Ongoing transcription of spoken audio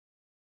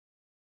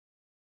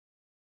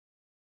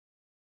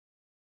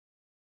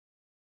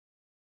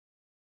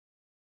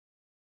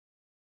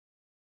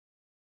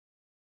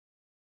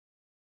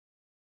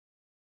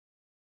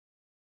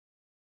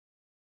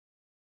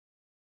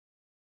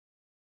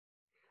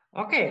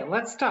Okay,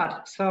 let's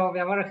start. So we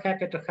are very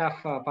happy to have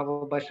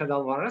Pablo Boixeda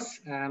Alvarez,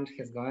 and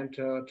he's going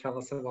to tell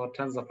us about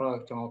tensor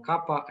product on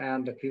kappa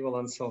and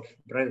equivalence of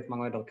braided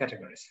monoidal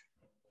categories.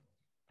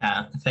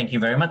 Thank you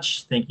very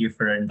much. Thank you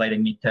for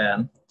inviting me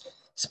to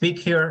speak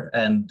here.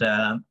 And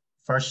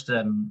first,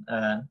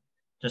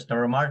 just a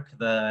remark,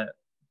 the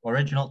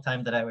original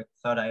time that I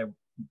thought I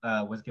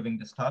was giving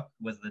this talk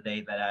was the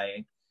day that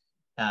I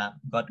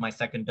got my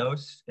second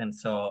dose. And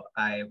so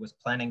I was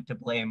planning to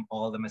blame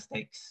all the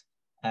mistakes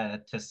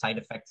to side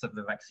effects of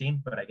the vaccine,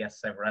 but I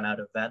guess I've run out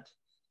of that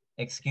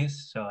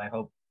excuse. So I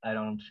hope I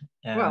don't.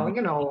 Well,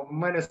 you know,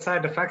 many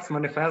side effects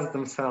manifest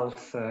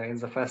themselves in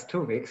the first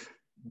 2 weeks.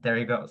 There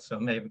you go. So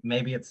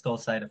maybe it's still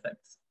side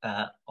effects,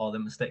 all the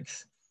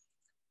mistakes.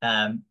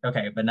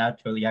 Okay, but now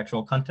to the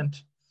actual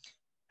content.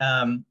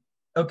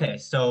 Okay,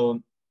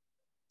 so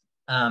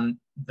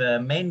the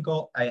main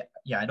goal, I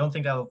don't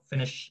think I'll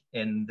finish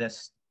in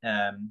this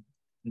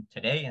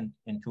today in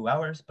 2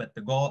 hours, but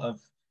the goal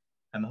of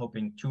I'm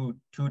hoping two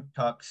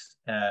talks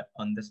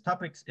on this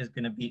topics is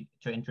going to be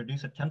to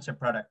introduce a tensor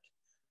product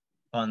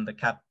on the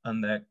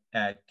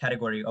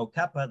category O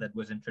kappa that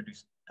was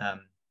introduced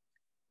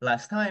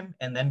last time,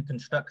 and then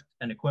construct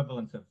an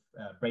equivalence of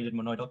braided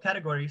monoidal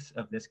categories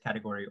of this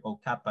category O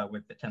kappa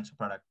with the tensor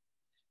product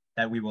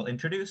that we will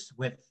introduce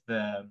with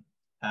the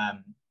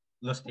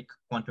Lustig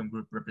quantum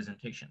group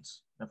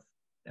representations of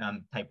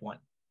type 1.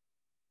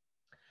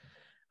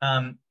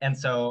 And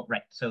so,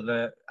 right,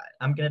 so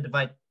I'm going to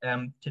divide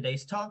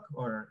today's talk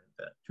or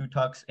the 2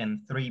 talks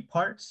in 3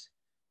 parts.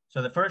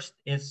 So the first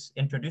is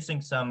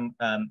introducing some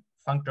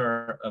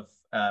functor of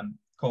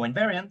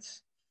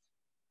co-invariance,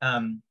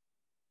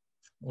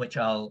 which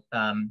I'll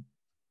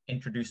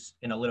introduce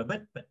in a little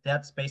bit, but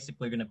that's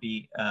basically going to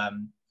be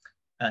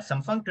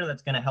some functor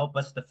that's going to help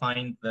us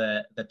define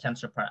the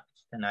tensor product.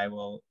 And I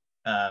will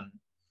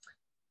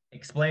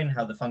explain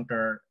how the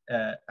functor,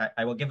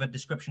 I will give a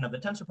description of the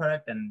tensor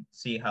product and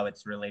see how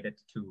it's related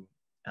to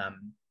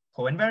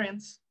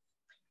co-invariance.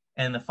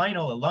 And the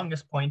final, the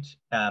longest point,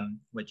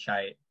 which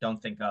I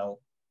don't think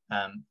I'll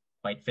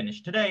quite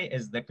finish today,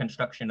 is the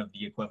construction of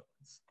the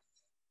equivalence.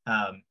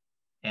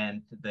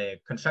 And the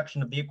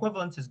construction of the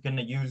equivalence is going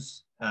to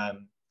use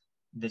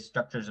the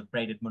structures of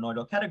braided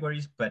monoidal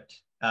categories, but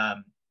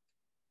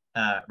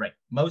right,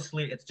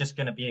 mostly it's just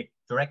going to be a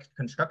direct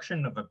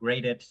construction of a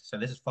graded, so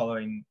this is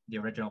following the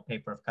original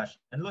paper of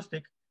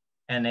Kazhdan-Lusztig,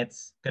 and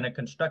it's going to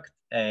construct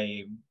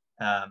a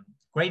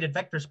graded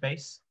vector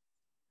space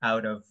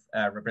out of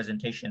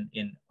representation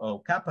in O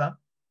kappa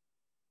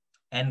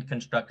and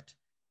construct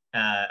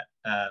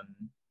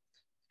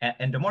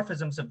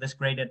endomorphisms of this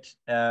graded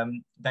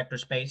vector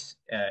space,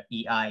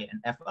 EI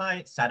and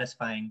FI,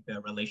 satisfying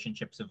the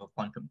relationships of a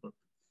quantum group.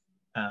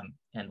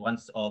 And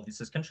once all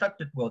this is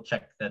constructed, we'll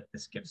check that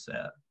this gives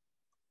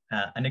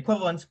an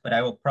equivalence, but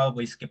I will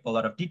probably skip a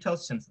lot of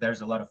details since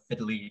there's a lot of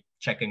fiddly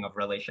checking of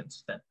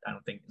relations that I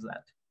don't think is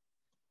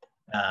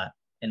that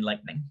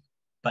enlightening.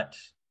 But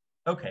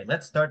okay,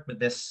 let's start with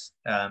this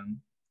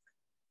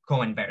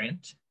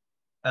co-invariant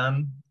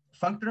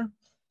functor.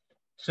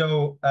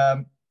 So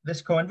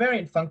this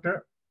co-invariant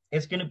functor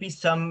is going to be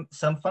some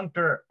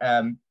functor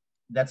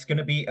that's going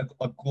to be a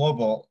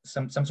global,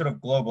 some sort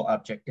of global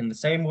object, in the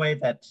same way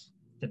that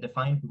to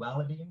define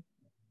duality,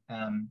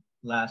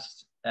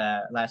 last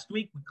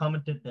week we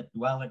commented that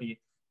duality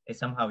is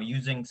somehow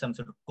using some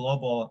sort of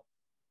global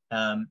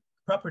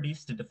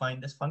properties to define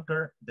this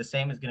functor. The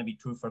same is going to be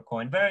true for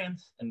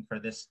co-invariance and for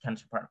this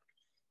tensor product.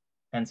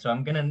 And so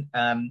I'm going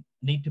to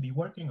need to be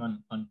working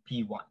on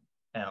P1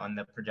 on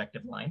the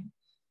projective line.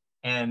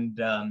 And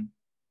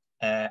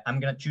I'm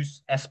going to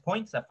choose S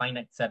points, a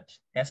finite set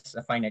S,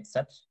 a finite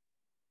set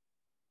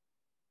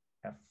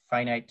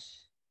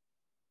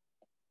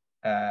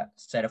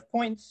of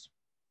points.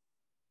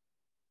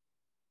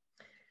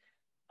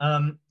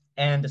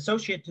 And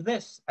associated to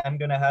this, I'm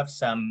going to have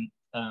some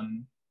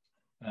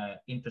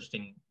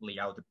interesting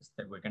algebras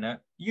that we're going to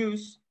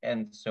use.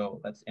 And so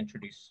let's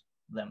introduce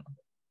them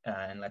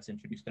and let's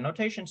introduce the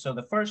notation. So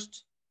the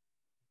first,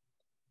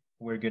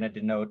 we're going to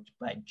denote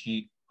by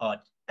G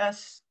odd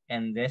S,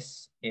 and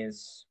this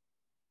is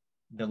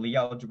the Lie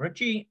algebra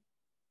G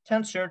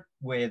tensored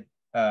with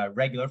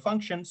regular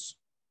functions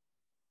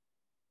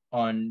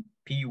on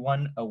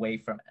P1 away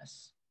from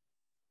S.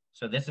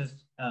 So this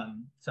is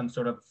some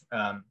sort of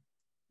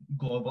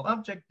global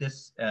object.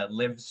 This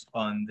lives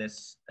on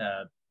this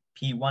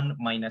P1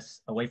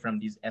 minus away from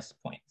these S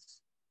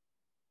points.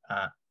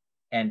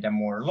 And a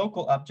more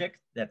local object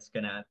that's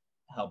going to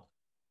help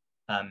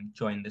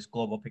join this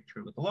global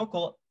picture with the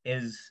local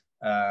is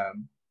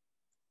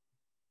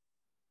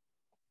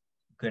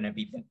going to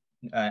be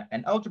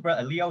an algebra,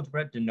 a Lie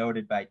algebra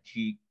denoted by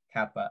G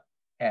kappa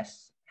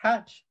S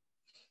hat.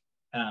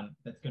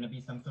 That's going to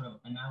be some sort of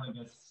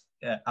analogous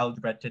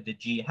algebra to the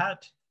G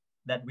hat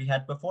that we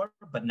had before,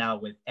 but now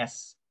with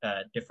S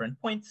different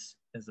points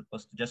as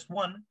opposed to just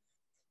one.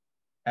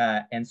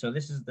 And so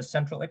this is the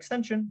central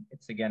extension.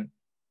 It's again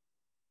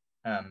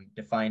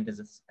defined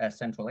as a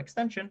central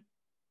extension,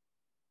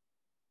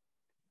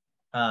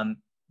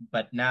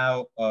 but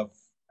now of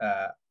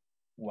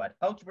what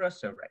algebra.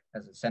 So right,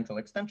 as a central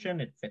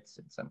extension, it fits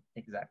in some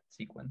exact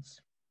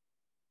sequence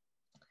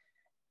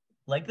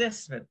like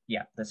this. But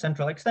yeah, the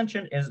central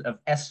extension is of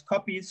S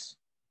copies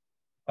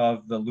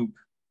of the loop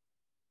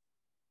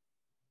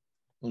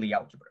Lie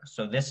algebra.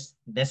 So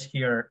this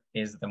here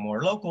is the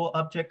more local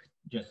object,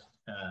 just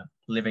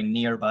living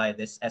nearby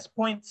this S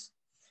points.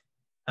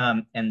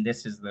 And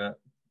this is the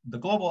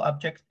global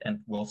object, and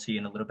we'll see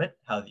in a little bit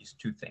how these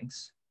two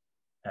things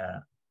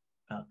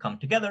come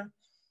together.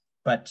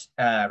 But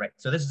right,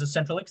 so this is a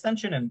central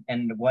extension,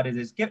 and what it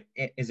is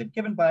it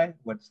given by?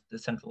 What's the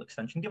central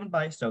extension given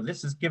by? So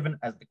this is given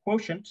as the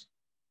quotient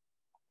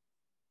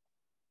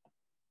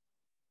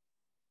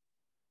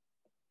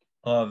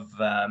of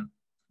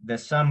the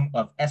sum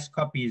of S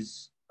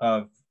copies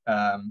of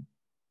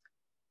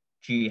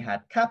G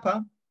hat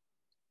kappa.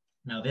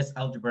 Now this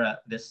algebra,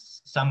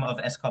 this sum of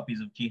S copies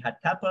of G hat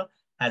kappa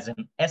has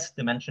an S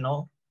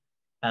dimensional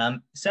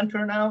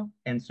center now,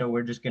 and so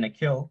we're just going to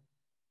kill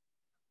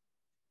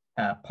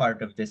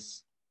part of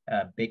this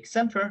big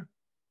center.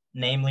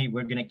 Namely,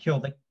 we're going to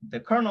kill the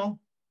kernel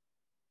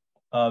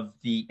of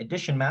the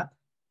addition map.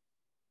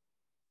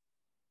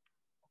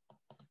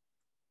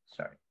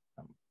 Sorry,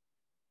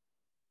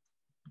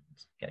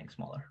 it's getting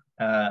smaller.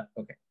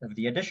 Okay, of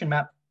the addition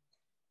map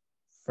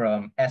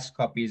from S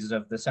copies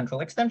of the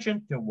central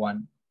extension to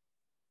one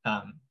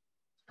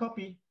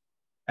copy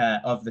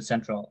of the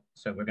central.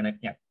 So we're going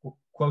to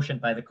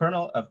quotient by the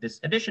kernel of this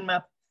addition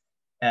map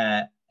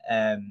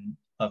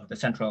of the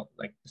central,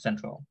 the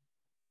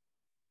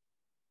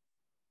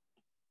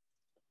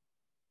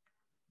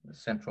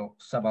central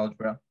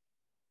subalgebra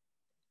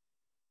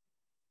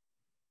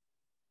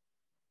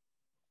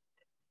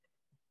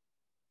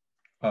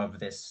of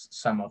this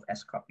sum of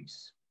S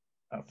copies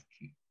of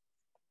G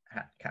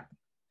hat kappa.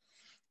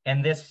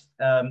 And this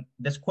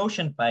this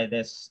quotient by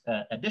this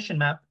addition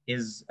map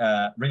is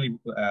really,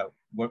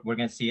 we're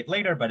going to see it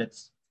later, but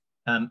it's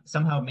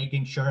somehow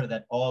making sure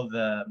that all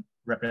the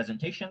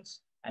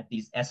representations at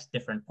these S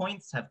different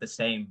points have the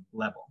same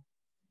level.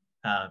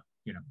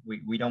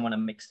 We don't want to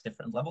mix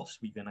different levels.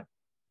 We're going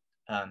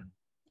to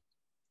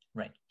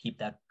right, keep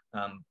that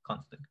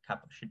constant.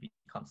 Kappa should be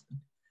constant.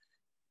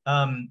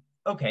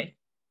 Okay,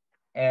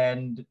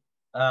 and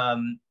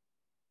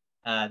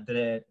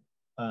the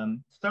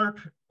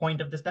third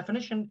point of this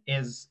definition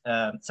is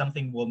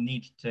something we'll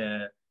need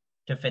to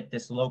fit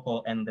this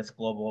local and this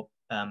global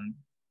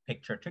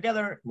picture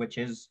together, which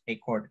is a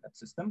coordinate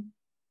system.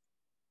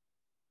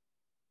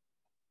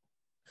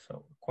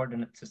 So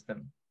coordinate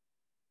system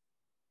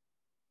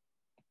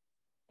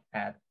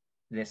at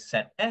this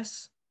set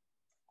S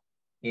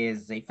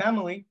is a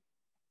family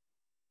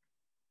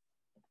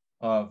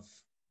of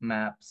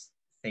maps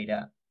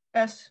theta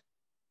S,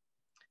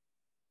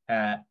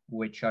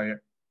 which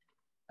are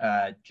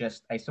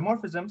just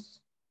isomorphisms.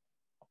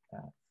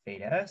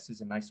 Theta S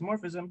is an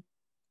isomorphism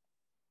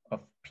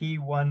of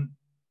P1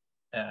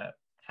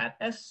 hat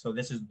S. So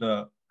this is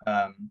the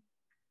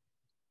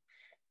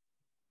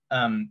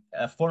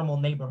a formal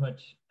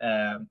neighborhood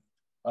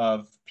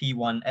of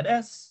P1 at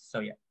S. So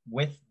yeah,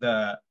 with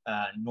the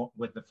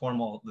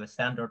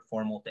standard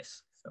formal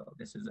disk. So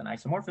this is an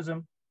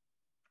isomorphism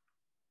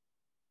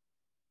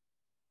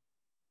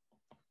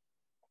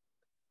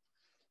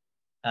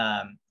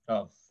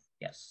of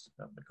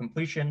the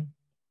completion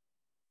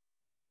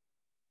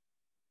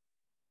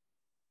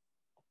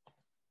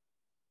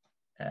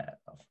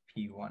of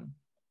P1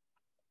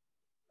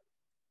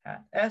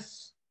 at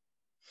S.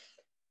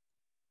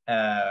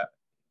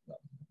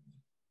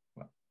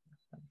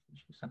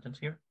 Sentence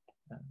here.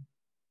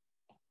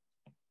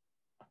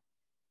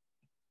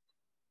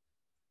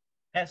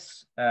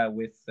 S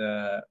with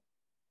the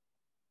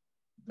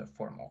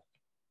formal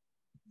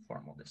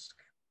disk.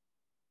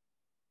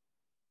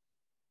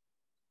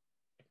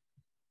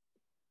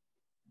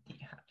 D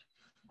hat.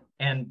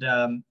 And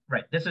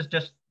right, this is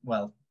just,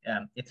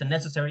 it's a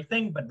necessary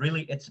thing, but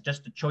really it's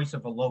just a choice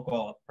of a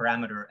local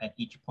parameter at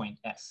each point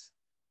S.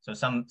 So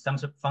some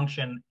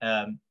function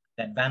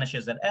that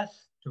vanishes at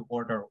S to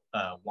order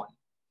 1.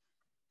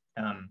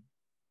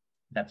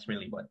 That's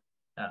really what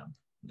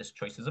this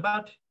choice is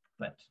about,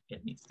 but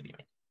it needs to be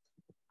made.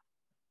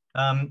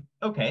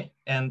 Okay,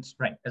 and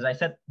right, as I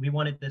said, we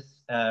wanted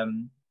this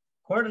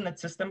coordinate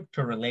system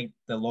to relate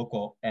the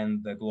local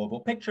and the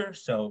global picture.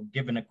 So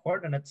given a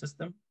coordinate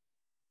system,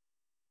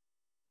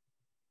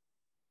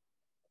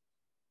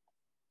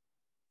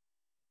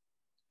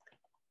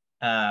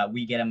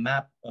 we get a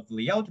map of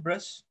Lie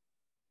algebras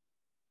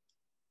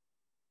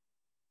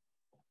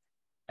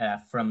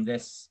from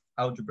this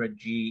algebra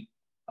G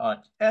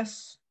at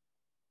S.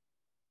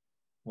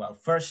 Well,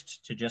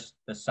 first to just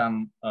the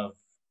sum of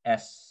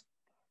S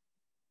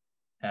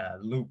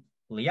loop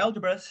Lie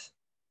algebras,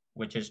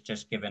 which is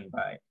just given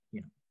by,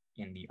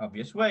 in the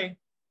obvious way,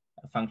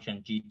 a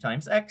function G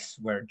times X,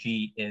 where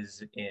G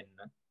is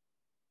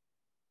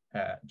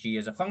G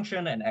is a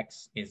function and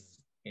X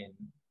is in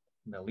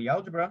the Lie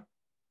algebra.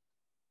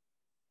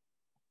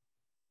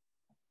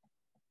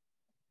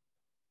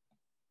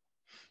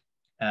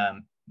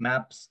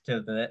 maps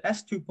to the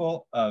S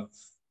tuple of,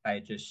 I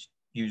just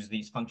use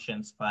these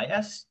functions phi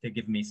S to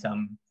give me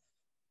some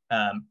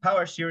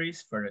power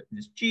series for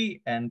this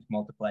G and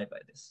multiply by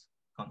this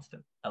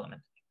constant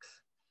element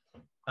X.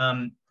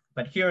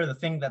 But here, the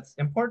thing that's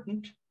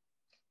important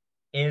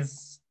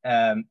is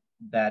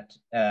that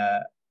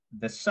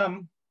the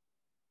sum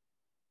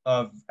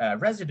of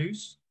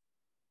residues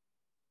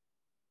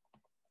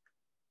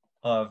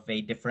of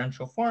a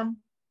differential form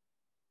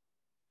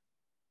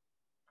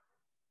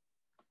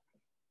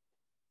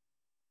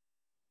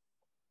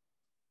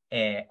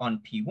on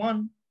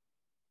P1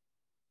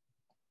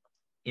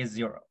 is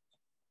 0.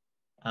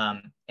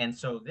 And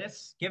so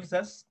this gives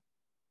us,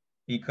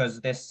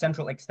 because this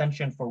central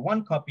extension for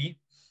one copy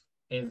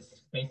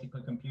is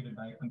basically computed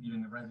by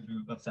computing the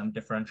residue of some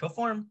differential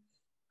form,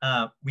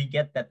 we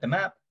get that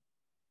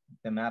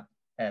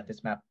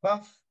this map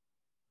buff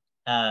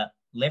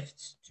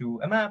lifts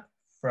to a map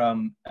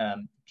from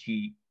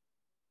G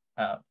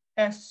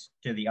S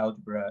to the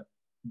algebra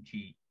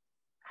G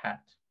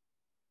hat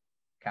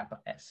kappa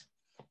S.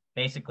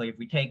 Basically, if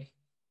we take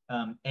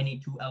any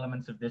two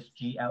elements of this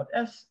G out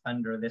S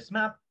under this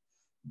map,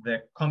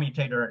 the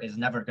commutator is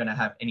never going to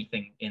have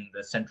anything in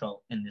this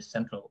central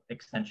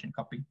extension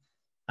copy,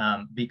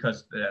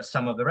 because the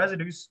sum of the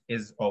residues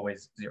is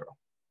always 0.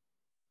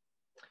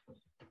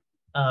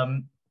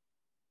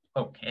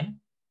 Okay.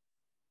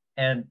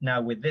 And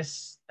now with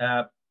this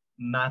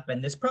map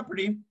and this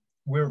property,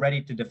 we're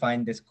ready to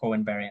define this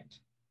co-invariant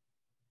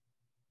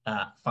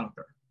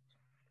functor.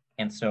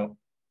 And so,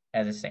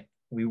 as I say,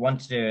 we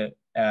want to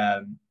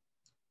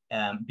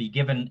be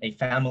given a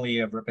family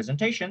of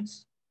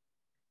representations,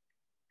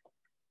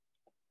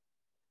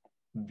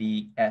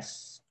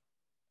 Vs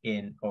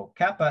in O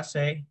kappa,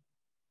 say,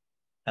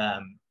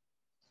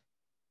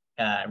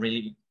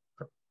 really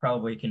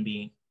probably can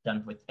be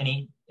done with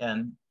any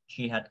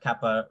G hat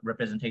kappa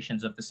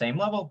representations of the same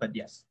level, but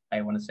yes,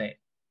 I want to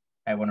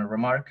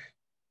remark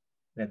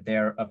that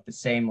they're of the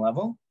same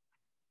level.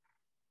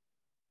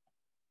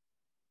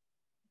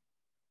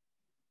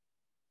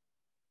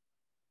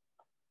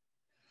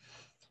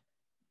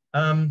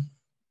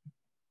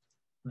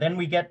 Then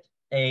we get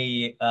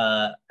a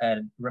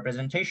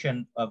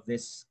representation of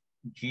this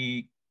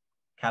G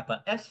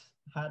kappa S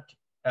hat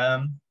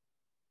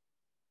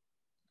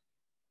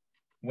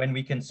when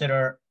we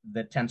consider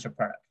the tensor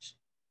product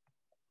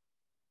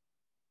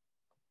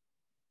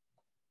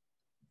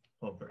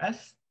over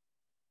S.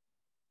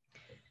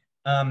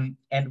 And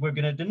we're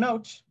going to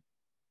denote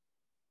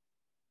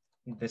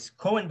this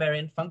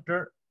co-invariant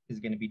functor is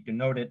going to be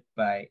denoted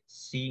by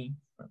C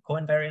for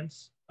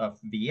co-invariance of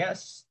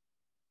Vs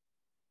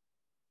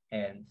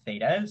and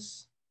theta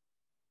S.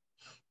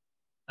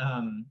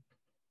 And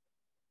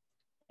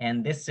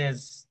this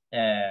is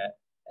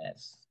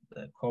as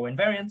the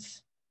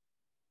co-invariance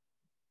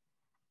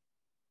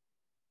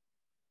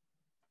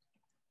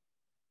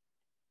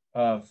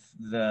of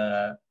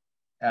the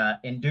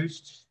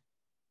induced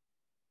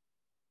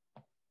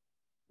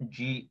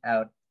G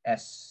out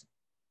S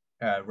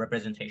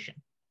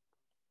representation.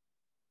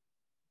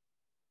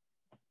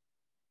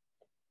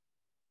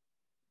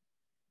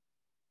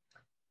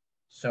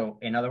 So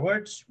in other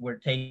words, we're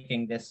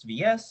taking this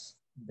Vs,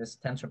 this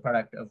tensor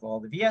product of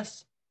all the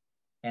Vs,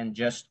 and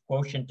just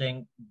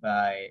quotienting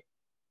by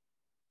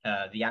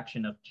the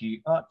action of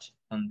G aught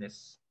on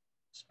this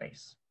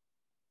space.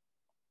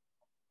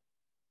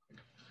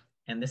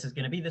 And this is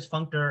going to be this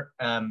functor,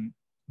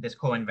 this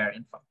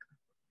co-invariant functor.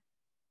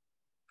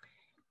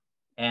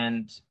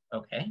 And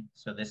okay,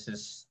 so this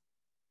is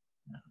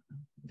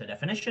the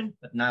definition,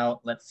 but now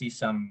let's see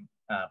some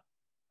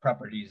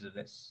properties of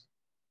this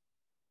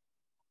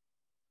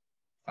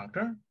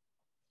functor.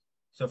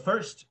 So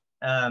first,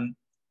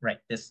 right,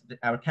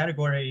 our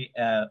category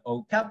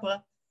O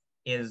kappa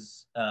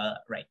is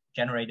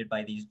generated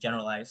by these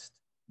generalized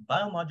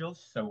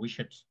biomodules. So we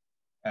should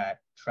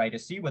try to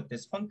see what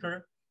this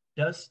functor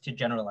does to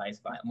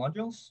generalize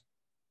biomodules.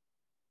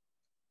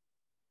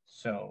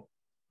 So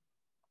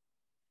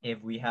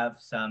if we have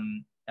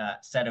some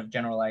set of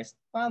generalized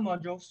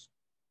biomodules,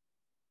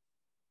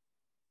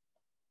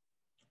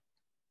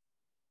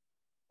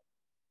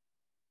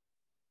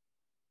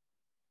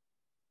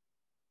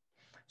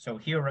 so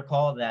here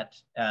recall that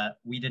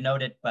we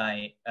denote it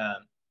by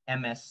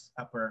ms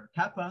upper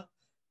kappa,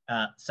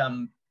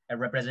 a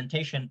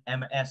representation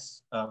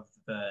ms of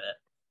the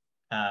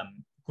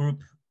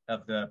group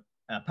of the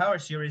power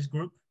series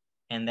group,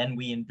 and then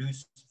we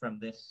induce from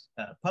this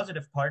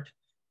positive part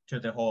to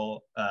the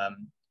whole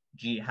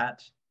G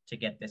hat to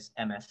get this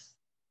ms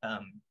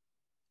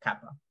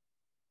kappa.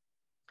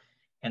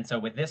 And so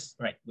with this,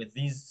 right, with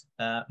these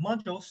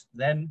modules,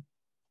 then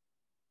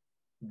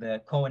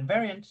the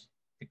covariance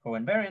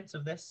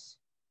of this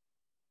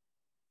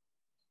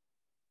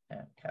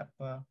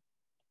kappa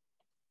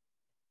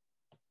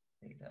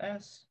theta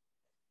s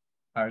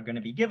are going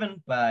to be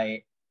given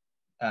by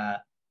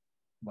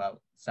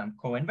well, some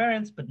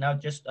covariance, but now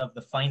just of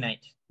the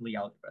finite Lie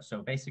algebra.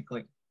 So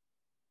basically,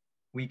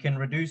 we can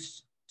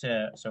reduce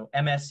to, so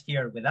ms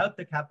here without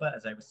the kappa,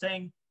 as I was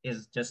saying,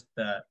 is just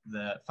the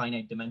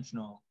finite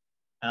dimensional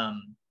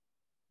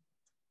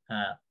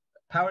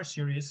power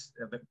series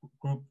of a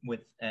group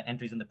with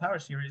entries in the power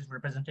series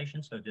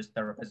representation. So just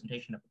the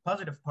representation of the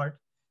positive part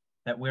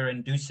that we're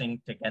inducing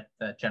to get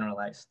the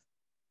generalized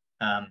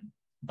Weil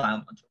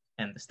module.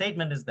 And the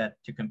statement is that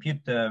to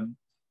compute the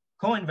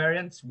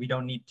co-invariance, we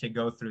don't need to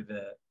go through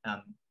the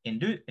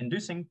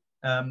inducing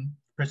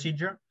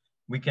procedure.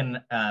 We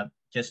can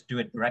just do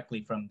it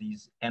directly from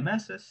these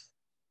MSs.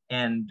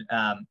 And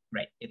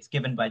right, it's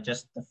given by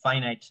just the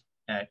finite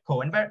like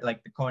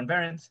the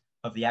co-invariance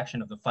of the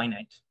action of the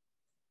finite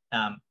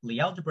Lie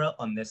algebra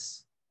on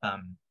this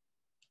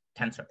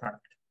tensor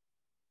product.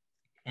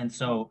 And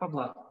so,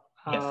 Pablo,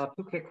 yes.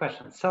 Two quick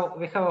questions. So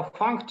we have a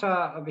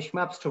functor which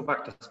maps to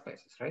vector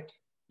spaces, right?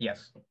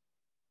 Yes.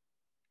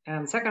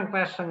 And second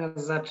question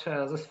is that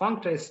this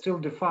functor is still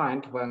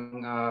defined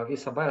when V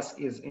sub S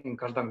is in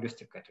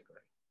Kazhdan-Lusztig category.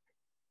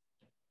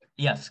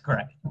 Yes,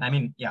 correct. I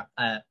mean, yeah,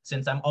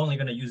 since I'm only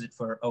going to use it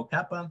for O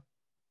kappa,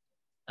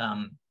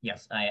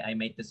 yes, I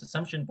made this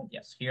assumption, but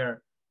yes,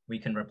 here we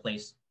can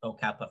replace O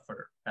kappa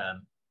for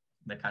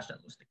the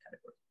Kazhdan-Lusztig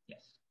category.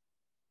 Yes.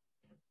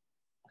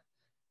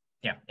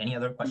 Yeah, any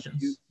other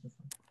questions?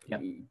 Yeah.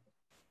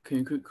 Can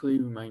you quickly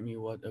remind me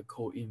what a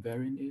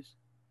co-invariant is?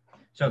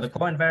 So the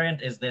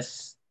co-invariant is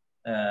this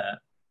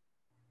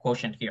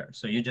quotient here.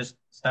 So you just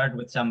start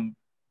with some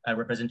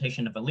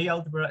representation of a Lie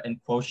algebra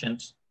and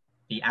quotient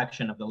the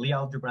action of the Lie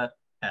algebra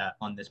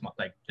on this,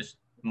 like just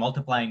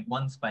multiplying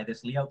once by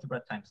this Lie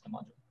algebra times the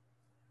module.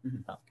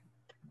 Mm-hmm.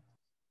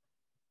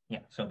 Yeah,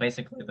 so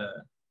basically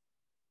the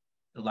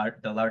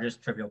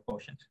largest trivial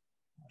quotient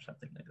or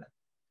something like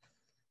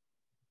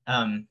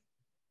that.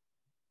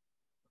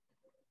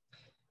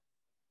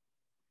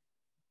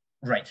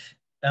 Right.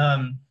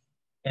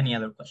 Any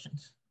other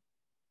questions?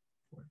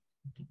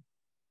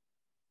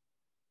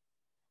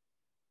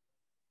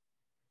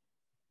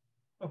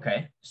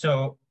 Okay,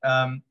 so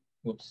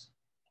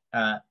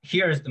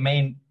here's the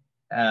main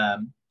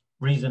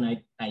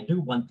reason I do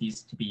want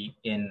these to be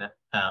in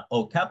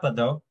O kappa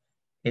though,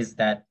 is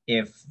that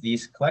if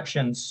these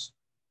collections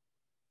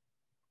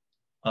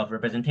of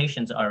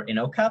representations are in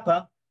O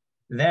kappa,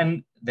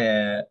 then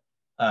the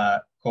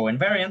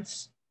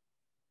co-invariants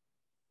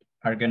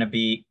are going to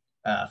be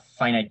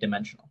finite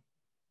dimensional.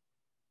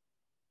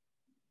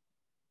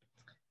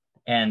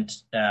 And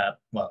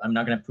well, I'm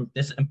not going to prove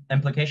this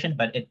implication,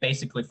 but it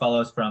basically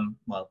follows from,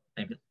 well,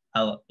 maybe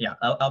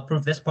I'll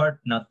prove this part,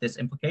 not this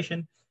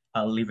implication.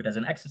 I'll leave it as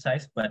an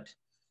exercise, but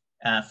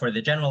for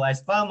the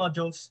generalized Weil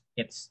modules,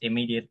 it's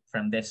immediate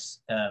from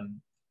this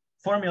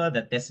formula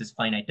that this is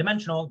finite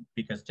dimensional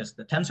because just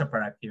the tensor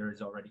product here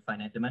is already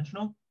finite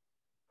dimensional.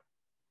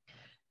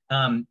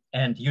 And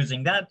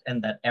using that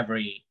and that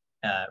every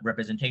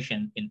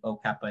representation in O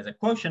kappa is a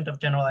quotient of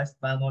generalized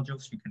Weil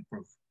modules, you can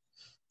prove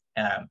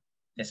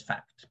this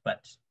fact.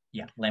 But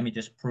yeah, let me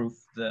just prove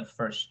the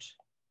first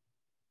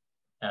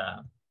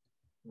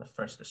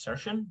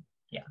assertion.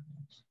 Yeah,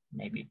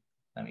 maybe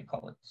let me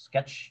call it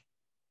sketch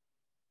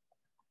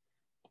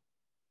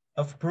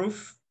of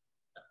proof.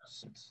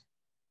 Since,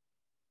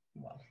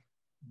 well,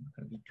 I'm not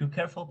going to be too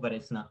careful, but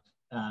it's not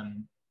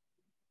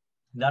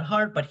that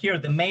hard. But here,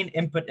 the main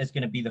input is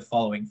going to be the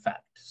following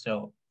fact.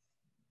 So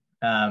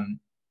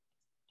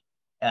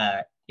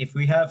if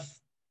we have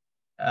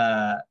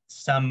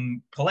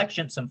some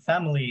collection, some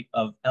family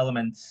of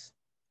elements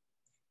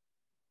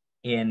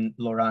in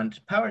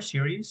Laurent power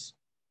series,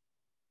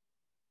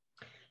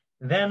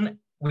 then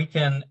we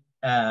can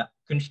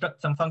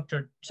construct some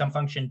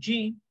function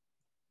g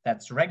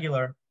that's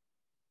regular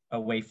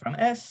away from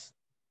S,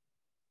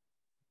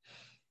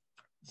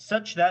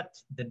 such that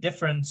the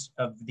difference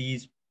of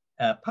these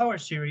power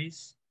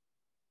series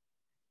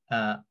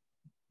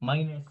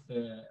minus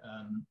the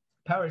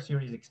power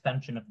series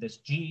extension of this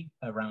g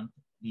around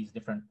these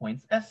different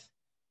points S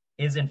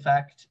is in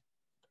fact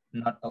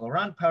not a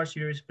Laurent power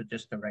series, but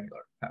just a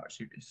regular power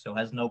series, so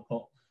has no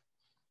poles.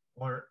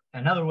 Or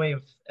another way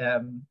of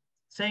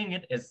saying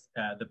it is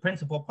the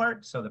principal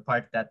part, so the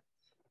part that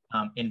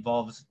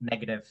involves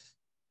negative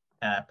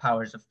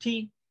powers of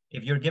t.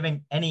 If you're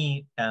giving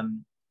any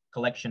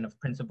collection of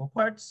principal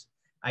parts,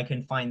 I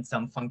can find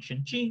some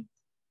function g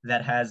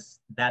that has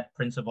that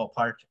principal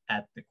part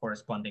at the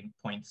corresponding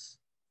points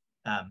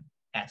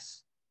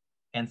S.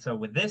 And so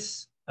with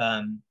this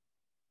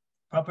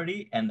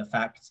property and the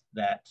fact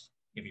that,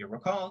 if you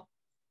recall,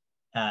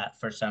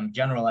 for some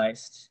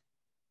generalized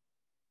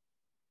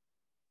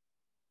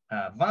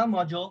Weil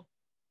module,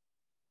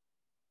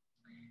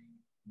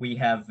 we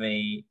have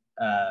a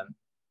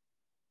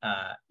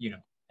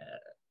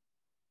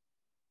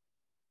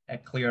a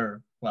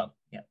clear, well,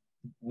 yeah,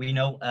 we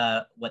know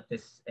what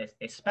this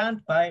is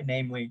spanned by,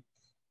 namely,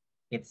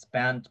 it's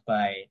spanned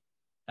by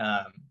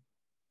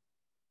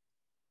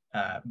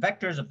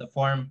vectors of the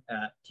form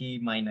t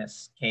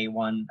minus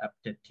k1 up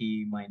to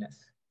t minus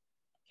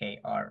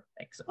kr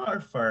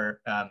xr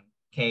for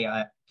ki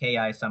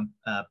some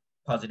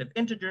positive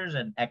integers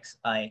and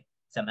xi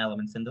some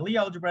elements in the Lie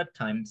algebra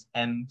times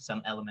m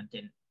some element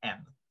in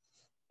M.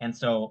 And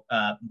so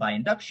by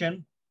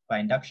induction, by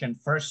induction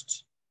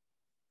first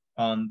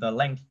on the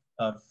length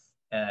of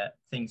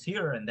things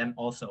here and then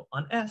also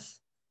on S,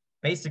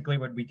 basically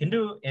what we can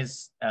do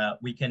is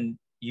we can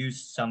use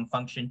some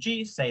function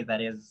g, say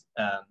that is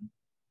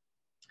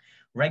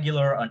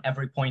regular on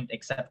every point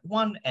except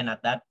one, and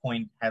at that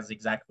point has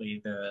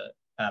exactly the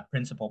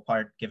principal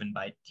part given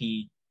by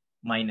t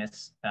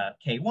minus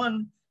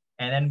k1.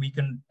 And then we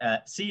can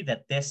see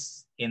that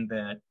this in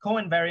the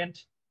co-invariant,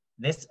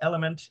 this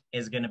element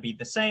is going to be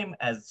the same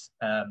as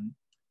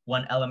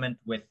one element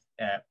with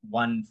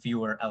one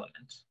fewer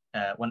element,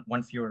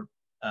 one fewer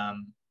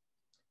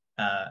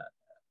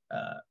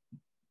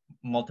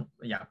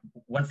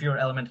one fewer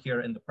element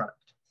here in the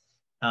product.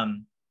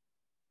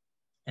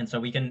 And so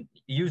we can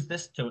use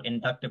this to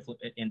induct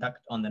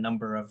on the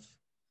number of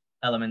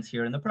elements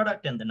here in the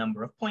product and the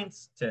number of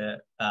points to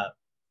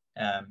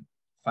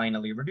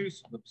finally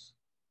reduce,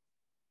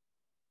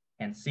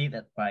 and see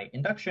that by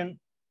induction,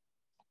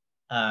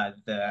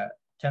 the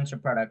tensor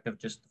product of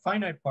just the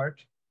finite part,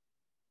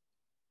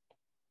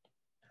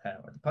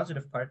 or the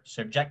positive part,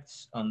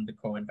 surjects on the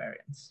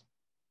co-invariance.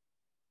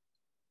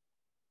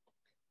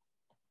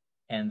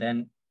 And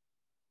then,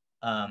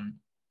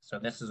 so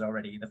this is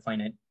already the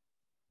finite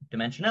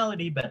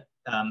dimensionality, but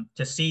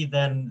to see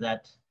then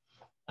that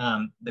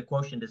the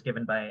quotient is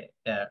given by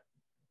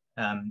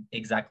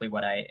exactly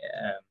what I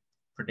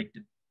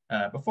predicted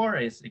before,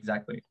 is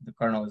exactly, the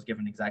kernel is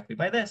given exactly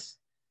by this.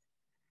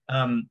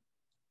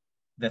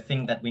 The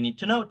thing that we need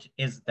to note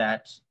is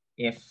that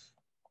if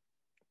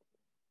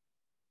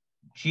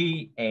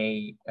g,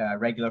 a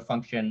regular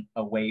function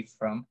away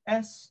from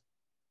S,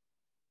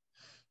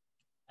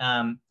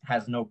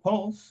 has no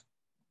poles,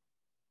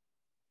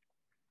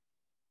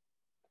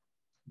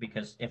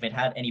 because if it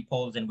had any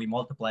poles and we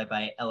multiply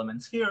by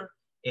elements here,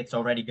 it's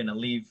already going to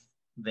leave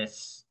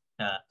this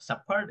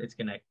subpart. It's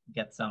going to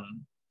get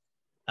some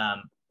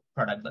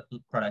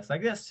products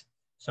like this.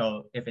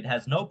 So if it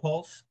has no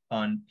poles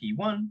on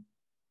P1,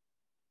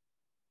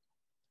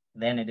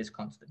 then it is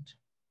constant.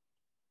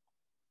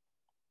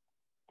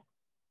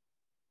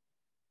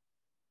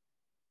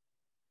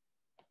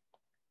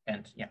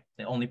 And yeah,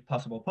 the only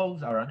possible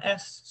poles are on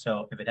S.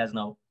 So if it has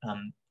no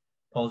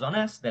poles on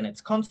S, then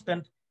it's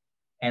constant.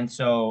 And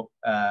so,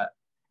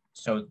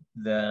 so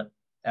the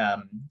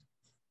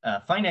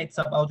finite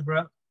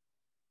subalgebra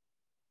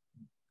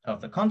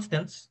of the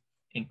constants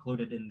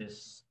included in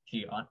this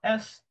G on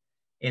S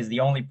is the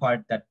only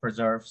part that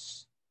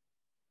preserves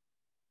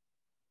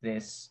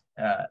this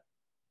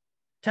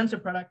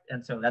tensor product.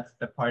 And so that's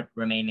the part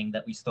remaining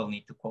that we still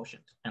need to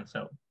quotient. And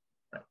so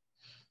right,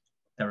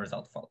 the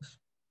result follows.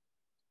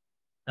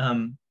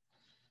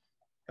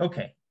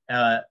 Okay,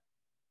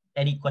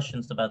 any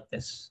questions about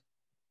this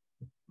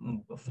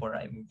before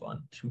I move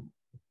on to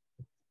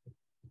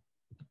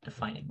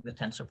defining the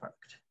tensor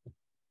product?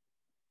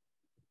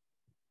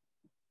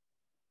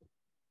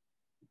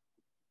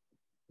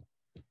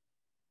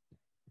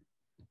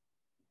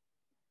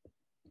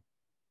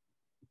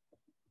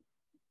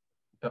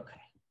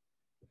 Okay,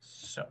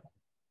 so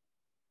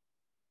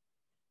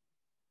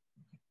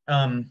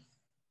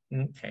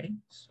okay,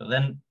 so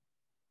then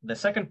the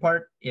second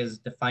part is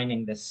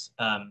defining this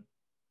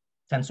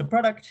tensor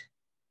product.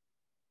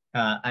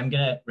 I'm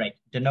gonna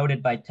denote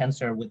it by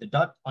tensor with the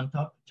dot on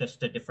top,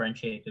 just to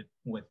differentiate it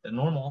with the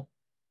normal,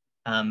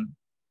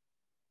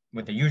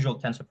 with the usual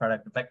tensor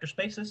product of vector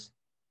spaces,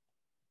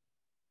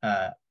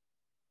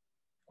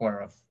 or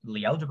of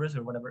Lie algebras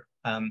or whatever.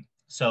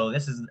 So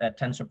this is a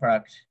tensor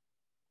product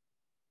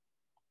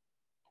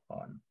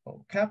on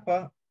O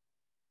kappa.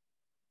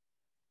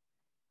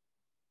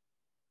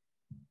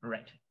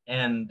 Right,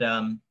 and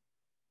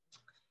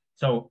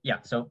so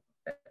yeah, so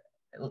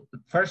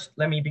first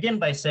let me begin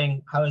by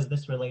saying, how is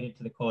this related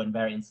to the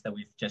co-invariance that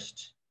we've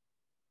just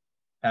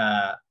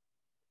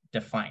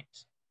defined?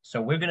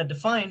 So we're going to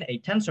define a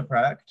tensor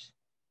product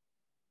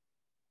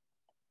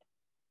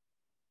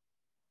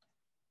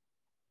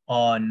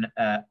on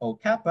O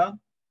kappa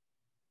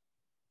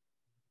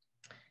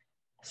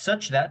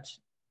such that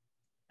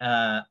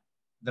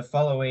the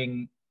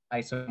following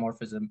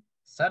isomorphism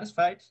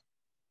satisfied,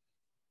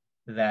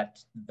 that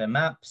the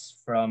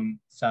maps from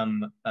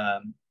some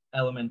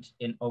element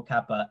in O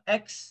kappa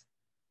X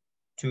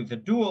to the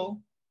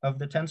dual of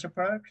the tensor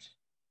product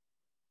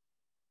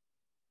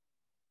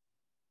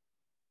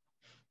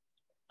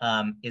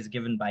is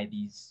given by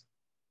these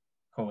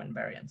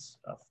co-invariants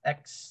of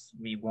X,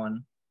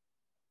 V1,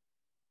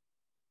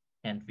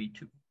 and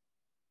V2.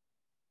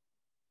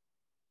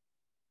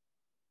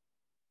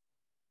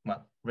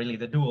 Well, really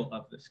the dual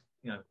of this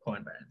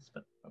co-invariance,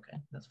 but okay,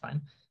 that's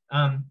fine.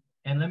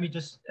 And let me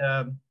just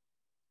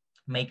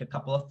make a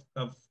couple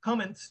of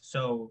comments.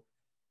 So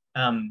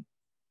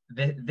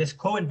this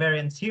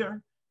co-invariance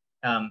here,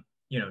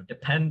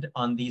 depend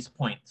on these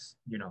points,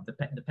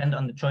 depend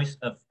on the choice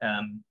of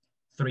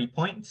 3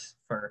 points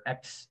for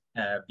X,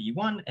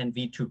 V1 and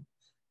V2.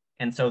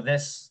 And so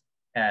this,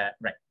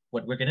 right,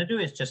 what we're gonna do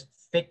is just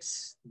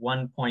fix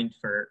 1 point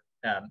for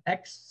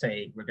X,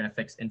 say we're gonna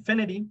fix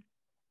infinity.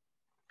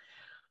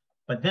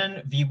 But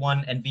then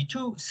V1 and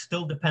V2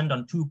 still depend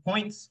on 2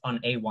 points on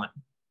A1.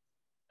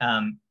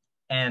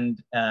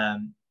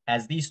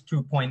 As these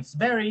 2 points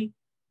vary,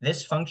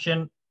 this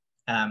function,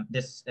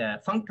 this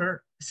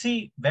functor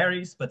C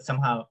varies, but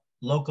somehow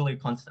locally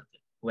constantly.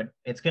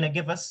 It's going to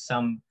give us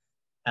some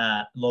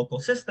local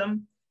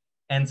system.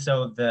 And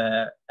so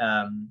the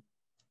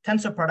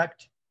tensor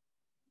product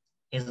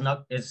is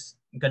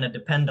going to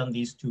depend on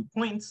these 2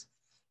 points.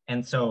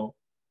 And so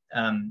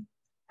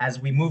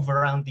as we move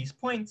around these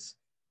points,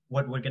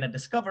 what we're going to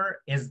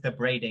discover is the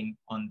braiding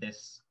on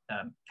this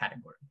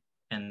category.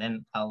 And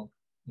then I'll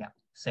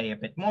say a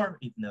bit more,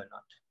 even though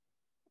not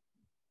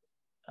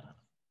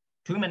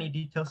too many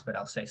details, but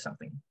I'll say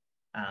something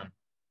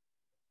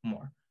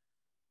more.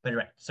 But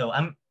right, so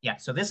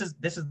so this is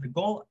the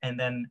goal, and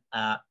then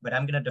but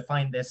I'm going to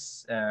define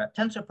this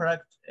tensor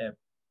product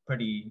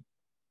pretty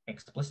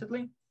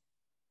explicitly,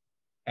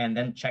 and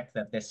then check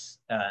that this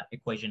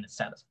equation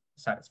is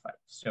satisfied.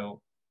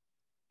 So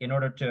in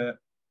order to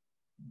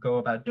go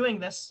about doing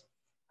this,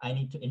 I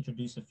need to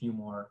introduce a few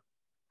more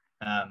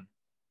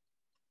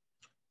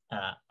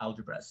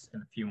algebras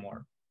and a few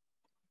more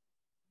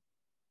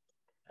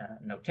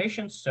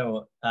notations.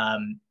 So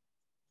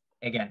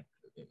again,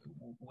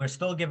 we're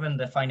still given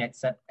the finite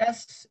set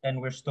S, and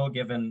we're still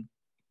given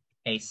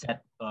a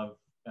set of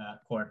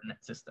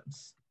coordinate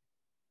systems.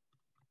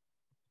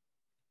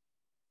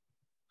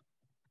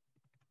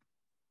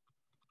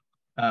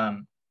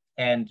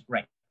 And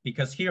right,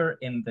 because here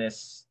in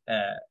this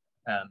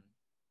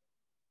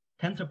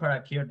tensor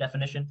product here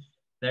definition,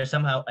 there's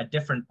somehow a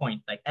different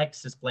point, like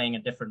X is playing a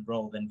different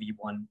role than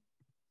V1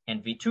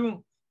 and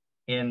V2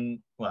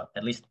 in, well,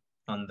 at least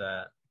on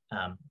the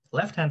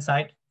left-hand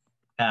side.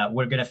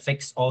 We're going to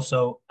fix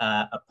also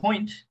a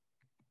point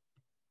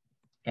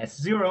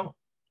S0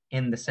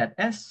 in the set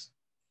S.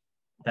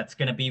 That's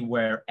going to be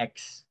where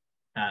X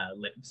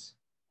lives.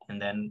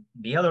 And then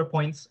the other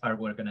points are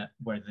where the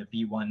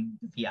V1,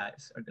 the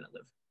VIs are going to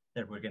live,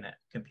 that we're going to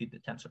compute the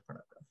tensor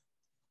product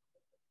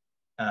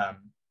of.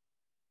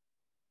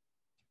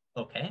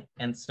 Okay,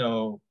 and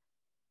so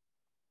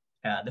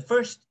the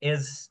first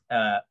is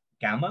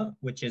gamma,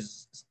 which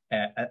is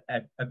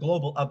a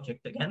global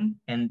object again,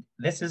 and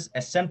this is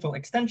a central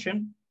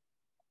extension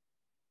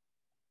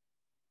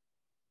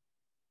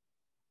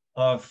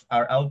of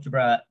our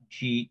algebra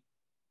G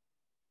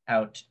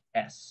out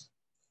S.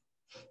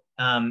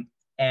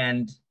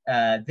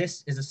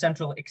 This is a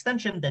central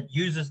extension that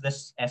uses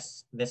this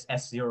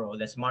S0,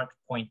 this marked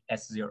point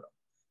S0.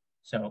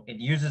 So it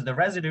uses the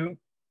residue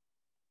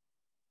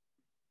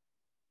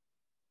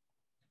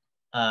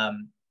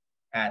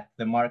at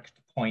the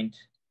marked point,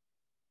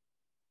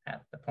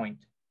 at the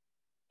point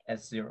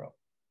S0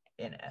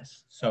 in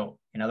S. So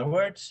in other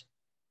words,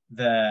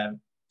 the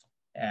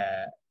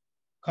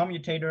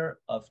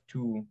commutator of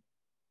 2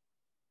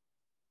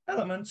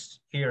 elements,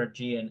 here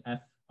G and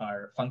F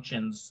are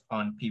functions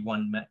on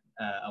P1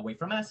 away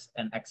from S,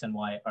 and X and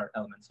Y are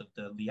elements of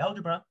the Lie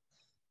algebra.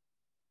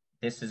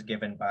 This is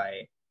given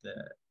by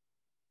the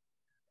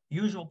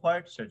usual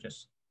part, so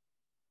just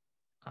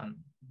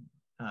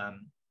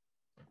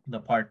the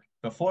part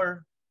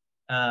before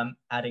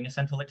adding a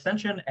central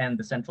extension, and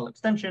the central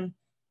extension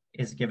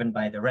is given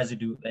by the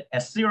residue at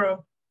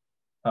S0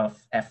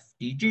 of F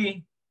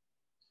dg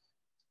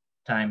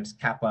times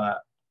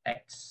kappa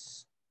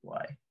x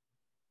y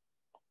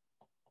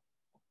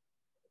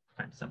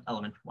times some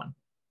element 1.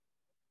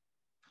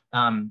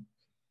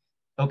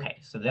 Okay,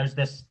 so there's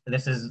this.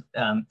 This is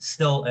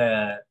still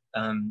a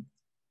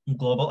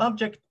global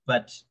object,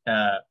 but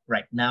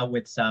right now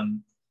with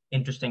some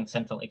interesting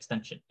central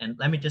extension. And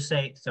let me just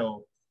say,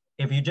 so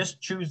if you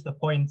just choose the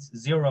points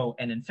 0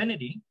 and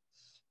infinity,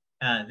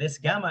 this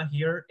gamma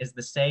here is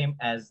the same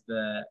as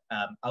the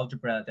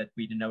algebra that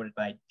we denoted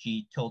by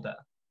G tilde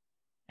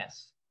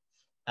S.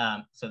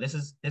 So this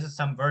is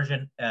some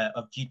version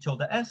of G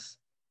tilde S,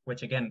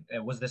 which again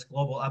was this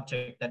global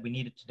object that we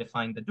needed to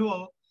define the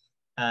dual,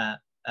 the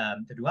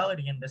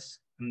duality in this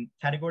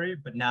category.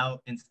 But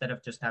now instead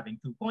of just having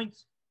 2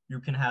 points, you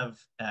can have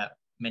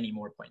many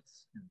more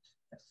points. And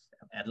yes,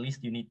 at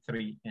least you need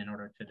 3 in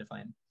order to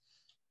define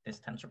this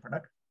tensor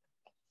product.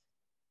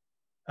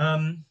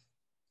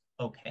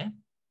 Okay,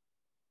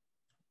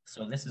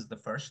 so this is the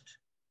first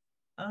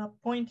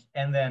point,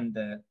 and then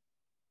the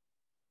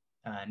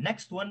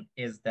next one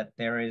is that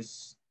there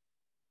is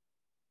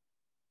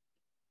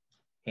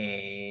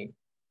a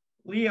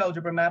Lie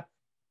algebra map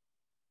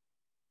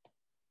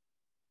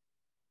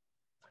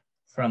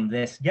from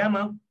this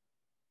gamma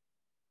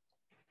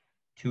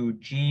to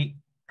G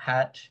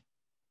hat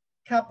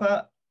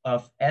kappa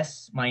of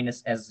S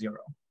minus S0.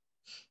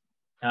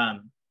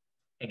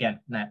 Again,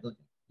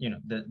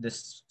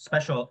 this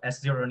special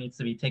S0 needs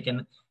to be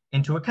taken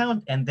into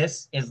account, and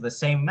this is the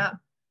same map,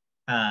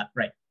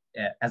 right?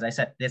 As I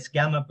said, this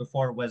gamma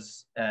before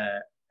was,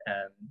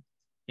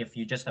 if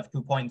you just have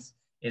 2 points,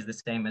 is the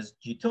same as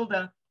G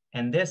tilde,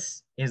 and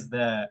this is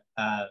the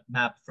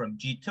map from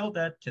G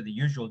tilde to the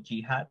usual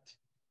G hat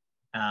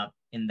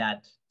in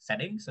that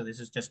setting. So this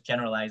is just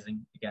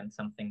generalizing, again,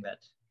 something that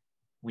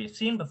we've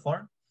seen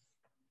before.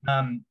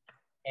 Right,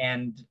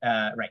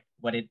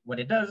 what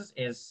it does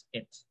is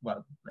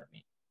well, let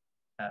me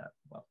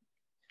well,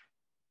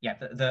 yeah,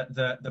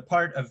 the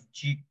part of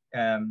G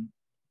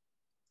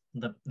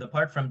the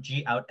part from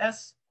G out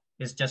S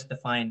is just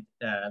defined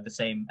the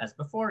same as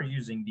before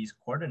using these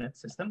coordinate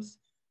systems.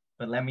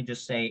 But let me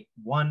just say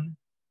 1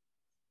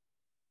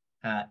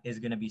 is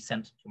going to be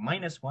sent to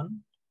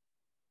 -1.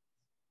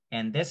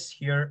 And this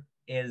here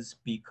is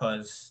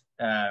because,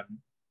 right,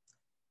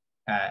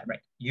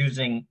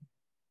 using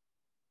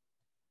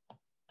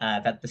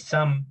that the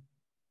sum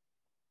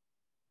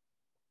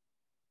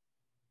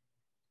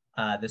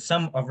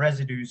of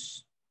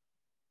residues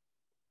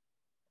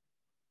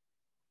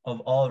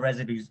of all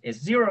residues is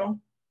 0,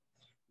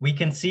 we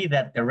can see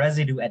that the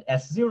residue at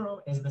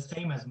S0 is the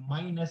same as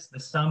minus the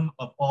sum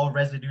of all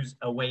residues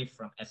away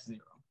from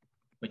S0,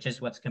 which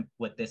is what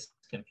this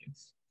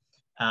computes.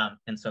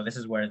 And so this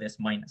is where this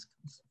minus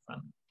comes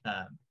from.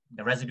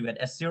 The residue at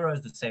S0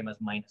 is the same as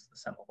minus the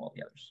sum of all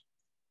the others.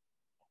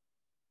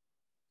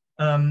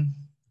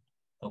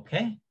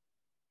 Okay,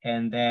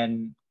 and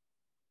then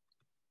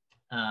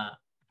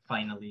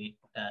finally,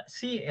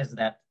 C is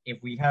that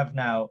if we have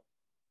now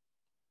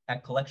a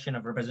collection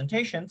of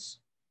representations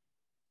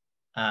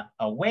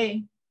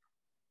away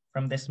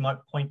from this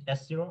mark point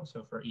S0,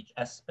 so for each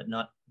S but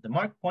not the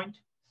mark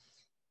point,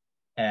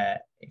 a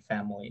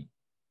family,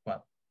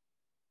 well,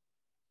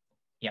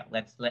 yeah,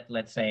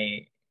 let's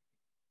say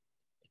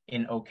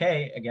in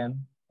OK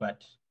again,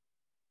 but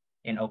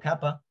in O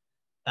kappa,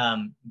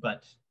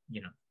 but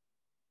you know,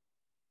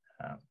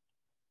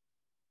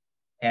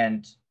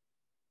 and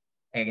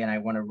again, I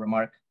want to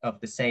remark of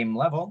the same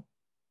level.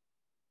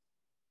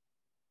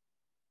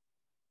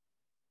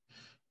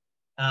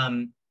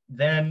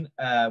 Then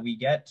we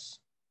get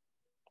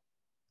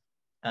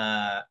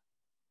a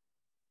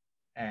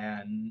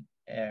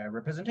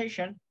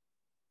representation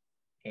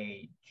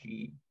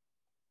AG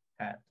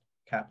at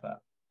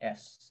kappa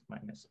S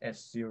minus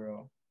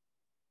S0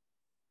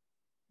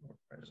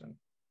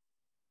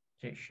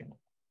 representation,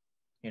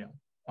 you know,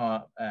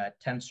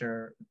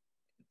 tensor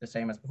the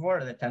same as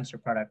before, the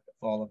tensor product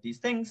of all of these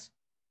things,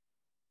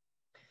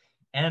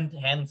 and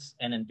hence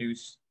an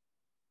induced,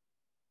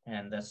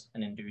 and thus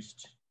an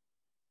induced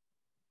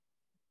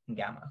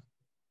gamma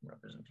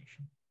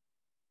representation.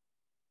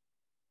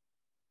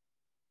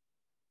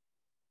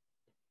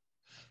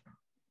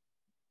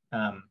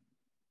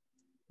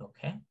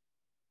 Okay.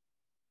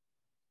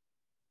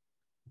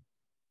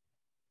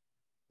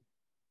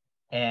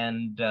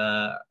 And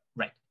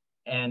right.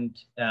 And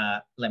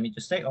let me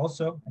just say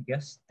also, I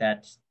guess,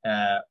 that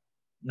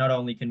not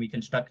only can we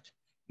construct,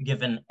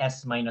 given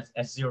S minus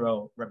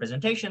S0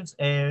 representations,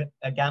 a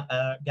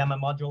gamma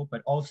module,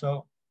 but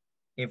also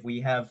if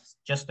we have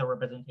just a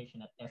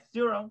representation at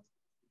S0,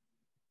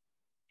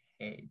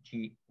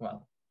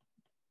 well,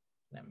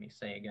 let me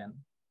say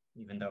again,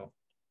 even though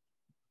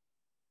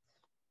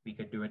we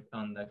could do it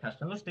on the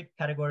Kazhdan-Lusztig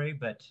category,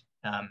 but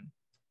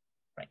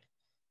right,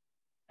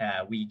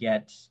 we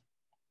get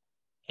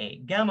a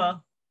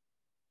gamma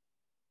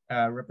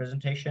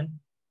representation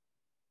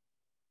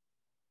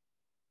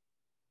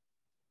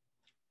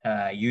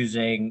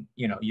using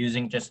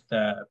just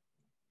the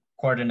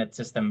coordinate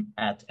system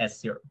at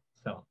S0.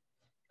 So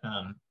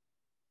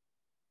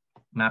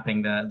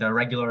mapping the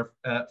regular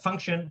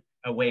function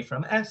away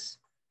from S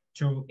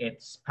to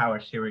its power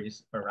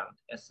series around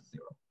S0.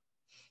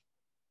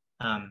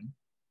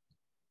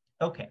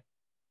 Okay.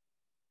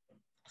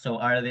 So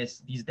are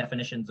these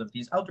definitions of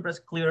these algebras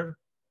clear?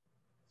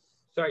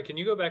 Sorry, can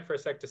you go back for a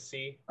sec to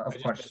C? Of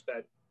course. Just missed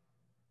that.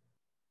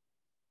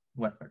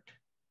 What part?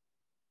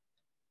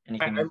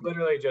 Anything I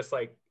literally just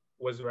like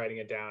was writing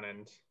it down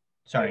and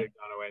sorry, it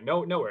gone away.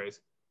 No worries.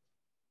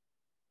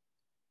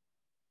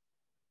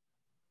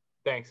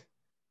 Thanks.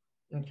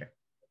 Okay.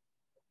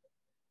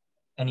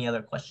 Any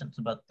other questions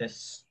about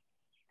this?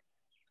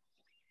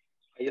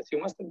 Yes, you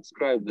must have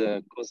described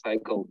the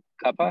co-cycle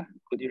kappa.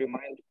 Could you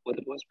remind what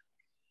it was?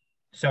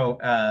 So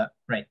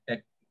right,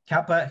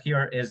 kappa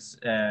here is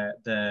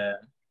the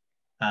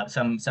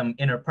some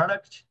inner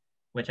product,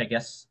 which I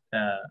guess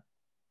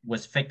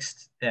was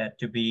fixed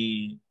to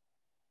be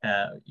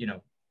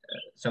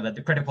so that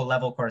the critical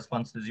level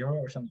corresponds to 0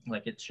 or something,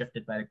 like it's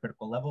shifted by the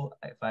critical level,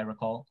 if I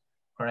recall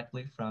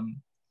correctly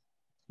from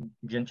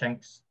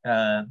Jincheng's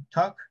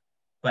talk.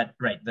 But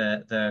right,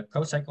 the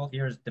co-cycle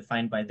here is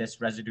defined by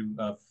this residue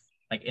of,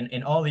 like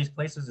in all these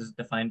places, is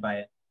defined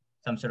by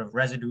some sort of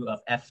residue of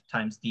f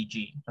times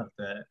dg of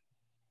the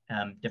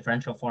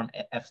differential form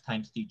f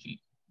times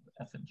dg.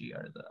 F and g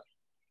are the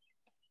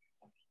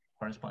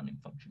corresponding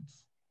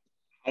functions.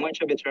 How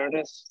much of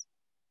eternus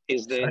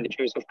is there in the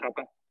choice of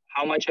kappa?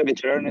 How much of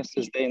eternus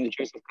is there in the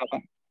choice of kappa?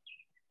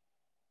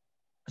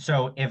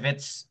 So if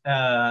it's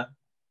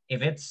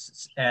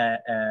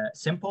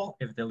simple,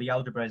 if the Lie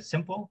algebra is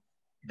simple,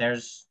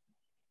 there's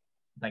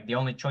like the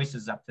only choice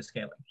is up to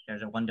scaling.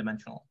 There's a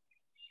one-dimensional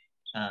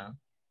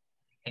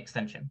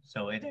extension.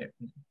 So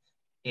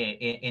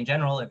in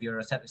general, if you're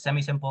a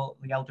semi-simple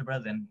Lie algebra,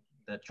 then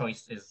the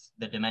choice is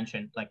the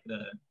dimension. Like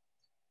the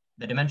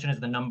dimension is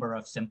the number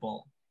of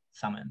simple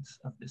summands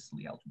of this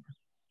Lie algebra.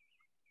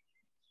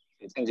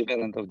 It's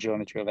independent of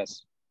geometry of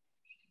S.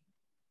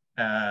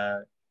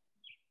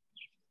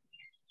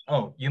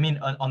 Oh, you mean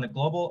on the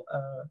global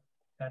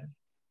pattern?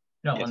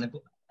 No, yes.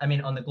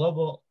 on the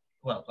global,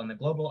 well, on the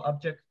global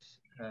object,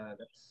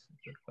 that's a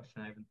good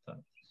question. I haven't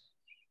thought.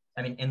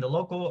 I mean, in the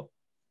local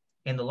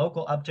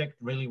object,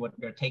 really what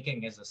we're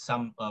taking is a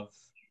sum of,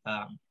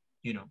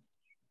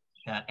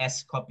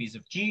 S copies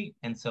of G.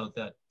 And so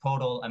the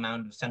total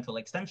amount of central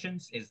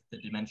extensions is the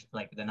dimension,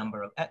 like the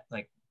number of,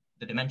 like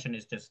the dimension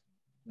is just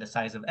the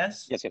size of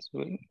S. Yes, yes.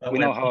 We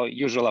know how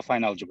usual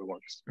affine algebra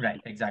works.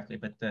 Right, exactly.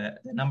 But the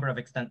number of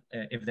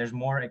if there's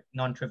more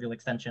non-trivial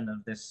extension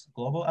of this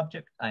global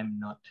object, I'm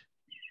not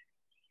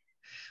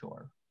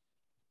sure.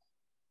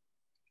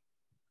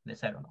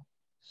 This, I don't know,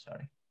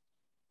 sorry.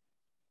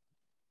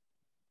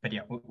 But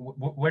yeah,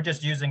 we're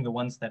just using the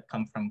ones that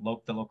come from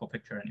the local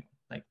picture anyway.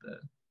 Like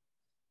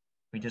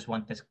we just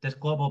want this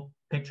global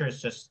picture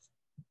is just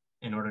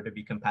in order to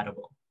be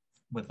compatible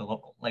with the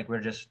local. Like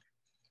we're just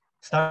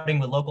starting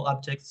with local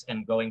objects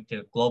and going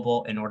to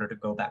global in order to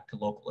go back to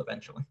local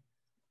eventually.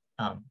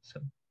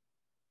 So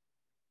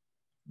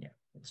yeah,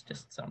 it's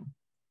just some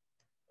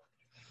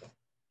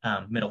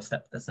middle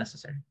step that's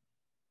necessary.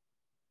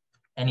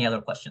 Any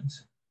other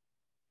questions?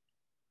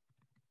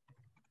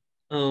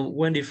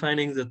 When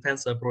defining the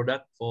tensor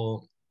product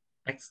for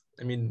X,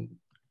 I mean,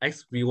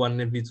 X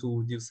V1 and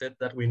V2, you said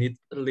that we need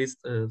at least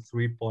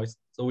 3 points.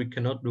 So we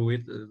cannot do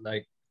it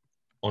like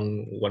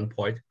on 1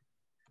 point.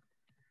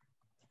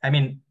 I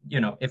mean,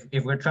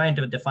 if we're trying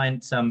to define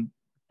some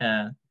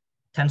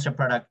tensor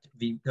product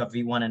of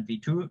V1 and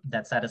V2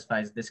 that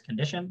satisfies this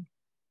condition,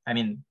 I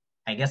mean,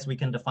 I guess we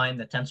can define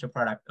the tensor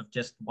product of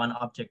just one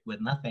object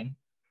with nothing,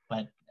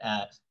 but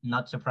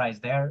not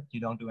surprised there, you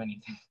don't do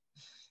anything.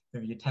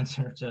 If you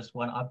tensor just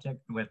one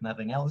object with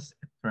nothing else,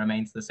 it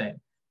remains the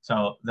same.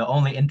 So the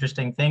only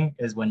interesting thing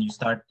is when you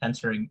start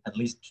tensoring at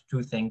least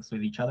 2 things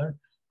with each other.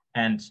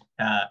 And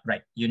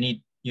right, you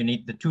need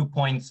the 2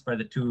 points for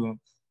the 2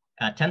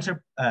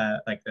 tensor,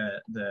 like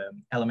the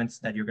elements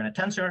that you're going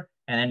to tensor,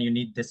 and then you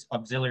need this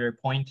auxiliary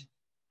point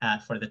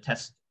for the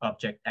test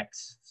object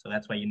X. So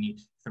that's why you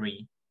need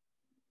 3.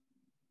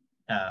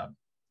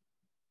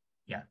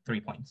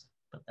 3 points.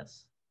 But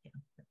that's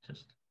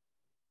just,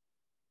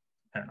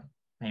 I don't know.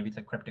 Maybe it's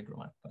a cryptic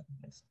remark, but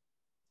it's.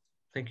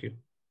 Thank you.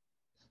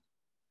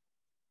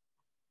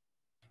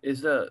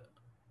 Is the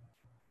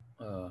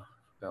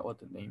forgot what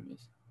the name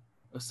is.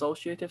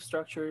 Associative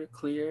structure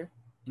clear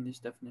in this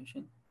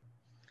definition?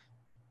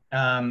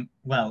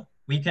 Well,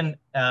 we can,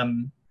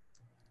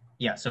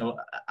 so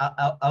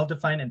I'll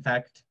define, in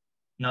fact,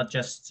 not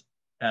just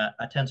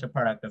a tensor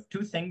product of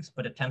 2 things,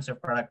 but a tensor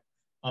product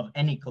of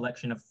any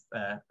collection of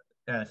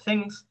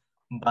things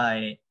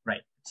by,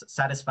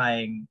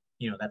 satisfying,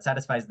 that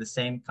satisfies the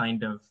same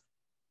kind of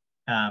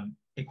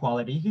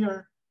equality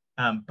here,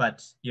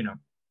 but,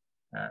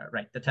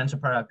 the tensor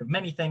product of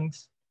many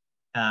things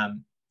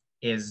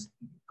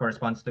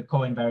corresponds to the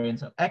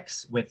co-invariance of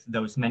X with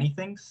those many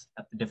things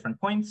at the different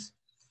points.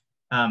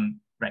 And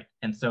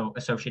so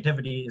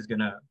associativity is going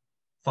to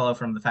follow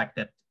from the fact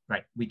that,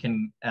 we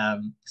can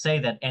say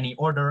that any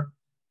order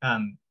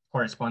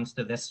corresponds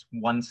to this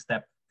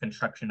 1-step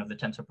construction of the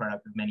tensor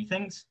product of many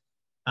things,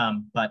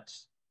 but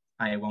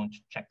I won't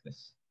check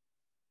this.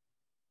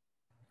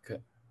 Okay.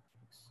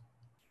 Yes.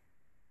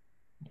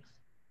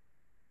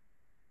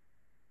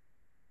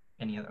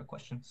 Any other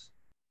questions?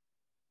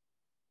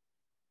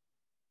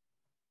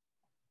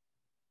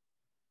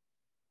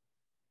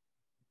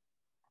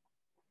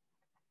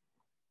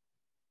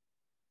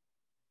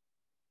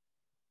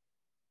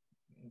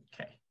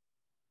 Okay.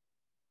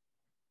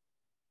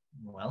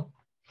 Well,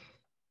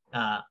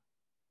 let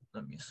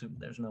me assume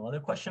there's no other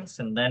questions,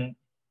 and then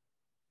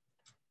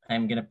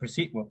I'm going to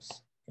proceed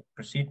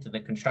to the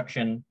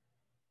construction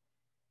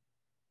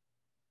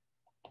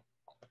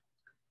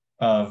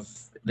of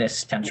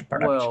this tensor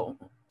product.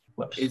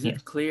 Well, is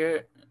it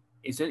clear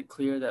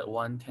that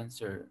one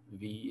tensor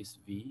V is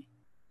V?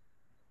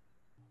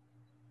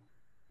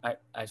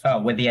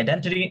 With the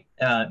identity?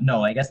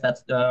 No, I guess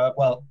that's,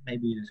 well,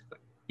 maybe it is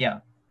clear. Yeah,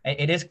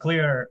 it is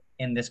clear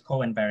in this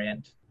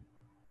co-invariant.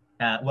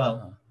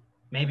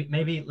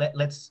 Maybe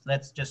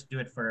let's just do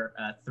it for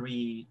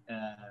 3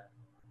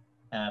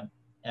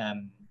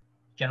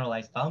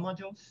 generalized file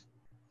modules.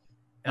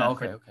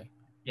 Okay.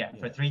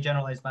 For 3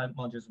 generalized file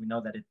modules, we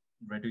know that it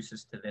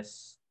reduces to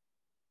this,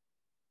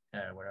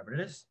 whatever it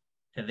is,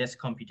 to this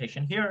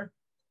computation here.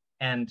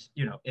 And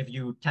if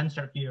you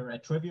tensor here a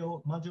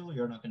trivial module,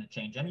 you're not going to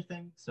change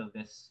anything. So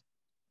this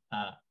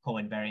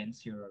co-invariants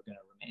here are going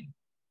to remain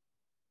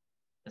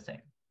the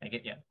same.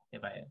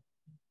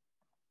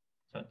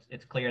 So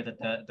it's clear that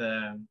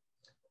the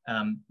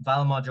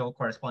val module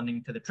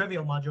corresponding to the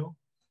trivial module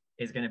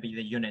is going to be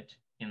the unit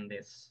in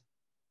this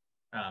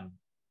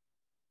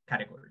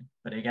category.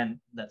 But again,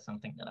 that's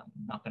something that I'm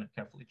not going to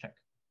carefully check,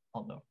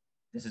 although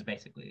this is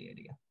basically the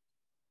idea.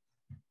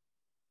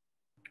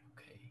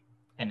 Okay.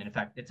 And in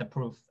fact, it's a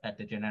proof at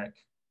the generic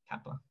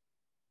kappa.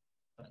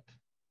 But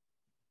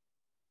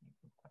it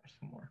requires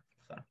some more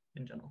thought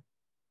in general.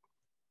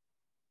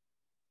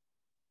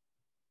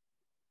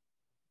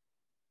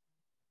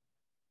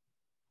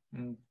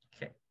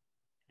 Okay,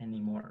 any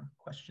more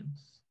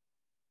questions?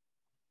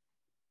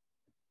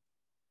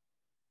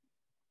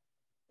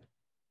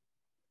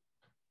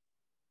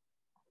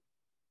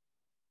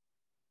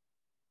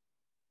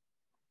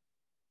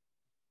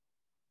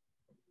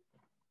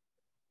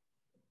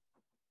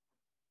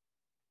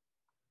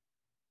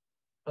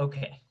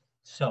 Okay,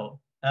 so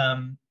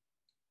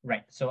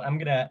right, so I'm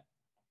gonna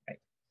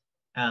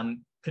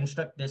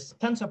construct this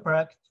tensor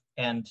product,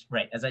 and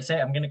right, as I say,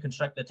 I'm gonna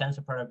construct the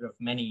tensor product of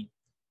many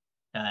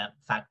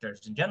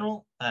factors in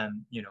general.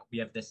 You know, we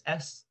have this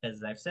S,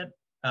 as I've said,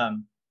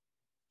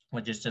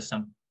 which is just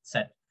some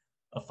set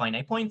of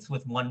finite points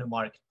with one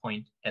marked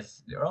point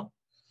S0.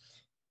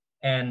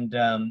 And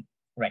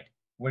right,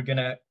 we're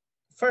gonna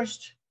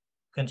first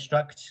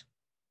construct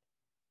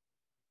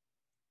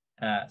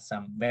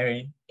some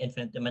very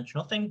infinite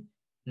dimensional thing,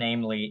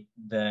 namely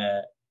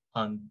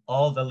on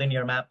all the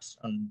linear maps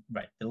on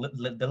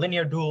the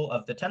linear dual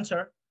of the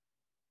tensor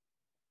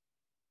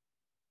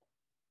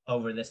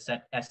over this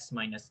set S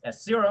minus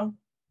S0.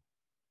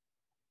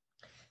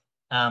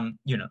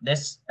 You know,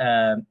 this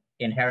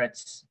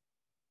inherits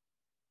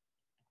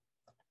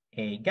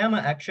a gamma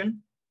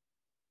action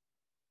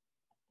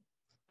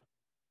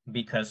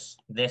because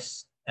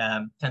this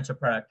tensor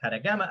product had a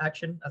gamma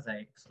action, as I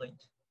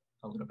explained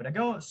a little bit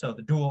ago. So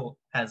the dual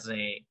has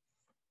a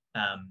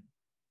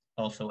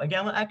also a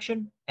gamma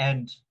action,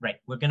 and right,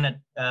 we're gonna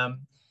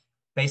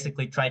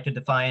basically try to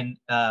define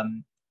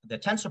the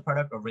tensor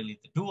product, or really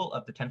the dual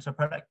of the tensor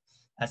product,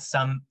 as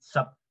some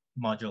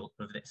submodule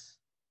of this.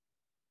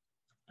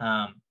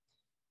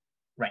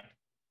 Right,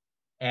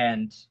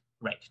 and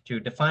right, to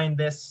define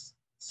this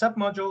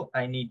submodule,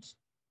 I need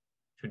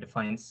to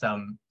define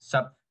some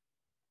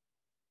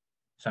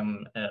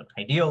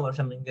ideal or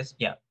something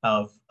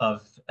of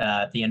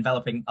the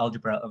enveloping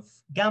algebra of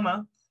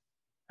gamma,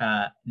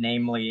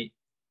 namely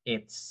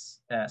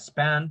it's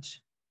spanned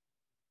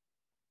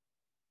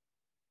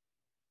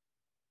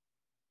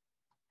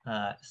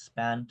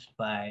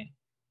by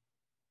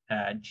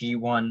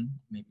G1,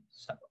 maybe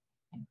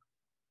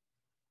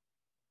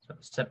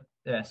set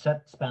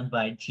spanned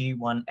by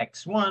G1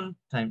 x1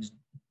 times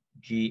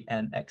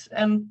Gn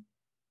xn,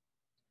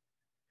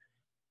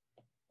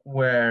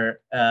 where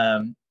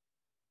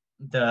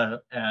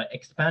the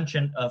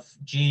expansion of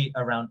G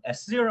around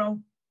S0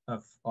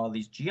 of all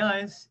these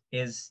GIs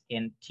is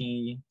in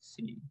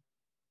TC.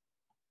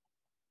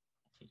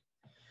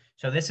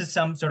 So this is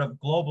some sort of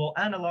global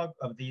analog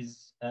of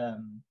these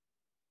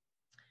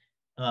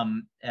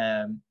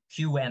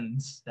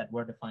QNs that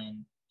were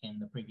defined in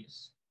the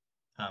previous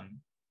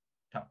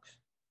talks.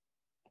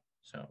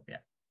 So yeah,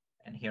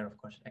 and here of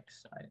course Xi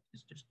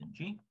is just in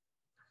G.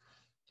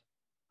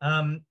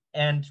 And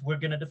we're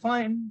going to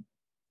define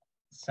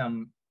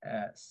some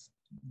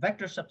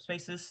vector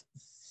subspaces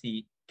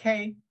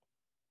CK.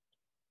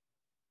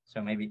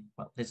 So maybe,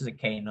 well, this is a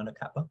K, not a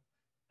kappa,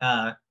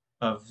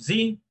 of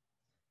Z,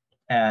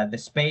 the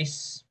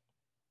space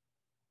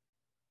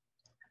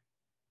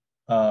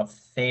of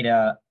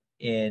theta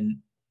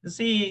in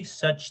Z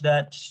such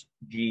that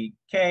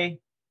GK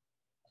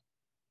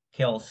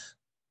kills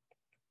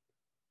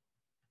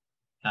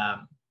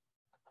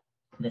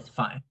this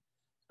phi.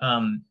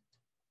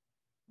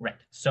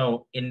 Right.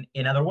 So in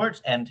other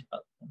words, and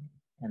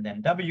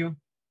then W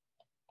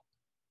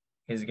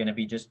is going to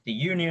be just the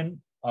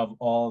union of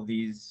all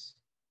these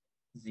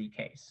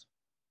ZKs.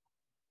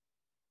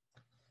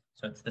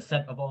 So it's the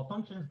set of all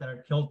functions that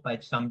are killed by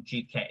some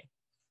GK.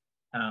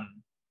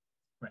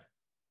 Right.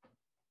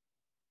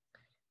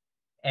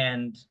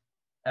 And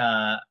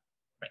right.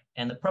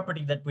 And the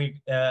property that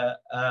we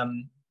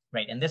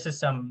right. And this is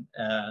some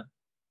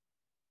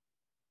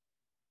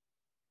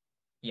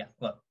yeah.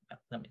 Well,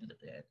 let me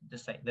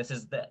just say this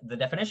is the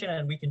definition,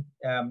 and we can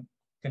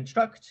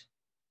construct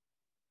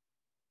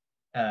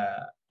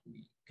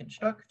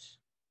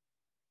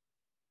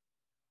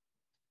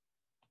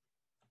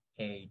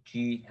a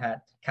G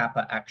hat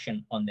kappa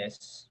action on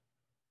this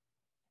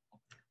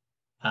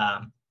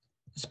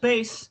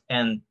space,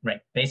 and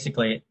right,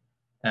 basically,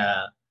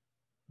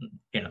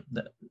 you know,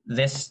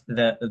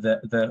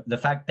 the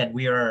fact that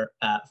we are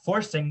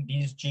forcing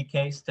these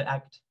GKs to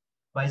act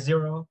by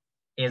zero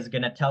is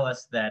going to tell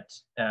us that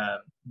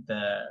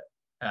the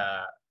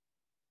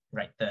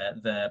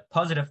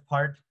positive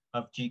part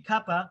of G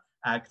kappa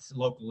acts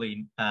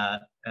locally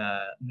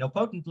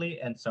nilpotently,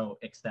 and so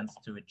extends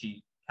to a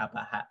G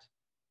kappa hat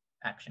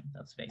action.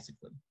 That's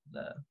basically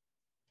the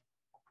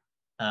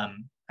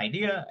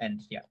idea.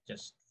 And yeah,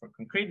 just for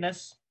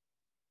concreteness,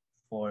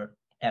 for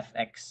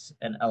Fx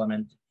an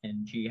element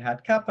in G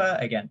hat kappa,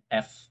 again,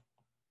 F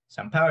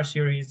some power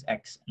series,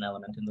 X an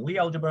element in the Lie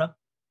algebra,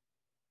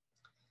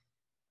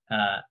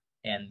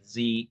 and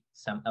Z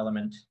some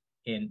element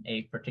in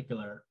a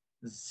particular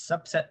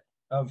subset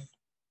of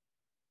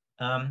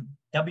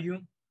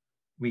W,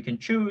 we can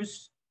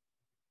choose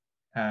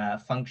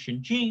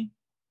function G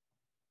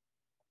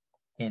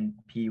in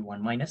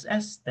P1 minus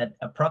S that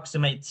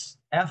approximates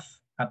F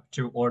up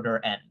to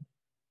order N.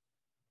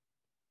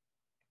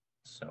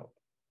 So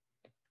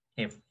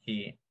if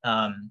we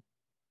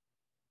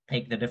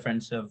take the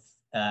difference of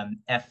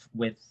F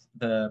with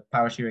the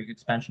power series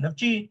expansion of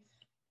G,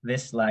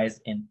 this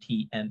lies in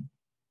Tn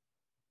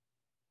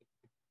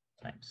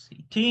times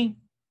Ct.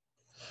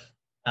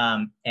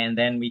 And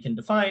then we can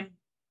define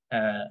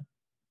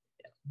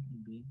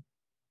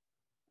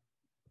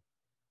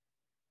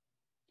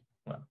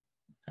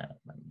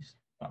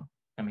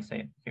let me say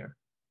it here.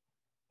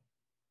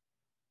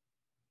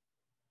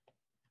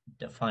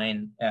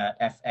 Define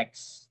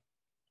Fx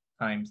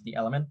times the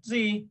element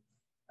Z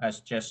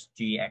as just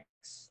Gx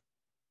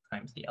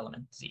times the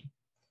element Z.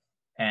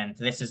 And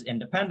this is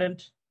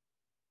independent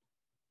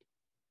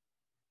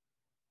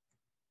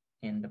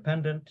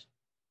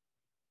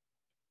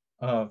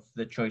of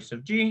the choice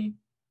of G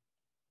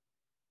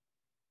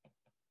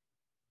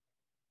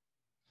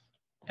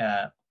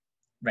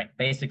right,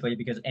 basically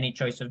because any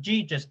choice of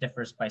G just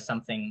differs by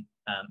something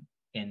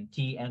in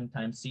Tn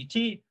times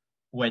Ct,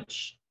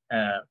 which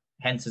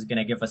hence is going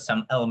to give us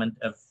some element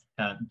of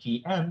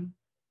Gn,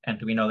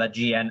 and we know that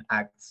Gn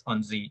acts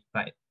on Z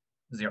by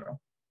 0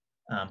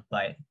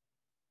 by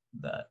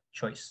the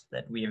choice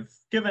that we have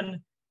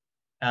given.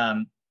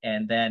 And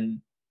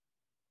then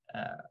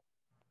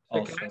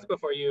so can I ask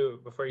before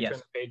you yes. turn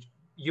the page,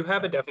 you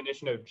have a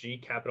definition of G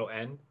capital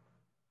N,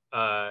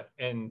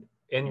 and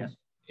in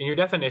your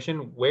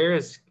definition, where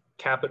is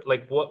capital,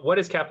 like what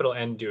is capital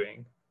N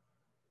doing?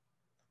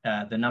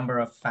 The number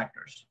of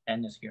factors.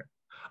 N is here.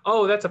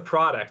 Oh, that's a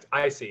product.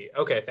 I see.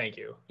 Okay, thank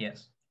you.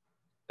 Yes.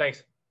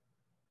 Thanks.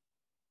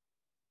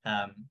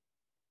 Okay.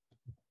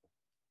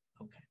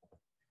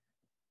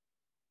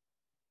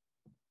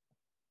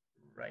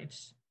 Right.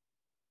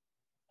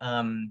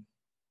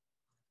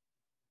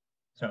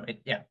 So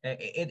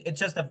it's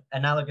just an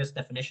analogous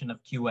definition of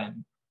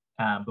Qn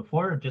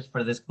before, just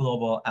for this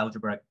global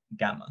algebra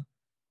gamma.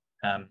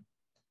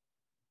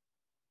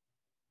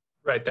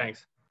 Right,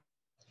 thanks.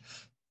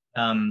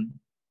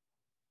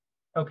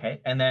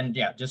 Okay, and then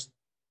just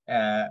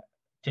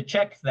to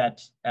check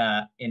that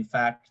in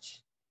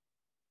fact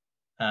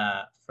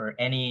for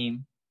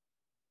any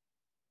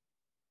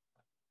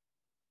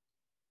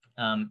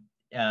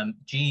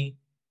G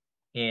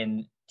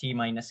in T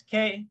minus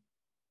K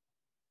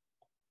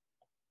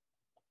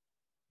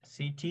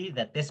Ct,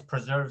 that this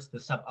preserves the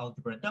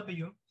subalgebra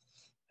W,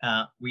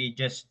 we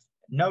just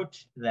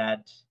note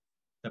that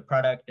the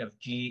product of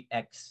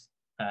Gx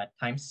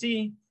times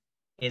C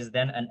is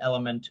then an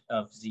element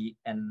of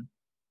Zn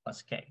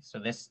plus K. So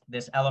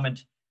this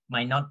element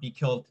might not be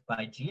killed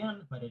by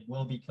Gn, but it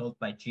will be killed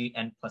by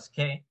Gn plus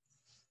K.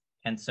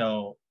 And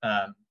so,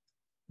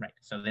 right,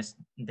 so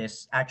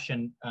this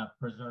action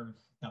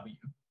preserves W.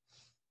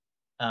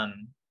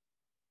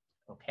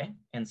 Okay,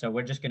 and so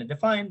we're just going to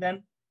define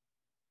then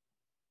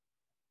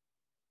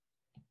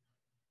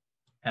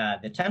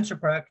the tensor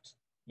product,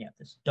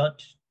 this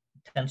dot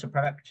tensor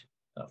product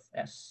of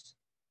S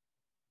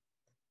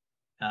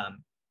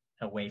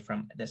away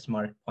from this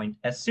marked point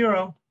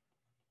S0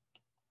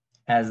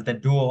 as the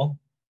dual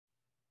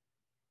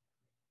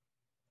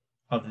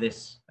of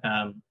this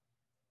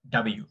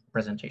W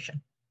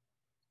representation.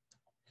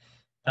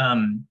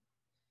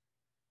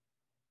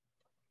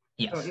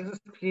 Yes. So is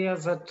it clear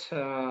that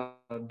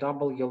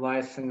W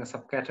lies in a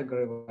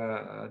subcategory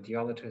where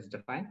duality is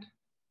defined?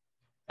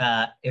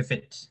 If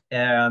it,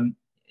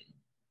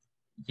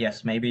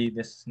 yes, maybe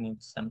this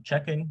needs some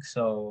checking.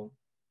 So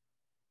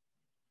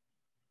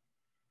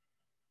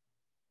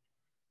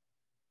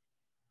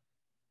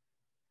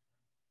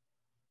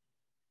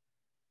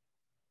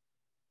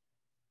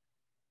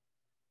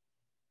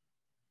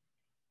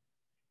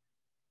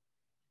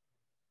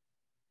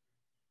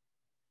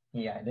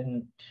I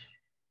didn't.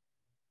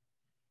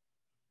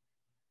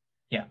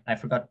 I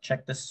forgot to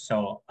check this,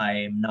 so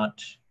I'm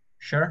not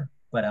sure,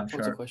 but I'm sure.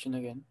 What's the question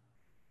again?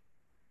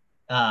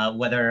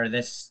 Whether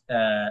this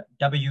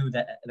W,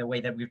 the way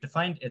that we've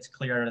defined, it's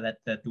clear that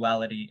the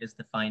duality is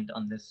defined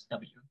on this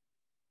W.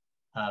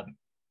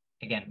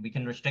 Again, we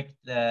can restrict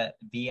the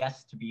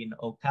Vs to be an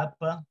O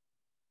kappa,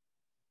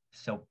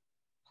 so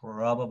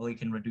probably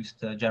can reduce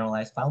the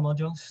generalized file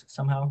modules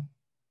somehow.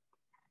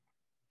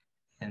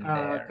 And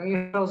can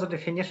you show the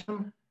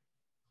definition?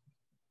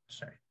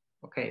 Sorry.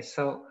 Okay,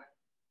 so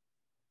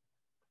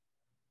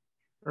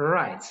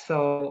right,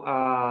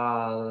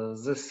 so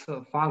this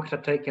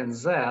functor taken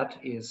Z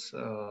is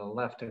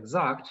left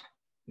exact.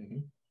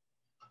 Mm-hmm.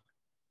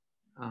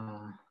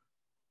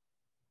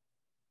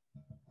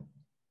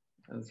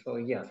 And so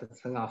yes,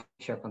 it's enough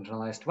to check on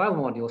generalized file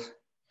modules.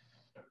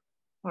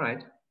 All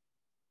right.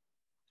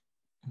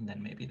 And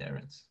then maybe there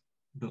it's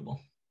doable.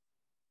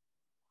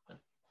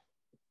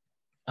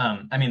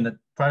 I mean, the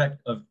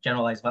product of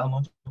generalized file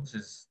modules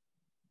is,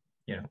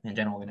 in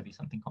general going to be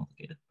something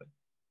complicated, but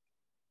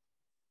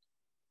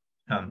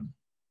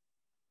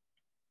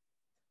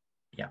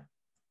yeah.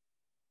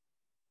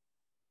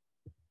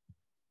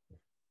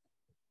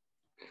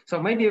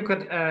 So maybe you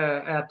could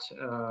add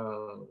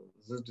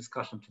this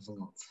discussion to the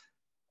notes.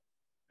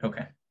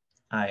 Okay,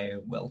 I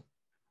will.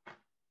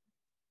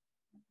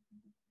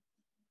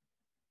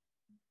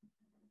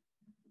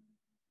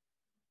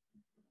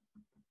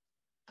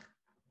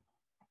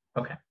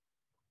 Okay.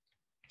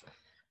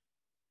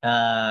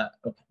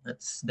 Okay,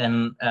 let's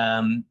then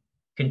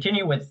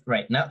continue with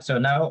right now. So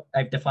now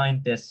I've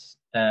defined this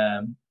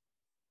tensor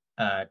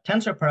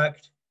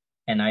product,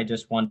 and I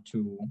just want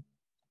to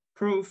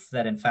prove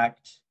that in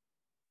fact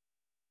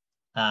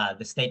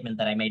the statement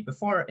that I made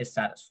before is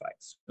satisfied,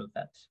 so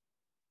that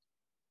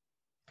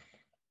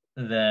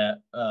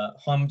the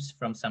homs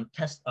from some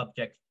test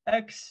object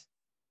X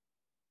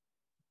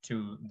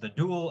to the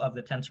dual of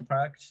the tensor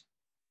product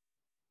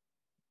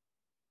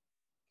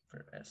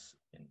for S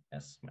in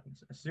S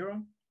minus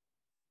S0.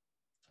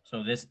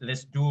 So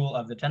this dual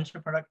of the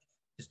tensor product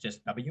is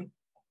just W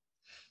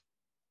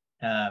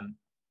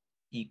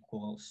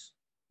equals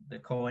the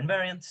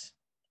co-invariance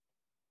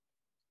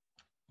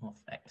of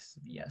X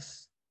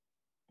vs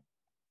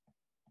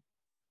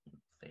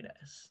theta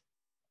S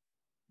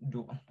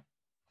dual.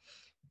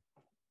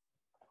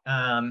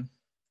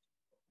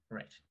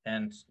 Right,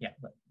 and yeah,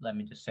 let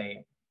me just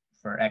say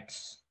for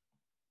X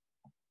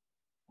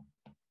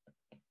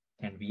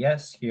and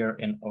Vs here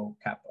in O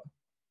kappa.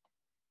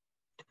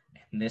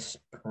 And this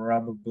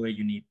probably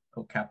you need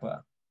O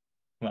kappa.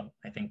 Well,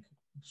 I think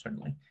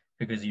certainly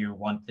because you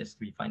want this to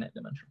be finite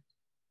dimensional.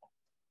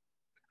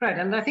 Right,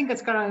 and I think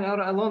it's kind of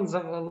along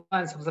the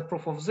lines of the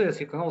proof of this,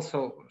 you can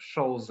also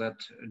show that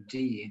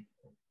D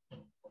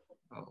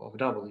of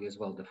W is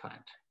well defined.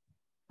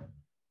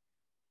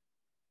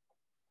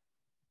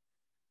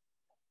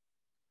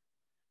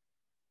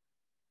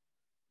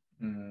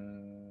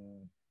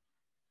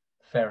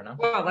 Fair enough.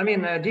 Well, I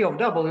mean, D of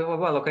W,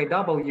 well, okay,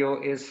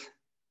 W is,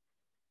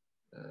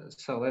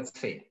 so let's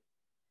see.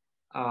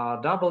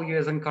 W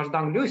is in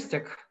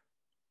Kazhdan-Lusztig,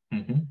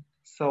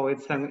 so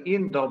it's an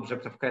int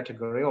object of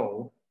category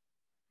O.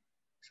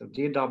 So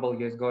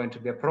dW is going to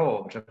be a pro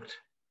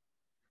object.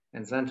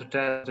 And then to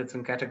test it's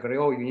in category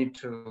O, you need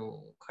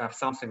to have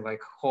something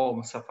like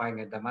homs are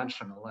finite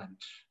dimensional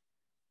and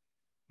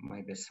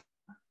maybe some.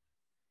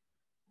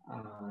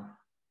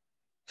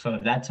 So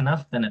if that's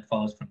enough, then it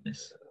follows from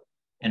this.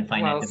 And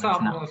finite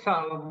dimensional.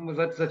 Some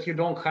that you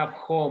don't have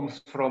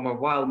homs from a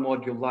while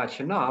module large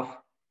enough,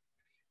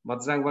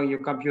 but then when you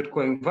compute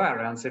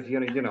coinvariance, if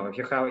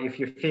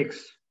you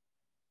fix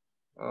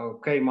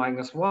k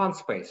minus 1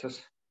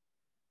 spaces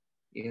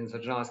in the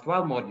generalized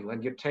while module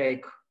and you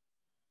take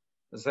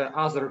the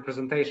other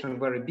representation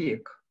very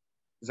big,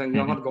 then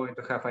you're not going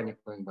to have any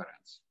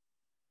coinvariance.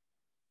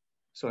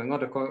 So in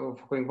order for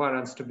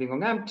coinvariance to be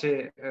on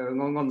empty,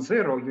 on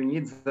zero, you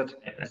need that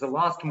the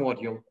last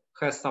module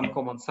has some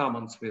common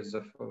summons with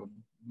the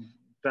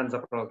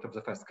tensor product of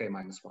the first k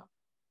minus 1.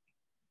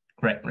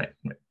 Right.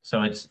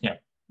 So it's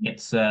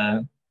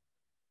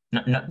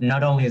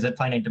not only is it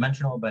finite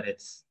dimensional, but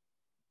it's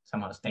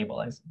somehow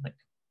stabilized, like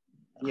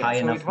high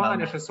enough. So it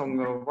vanishes on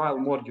while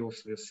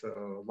modules with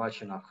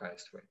large enough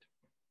highest weight.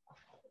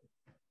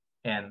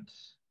 And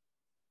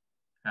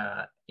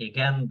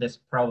again, this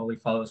probably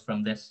follows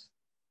from this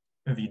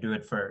if you do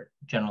it for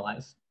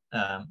generalized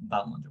Val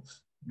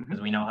modules,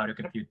 because we know how to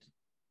compute.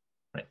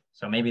 Right.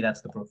 So maybe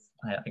that's the proof.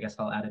 I guess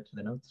I'll add it to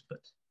the notes, but.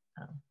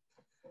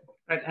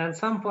 Right. And at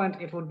some point,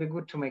 it would be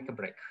good to make a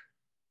break.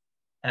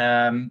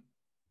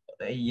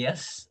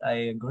 Yes, I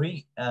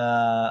agree.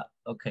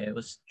 Okay, I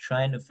was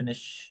trying to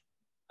finish.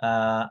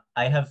 I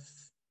have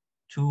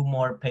 2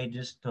 more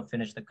pages to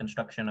finish the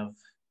construction of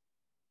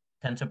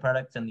tensor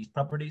products and these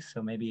properties.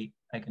 So maybe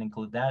I can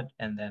include that,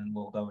 and then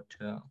we'll go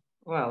to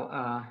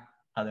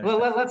other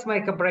stuff. Let's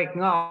make a break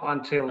now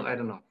until, I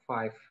don't know,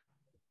 5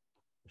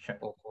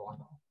 or 4.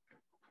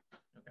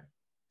 Okay.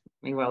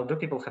 Meanwhile, do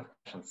people have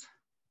questions?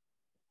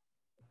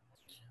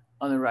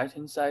 On the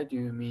right-hand side, do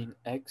you mean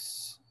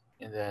X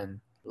and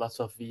then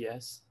lots of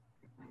Vs?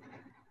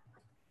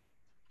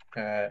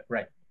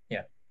 Right,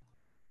 yeah.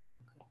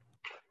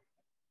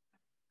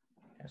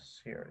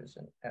 S here is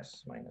an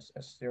S minus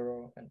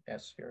S0, and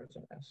S here is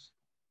an S.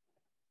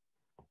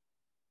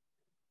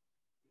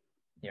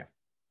 Yeah.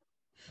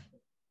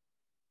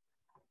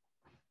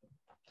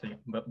 So yeah,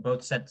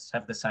 both sets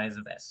have the size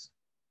of S.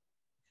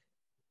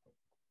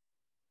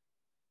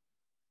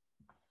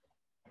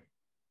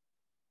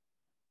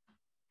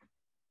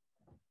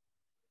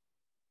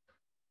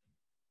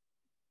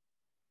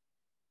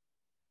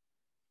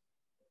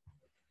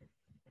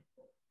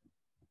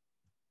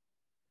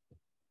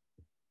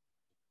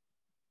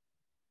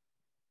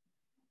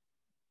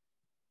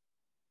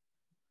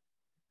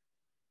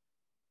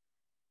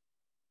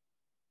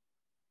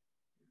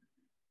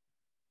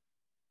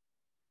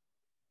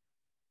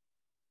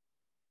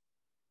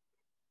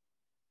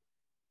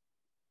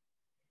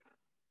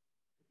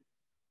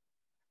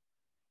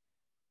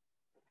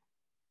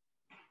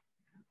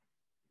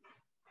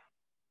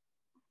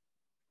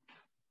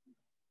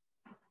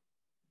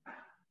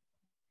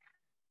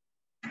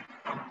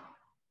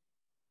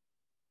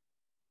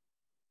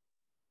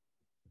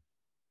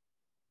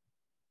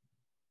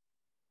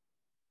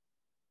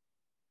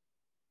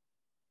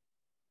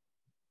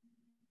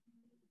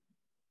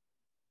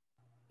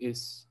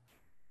 is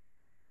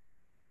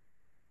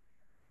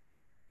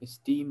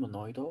D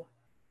monoidal?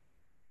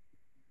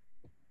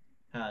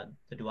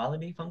 The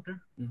duality functor?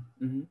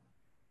 Mm-hmm.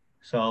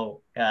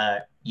 So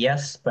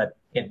yes, but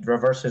it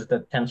reverses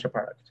the tensor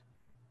product.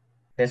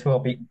 This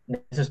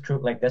is true,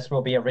 like this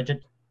will be a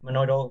rigid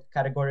monoidal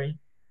category,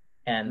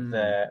 and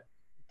the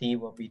D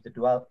will be the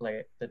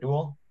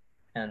dual,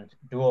 and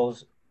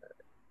duals,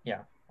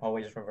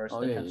 always reverse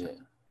the tensor.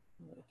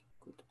 Yeah.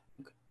 Good.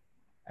 Okay.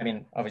 I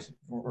mean, obviously,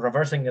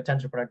 reversing the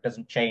tensor product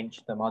doesn't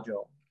change the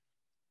module.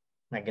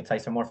 Like it's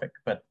isomorphic,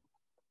 but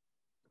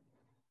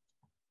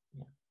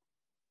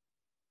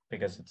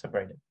because it's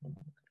abraded.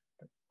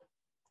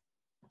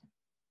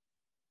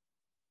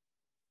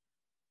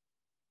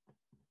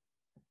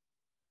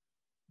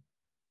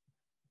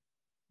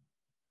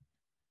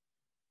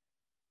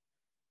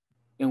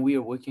 And we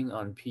are working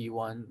on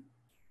P1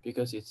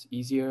 because it's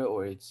easier,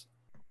 or it's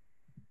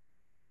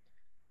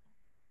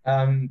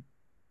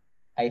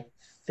I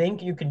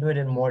think you can do it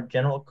in more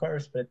general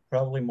curves, but it's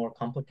probably more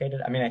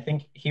complicated. I mean, I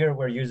think here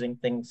we're using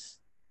things,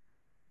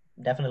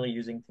 definitely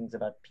using things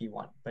about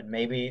P1, but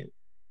maybe,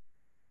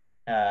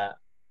 I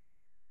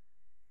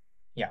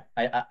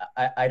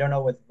don't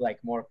know with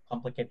like more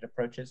complicated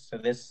approaches. So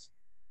this,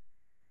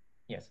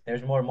 yes,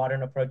 there's more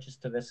modern approaches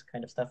to this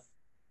kind of stuff,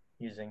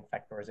 using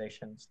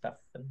factorization stuff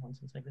and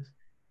nonsense like this.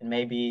 And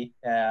maybe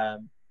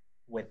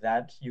with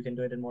that, you can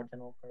do it in more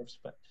general curves,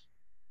 but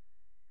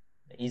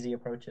the easy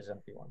approach is in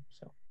P1.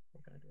 So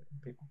we're going to do it in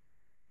P1.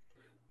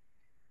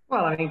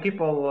 Well, I mean,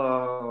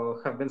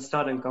 people have been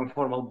studying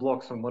conformal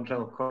blocks and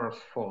model curves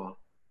for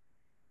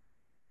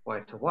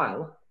quite a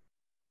while.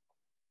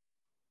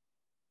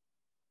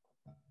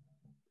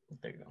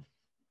 There you go.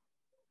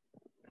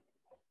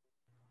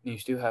 you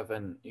still have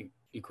an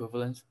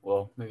equivalence?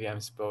 Well, maybe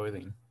I'm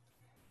spoiling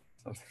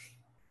something.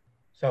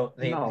 So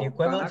the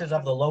equivalence is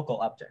of the local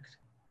object.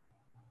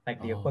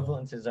 Like the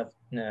equivalence is of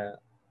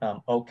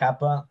O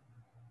kappa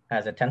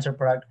as a tensor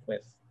product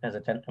as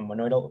a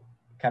monoidal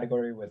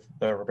category with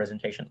the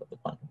representations of the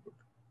quantum group.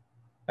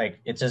 Like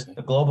it's just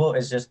the global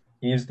is just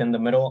used in the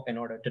middle in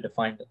order to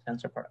define the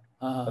tensor product.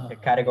 But the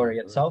category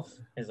itself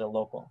is a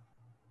local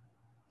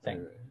thing.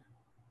 Right.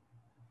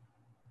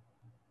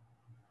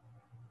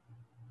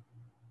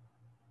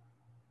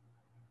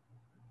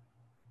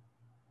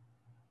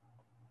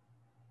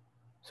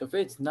 So if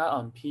it's not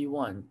on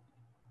P1,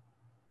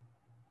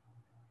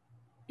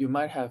 you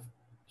might have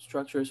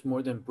structures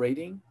more than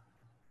braiding.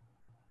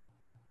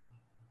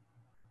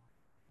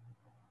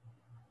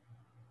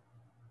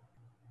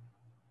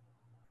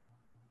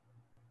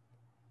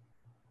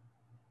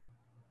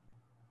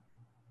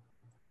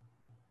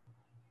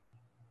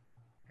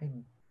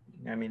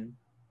 I mean,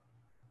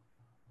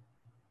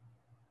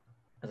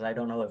 because I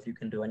don't know if you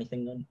can do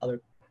anything on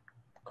other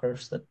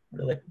curves that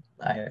really.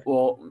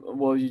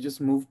 Well, you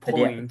just move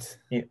points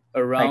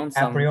around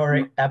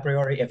like a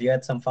priori, if you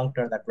had some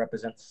functor that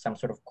represents some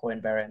sort of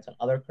coinvariance on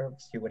other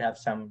curves, you would have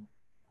some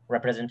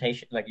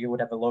representation. Like you would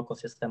have a local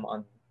system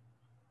on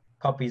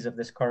copies of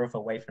this curve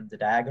away from the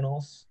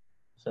diagonals.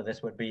 So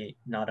this would be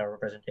not a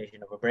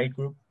representation of a braid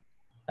group,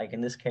 like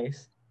in this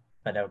case,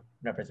 but a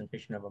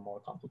representation of a more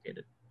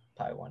complicated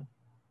pi1.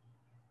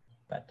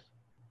 But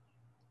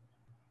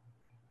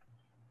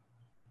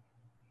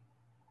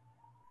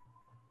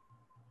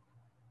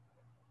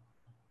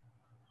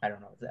I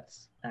don't know if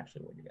that's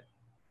actually what you get.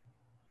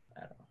 I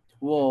don't know.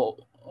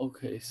 Well,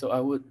 okay, so I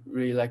would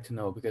really like to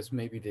know, because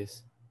maybe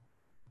this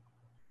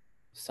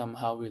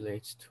somehow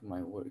relates to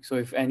my work. So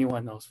if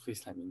anyone knows,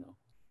 please let me know.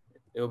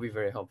 It will be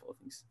very helpful.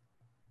 Thanks.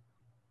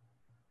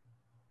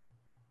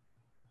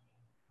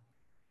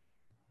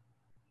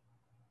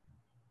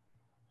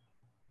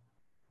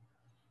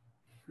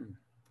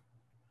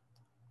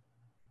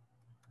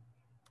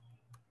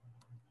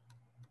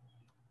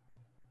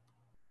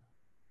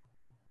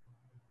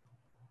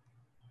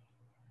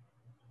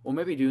 Or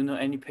maybe do you know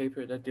any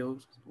paper that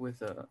deals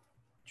with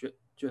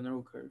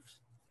general curves?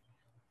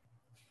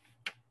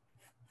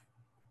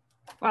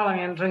 Well,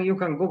 I mean, you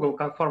can Google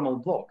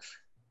conformal blocks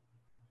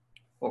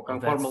or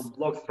conformal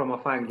blocks from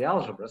affine the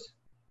algebras.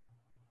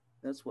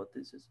 That's what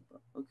this is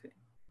about. Okay,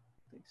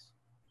 thanks.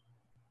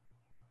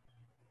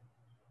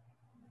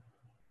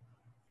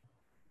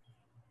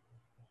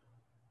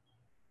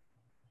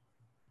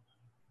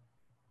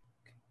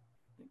 Okay,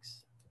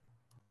 thanks.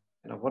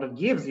 You know, what it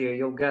gives you,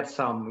 you'll get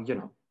some,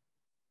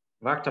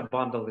 vector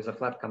bundle with a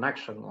flat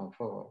connection of,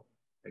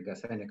 I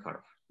guess, any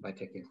curve by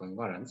taking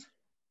coinvariance.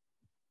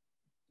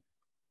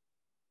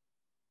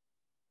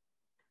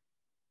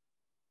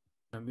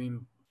 I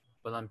mean,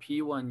 but on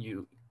P1,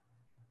 you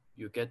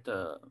get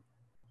the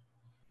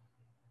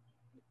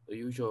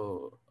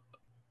usual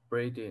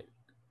braided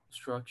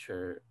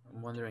structure.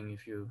 I'm wondering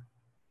if you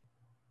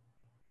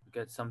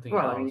get something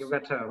else. Well, I mean, you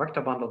get a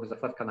vector bundle with a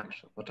flat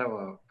connection.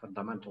 Whatever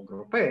fundamental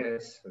group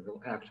is, it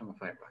will act on a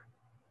fiber.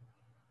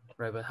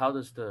 Right, but how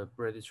does the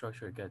braided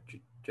structure get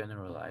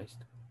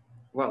generalized?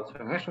 Well, it's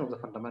a relation of the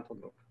fundamental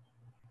group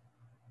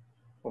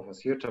of a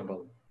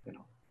suitable,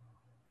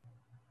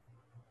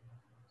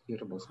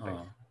 suitable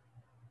space.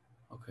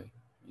 Okay,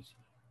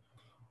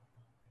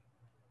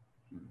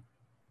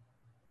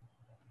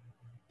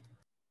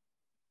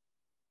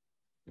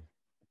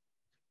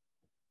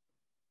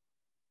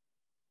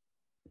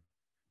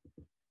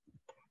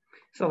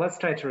 So let's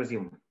try to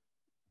resume.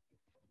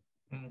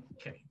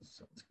 Okay,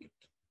 sounds good.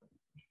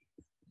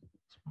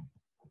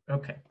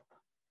 Okay.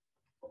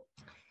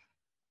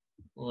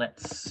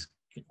 Let's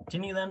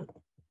continue then.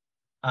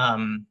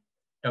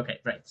 Okay,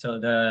 right.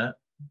 So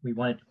we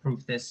wanted to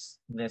prove this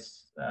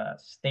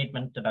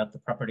statement about the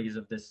properties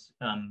of this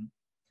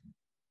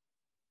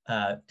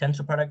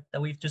tensor product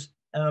that we've just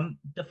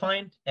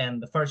defined.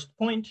 And the first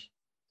point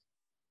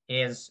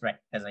is, right,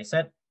 as I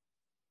said,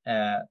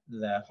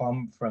 the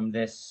Hom from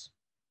this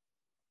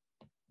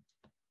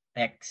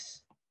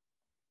X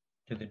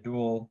to the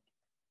dual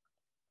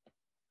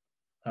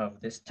of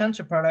this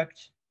tensor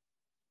product,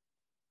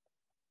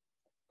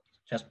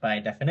 just by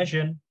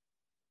definition,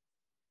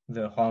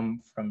 the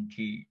Hom from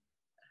G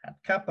hat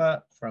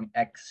kappa from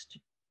X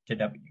to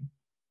W.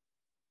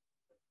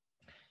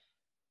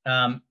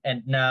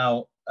 And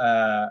now,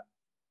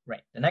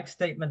 right, the next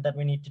statement that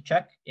we need to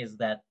check is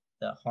that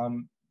the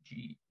Hom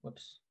G,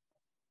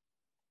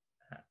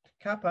 hat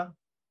kappa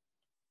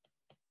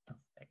of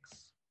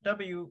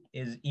XW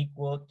is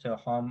equal to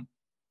Hom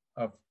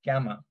of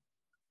gamma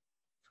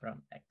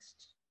from X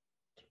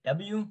to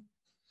W.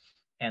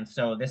 And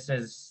so this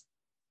is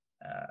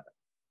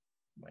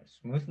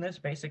smoothness,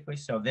 basically.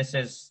 So this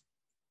is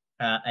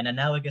an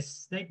analogous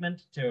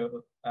statement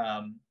to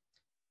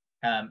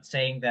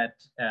saying that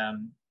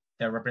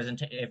the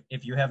representation,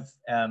 if you have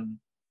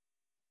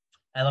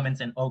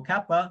elements in O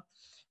kappa,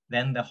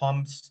 then the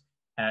Homs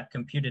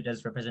computed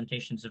as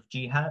representations of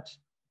G hat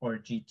or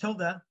G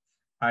tilde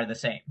are the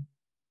same.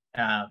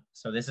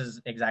 So this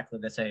is exactly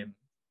the same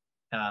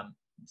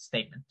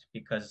statement,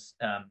 because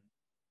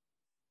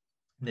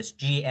this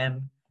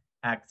Gn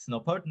acts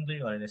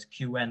nilpotently, or this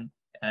Qn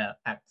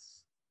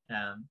acts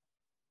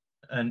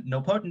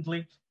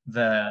nilpotently.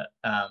 The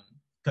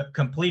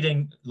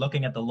completing,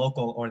 looking at the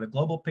local or the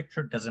global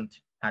picture doesn't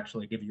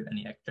actually give you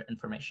any extra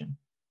information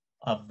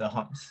of the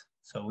Homs.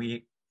 So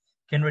we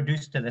can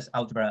reduce to this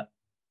algebra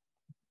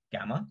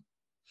gamma.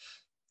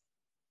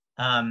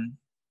 And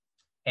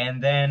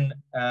then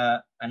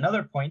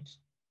another point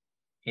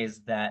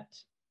is that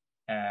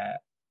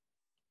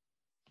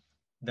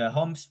the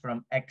Homs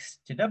from X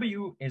to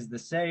W is the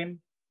same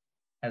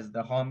as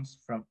the Homs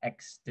from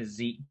X to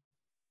Z.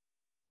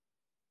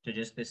 To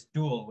just this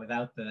dual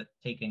without the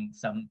taking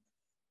some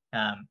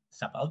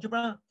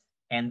subalgebra.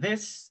 And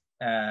this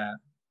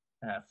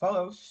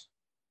follows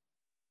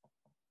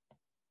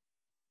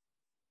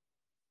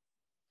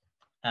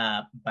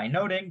by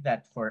noting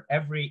that for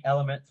every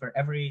element,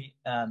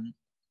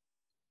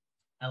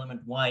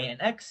 element y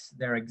and x,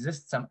 there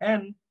exists some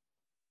n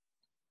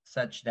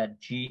such that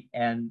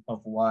Gn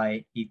of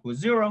y equals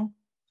 0.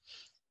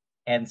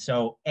 And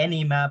so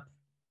any map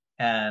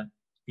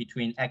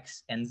between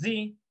x and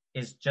z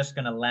is just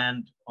going to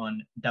land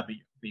on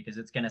W, because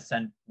it's going to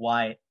send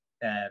y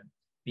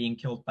being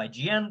killed by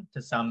Gn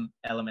to some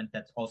element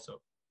that's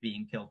also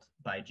being killed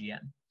by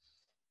Gn,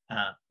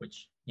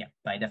 which, yeah,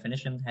 by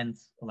definition,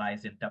 hence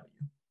lies in W.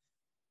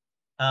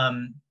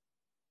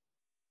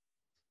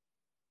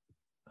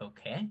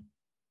 Okay.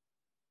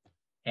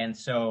 And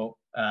so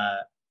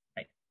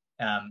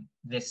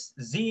this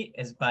Z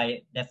is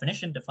by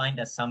definition defined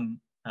as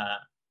some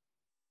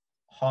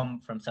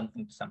Hom from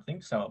something to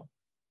something. So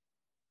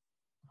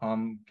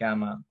Hom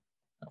gamma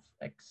of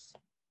X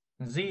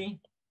Z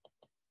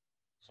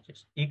is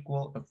just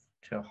equal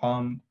to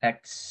Hom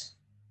X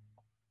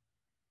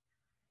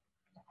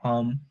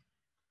Hom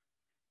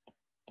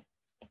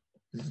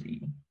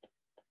Z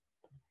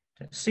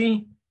to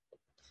C.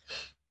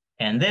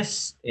 And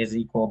this is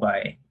equal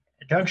by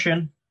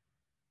adjunction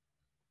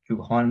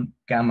to Hom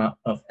gamma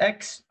of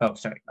X, oh,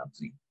 sorry, not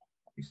Z,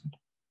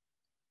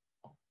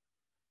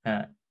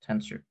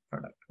 tensor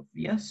product of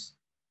Vs.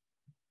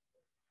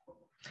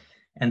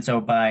 And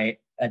so by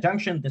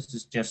adjunction, this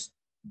is just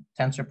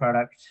tensor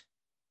product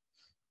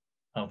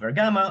over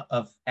gamma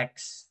of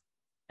X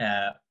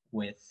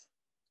with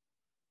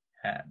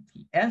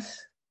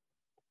Vs.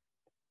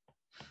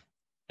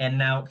 And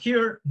now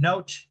here,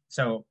 note,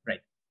 so,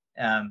 right,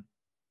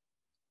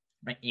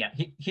 yeah,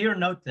 here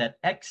note that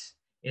X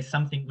is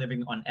something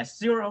living on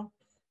S0,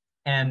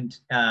 and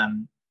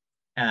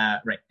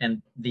right,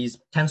 and these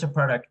tensor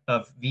product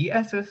of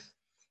Vs's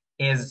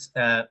is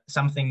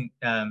something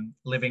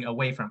living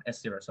away from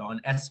S0, so on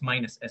S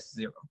minus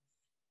S0.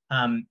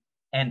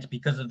 And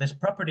because of this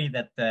property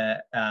that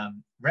the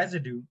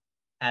residue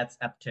adds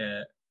up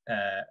to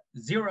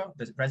 0,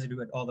 the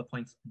residue at all the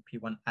points in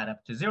P1 add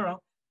up to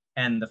 0,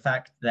 and the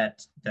fact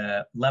that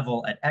the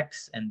level at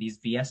X and these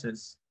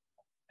Vs's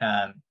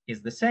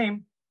is the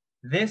same,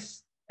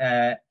 this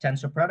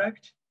tensor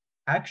product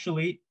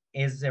actually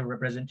is a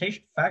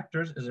representation,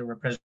 factors is a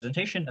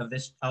representation of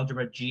this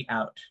algebra G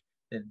out,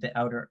 the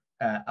outer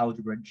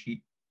algebra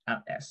G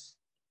out S.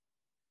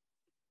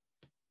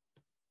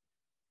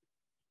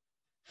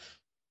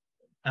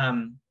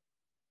 And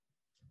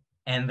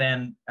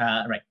then,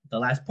 right, the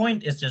last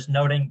point is just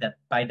noting that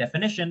by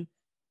definition,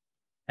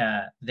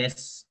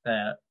 this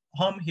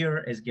Hom here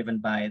is given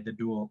by the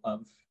dual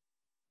of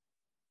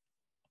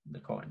the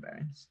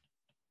co-invariance.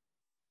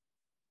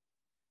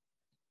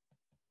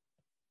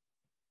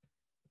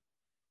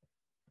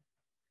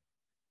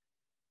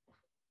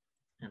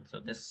 And so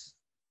this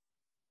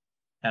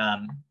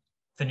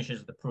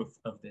finishes the proof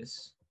of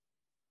this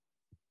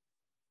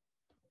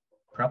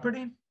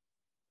property.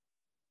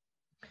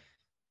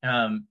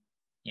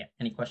 Yeah,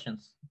 any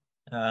questions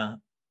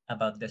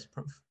about this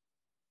proof?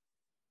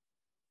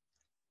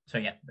 So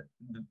yeah,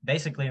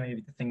 basically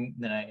maybe the thing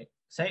that I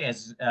say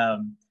is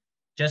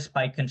just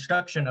by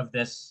construction of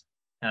this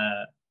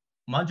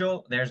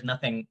module, there's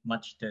nothing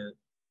much to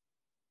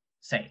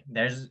say.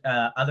 There's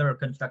other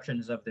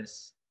constructions of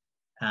this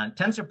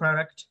tensor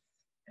product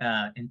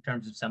in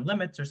terms of some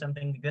limits or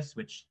something like this,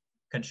 which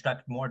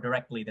construct more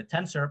directly the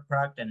tensor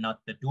product and not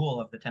the dual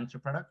of the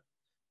tensor product.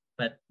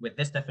 But with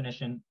this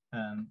definition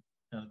of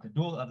the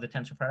dual of the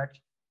tensor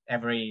product,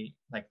 every,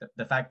 like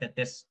the fact that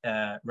this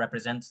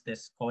represents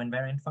this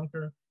co-invariant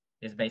functor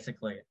is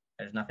basically,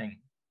 there's not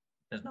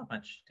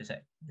much to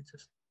say. It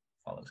just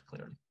follows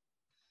clearly.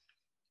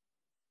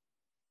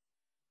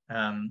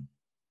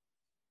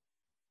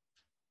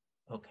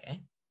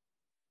 Okay.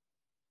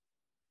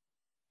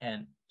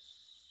 And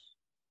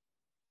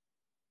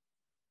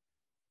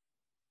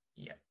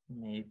yeah,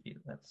 maybe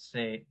let's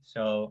say,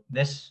 so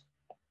this,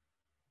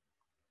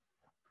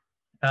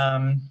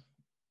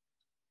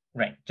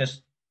 right,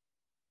 just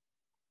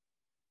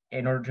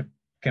in order to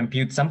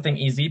compute something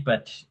easy,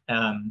 but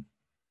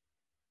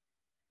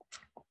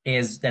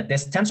is that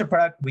this tensor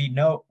product, we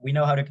know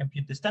how to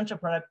compute this tensor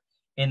product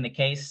in the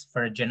case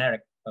for a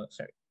generic,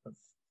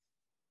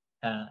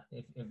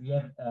 if we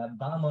have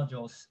Val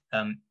modules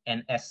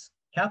NS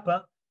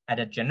kappa at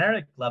a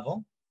generic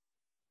level,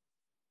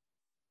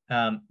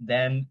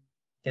 then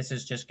this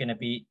is just going to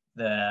be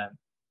the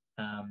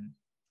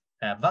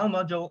Val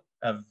module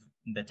of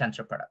the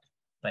tensor product.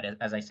 But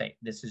as I say,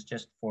 this is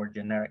just for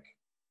generic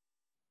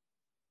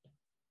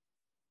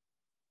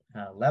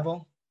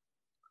level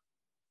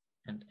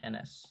and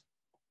NS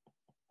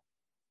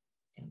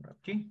in rho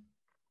G.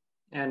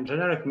 And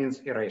generic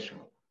means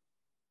irrational.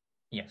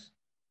 Yes.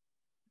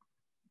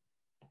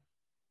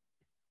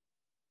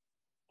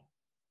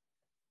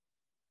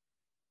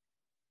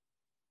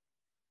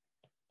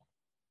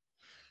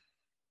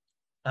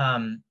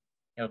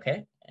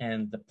 Okay,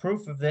 and the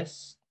proof of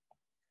this,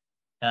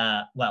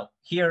 well,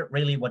 here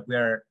really what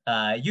we're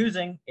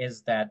using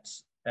is that,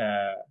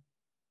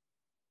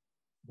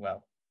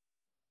 well,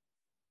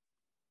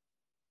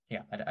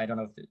 yeah, I don't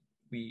know if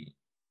we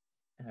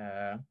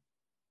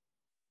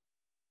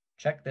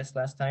checked this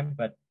last time,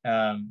 but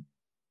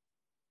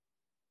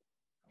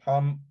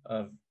Hom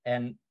of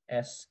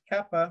NS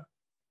kappa,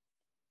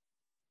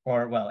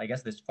 or well, I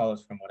guess this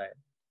follows from what I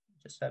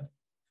just said.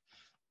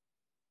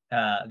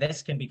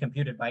 This can be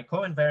computed by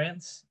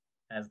co-invariance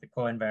as the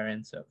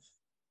co-invariance of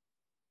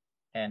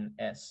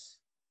NS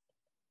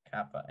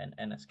kappa and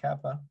NS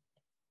kappa.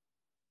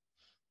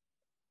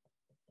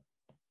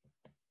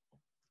 I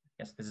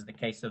guess this is the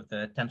case of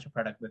the tensor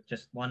product with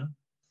just one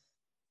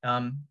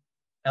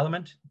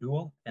element,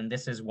 dual, and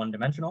this is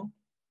one-dimensional.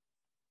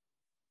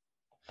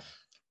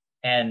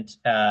 And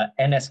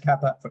NS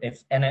kappa,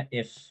 if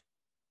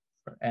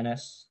for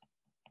NS,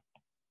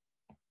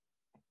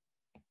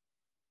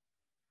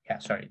 yeah,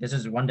 sorry, this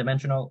is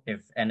one-dimensional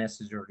if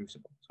NS is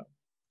irreducible. So.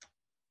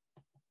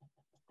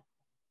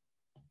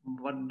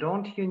 But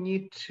don't you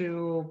need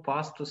to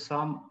pass to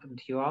some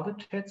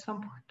duality at some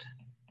point?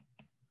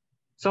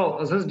 So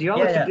this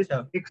duality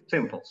didn't fix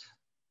simples.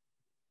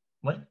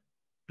 What?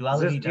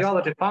 Duality this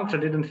duality function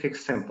didn't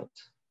fix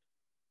simples.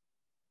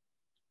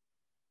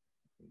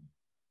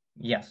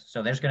 Yes,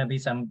 so there's going to be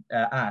some,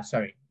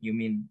 sorry, you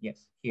mean,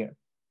 yes, here.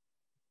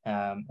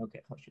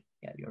 Okay, oh shit,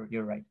 yeah,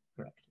 you're right,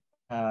 correct.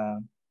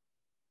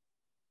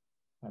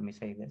 Let me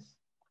say this.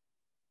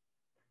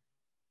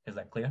 Is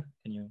that clear?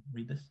 Can you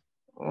read this?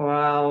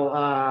 Well,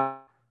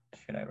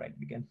 should I write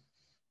begin?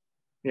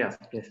 Yes,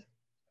 please.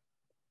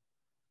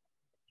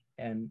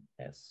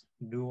 NS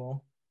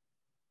dual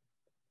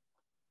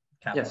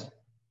kappa. Yes.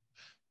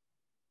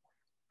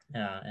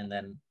 And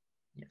then,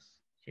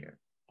 yes, here.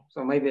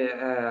 So maybe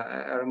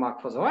a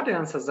remark for the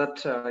audience is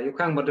that you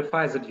can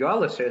modify the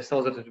duality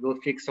so that it will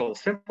fix all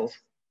simples.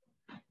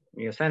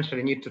 You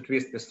essentially need to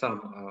twist with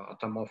some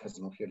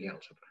automorphism of your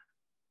algebra.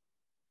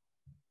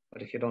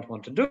 But if you don't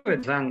want to do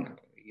it, then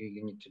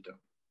you need to do.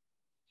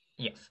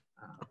 Yes.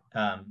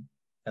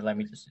 Let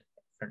me just,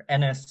 for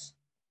NS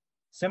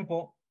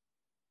simple,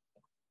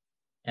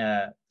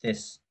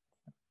 this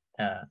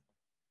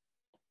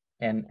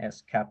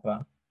NS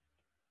kappa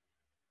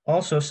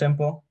also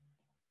simple,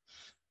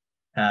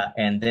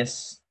 and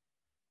this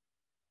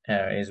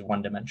is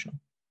one-dimensional.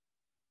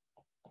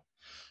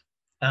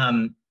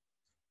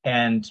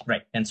 And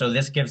right, and so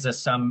this gives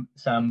us some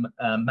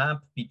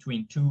map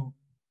between two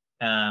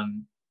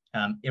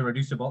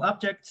irreducible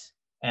objects,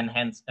 and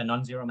hence a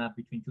non-zero map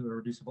between two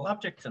irreducible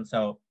objects, and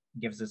so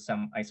gives us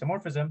some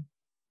isomorphism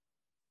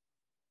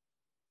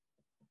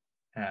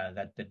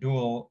that the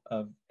dual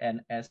of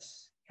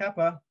NS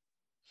kappa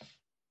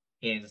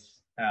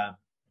is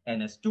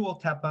NS dual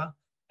kappa,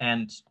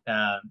 and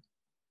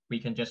we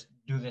can just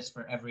do this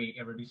for every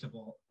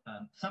irreducible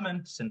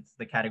summand, since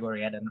the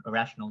category at an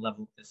irrational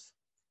level is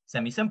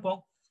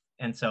semi-simple,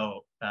 And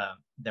so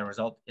the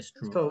result is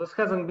true. So this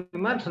hasn't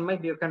been mentioned.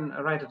 Maybe you can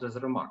write it as a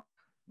remark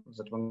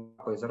that when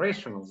kappa is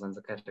irrational, then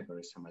the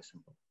category is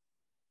semi-simple.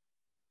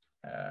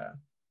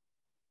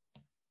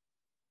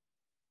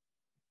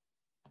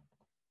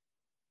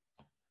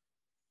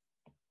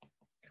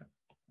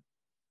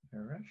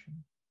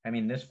 I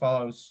mean, this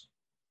follows.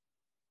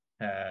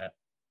 Okay.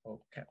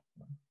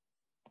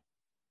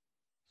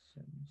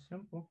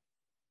 Semi-simple.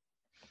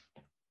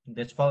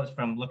 This follows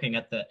from looking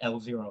at the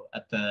L0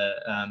 at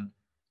the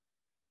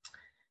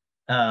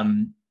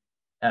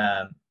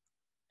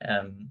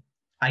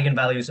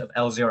eigenvalues of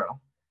L0.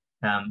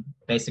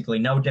 Basically,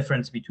 no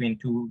difference between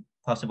two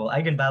possible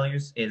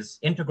eigenvalues is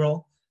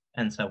integral.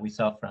 And so we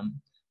saw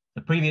from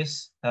the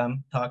previous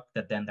talk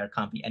that then there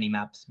can't be any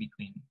maps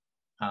between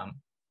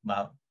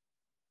well,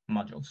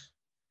 modules.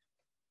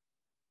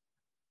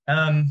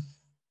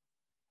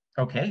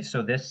 Okay,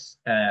 so this,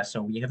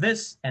 so we have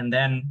this, and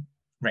then,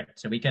 right,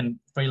 so we can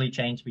freely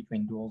change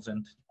between duals,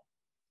 and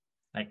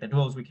like the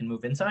duals we can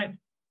move inside.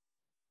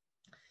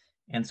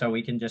 And so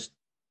we can just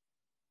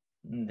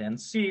then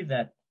see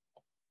that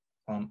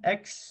from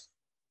X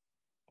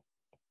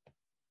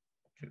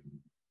to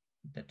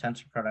the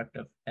tensor product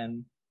of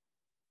n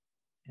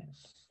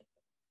s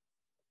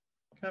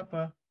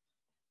kappa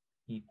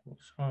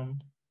equals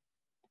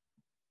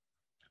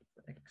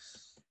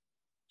X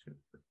to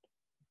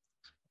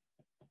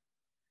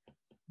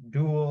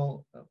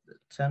dual of the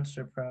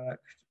tensor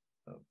product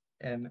of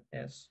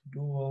ns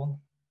dual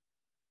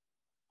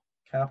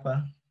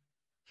kappa.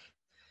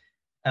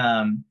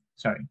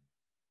 Sorry,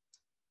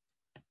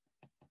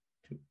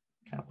 two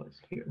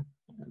kappas here,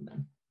 and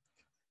then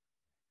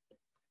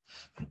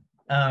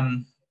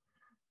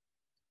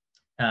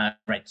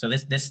right. So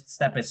this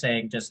step is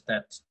saying just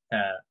that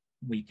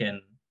we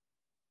can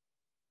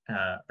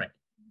right.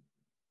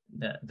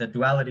 The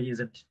duality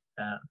isn't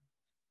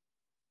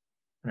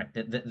right.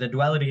 The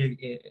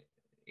duality.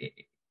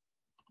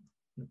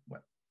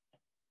 What?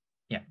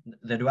 Yeah,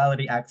 the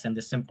duality acts in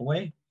this simple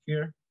way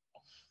here,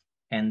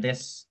 and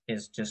this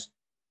is just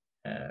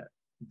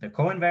the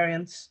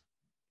coinvariance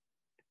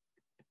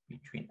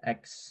between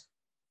X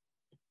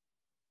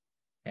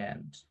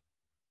and,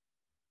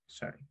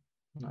 sorry,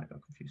 no, I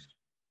got confused.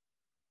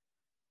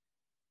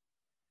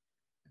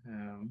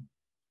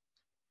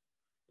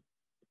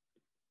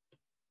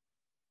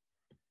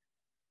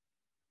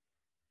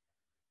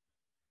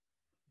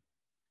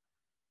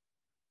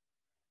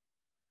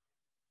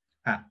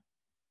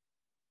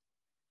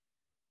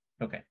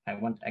 Okay, I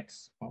want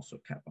X also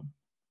kappa.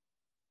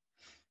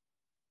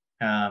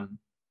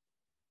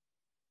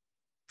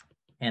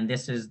 And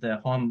this is the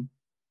home,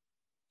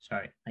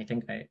 sorry, I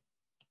think I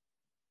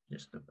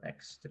just of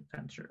X to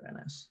tensor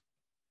NS.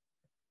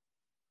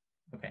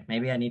 Okay,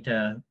 maybe I need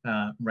to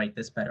write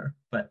this better,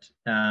 but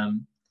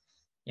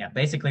yeah,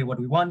 basically what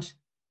we want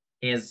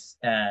is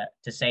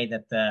to say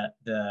that the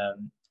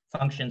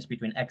functions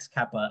between X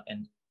kappa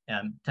and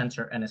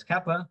tensor NS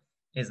kappa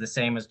is the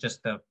same as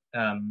just the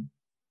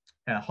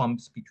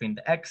humps between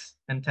the X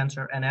and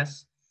tensor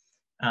NS,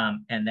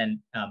 and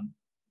then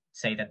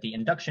say that the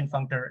induction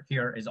functor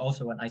here is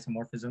also an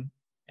isomorphism,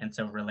 and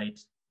so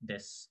relate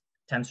this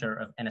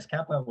tensor of NS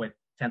kappa with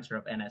tensor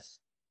of NS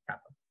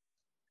kappa.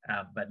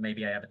 But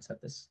maybe I haven't said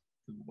this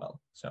too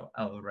well, so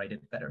I'll write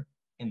it better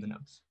in the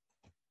notes.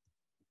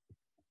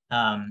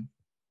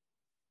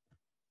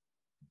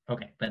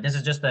 Okay, but this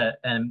is just a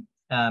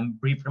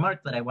brief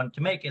remark that I want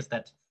to make, is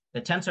that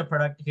the tensor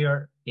product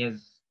here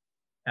is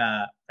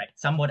right,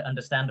 somewhat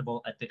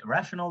understandable at the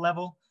irrational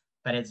level,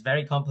 but it's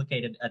very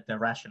complicated at the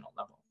rational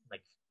level.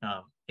 Like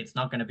it's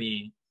not going to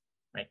be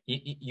right.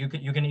 You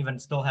can even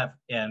still have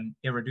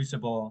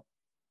irreducible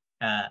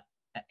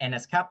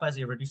NS kappas,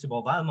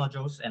 irreducible Weil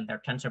modules, and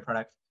their tensor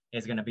product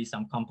is going to be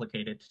some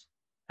complicated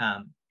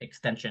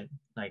extension,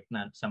 like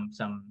some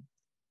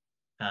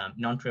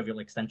non-trivial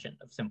extension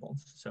of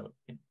symbols. So.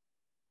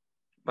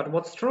 But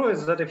what's true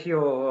is that if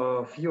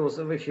you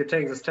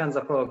take this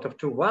tensor product of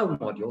two Weil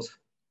modules,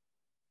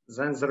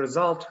 then the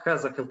result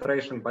has a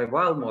filtration by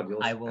Weil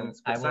modules.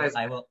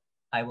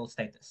 I will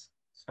state this.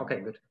 So okay,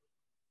 good.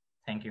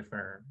 Thank you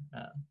for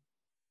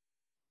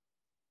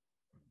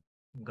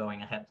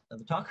going ahead of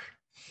the talk.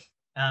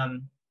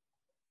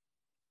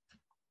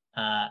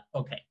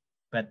 Okay,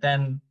 but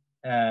then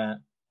yeah,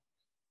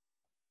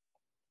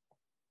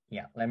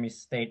 let me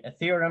state a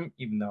theorem,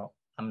 even though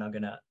I'm not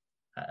gonna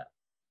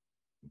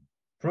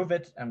prove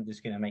it. I'm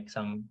just gonna make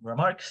some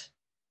remarks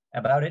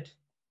about it.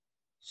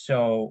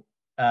 So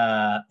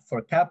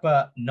for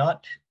kappa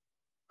not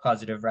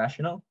causative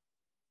rational,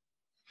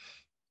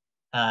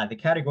 the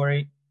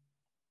category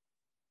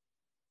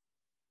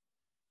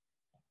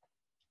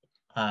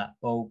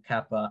O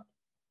kappa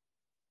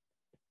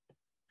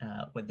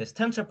with this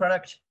tensor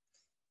product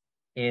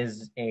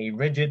is a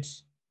rigid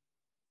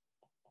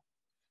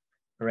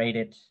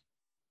braided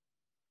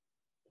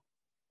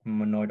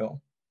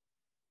monoidal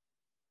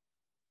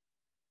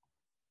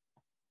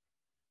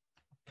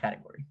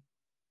category.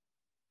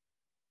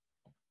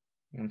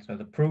 And so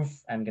the proof,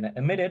 I'm going to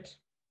omit it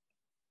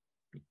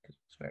because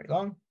it's very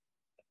long.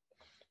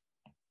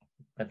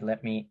 but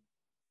let me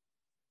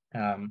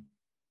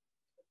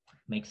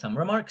make some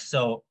remarks.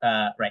 So,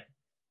 right.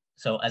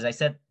 So as I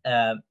said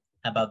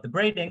about the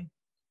braiding,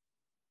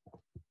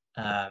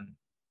 yeah,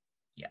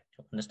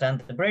 to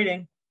understand the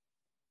braiding,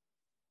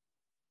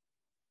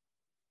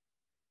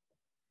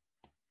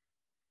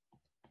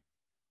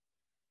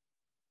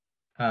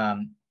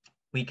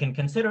 we can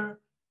consider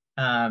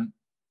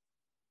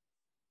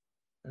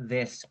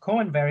this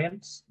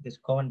covariance Vs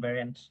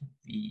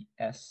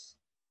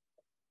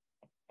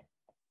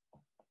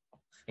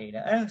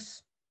theta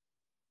S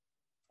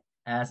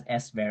as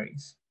S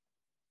varies.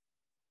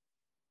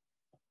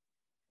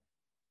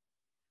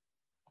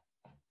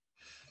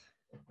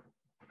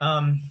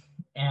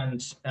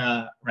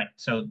 Right,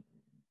 so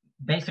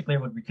basically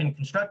what we can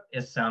construct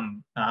is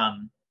some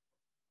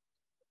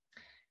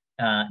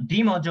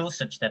D modules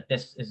such that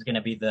this is going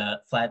to be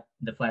the flat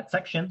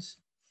sections.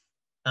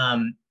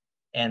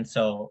 And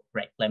so,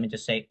 right, let me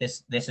just say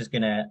this is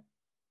going to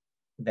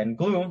then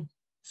glue.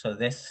 So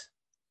this,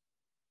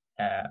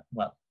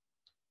 well,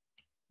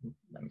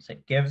 let me say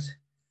gives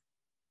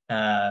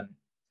a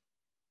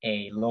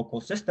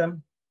local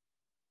system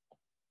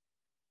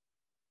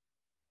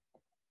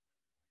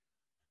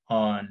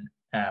on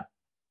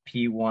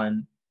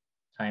P1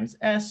 times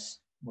S,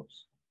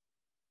 whoops,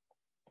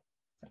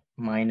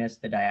 minus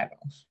the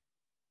diagonals.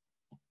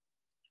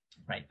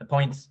 Right, the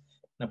points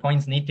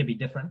need to be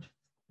different.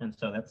 And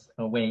so that's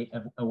away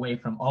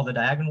from all the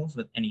diagonals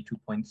with any 2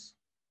 points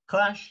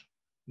clash.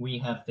 We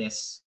have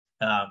this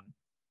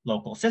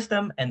local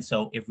system. And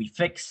so if we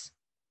fix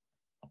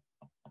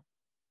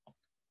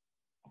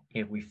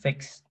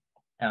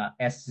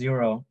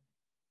S0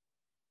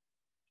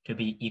 to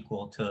be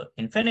equal to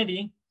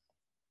infinity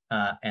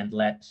and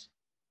let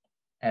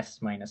S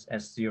minus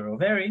S0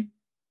 vary,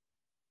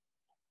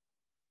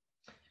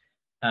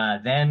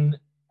 then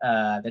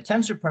the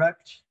tensor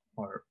product,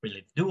 or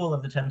really the dual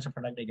of the tensor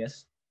product, I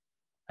guess,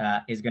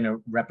 is going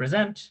to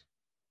represent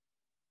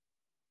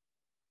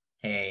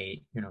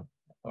a,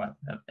 well,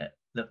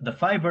 the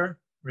fiber,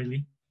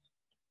 really,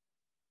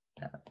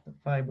 the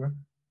fiber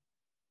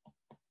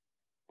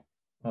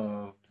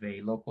of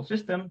the local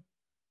system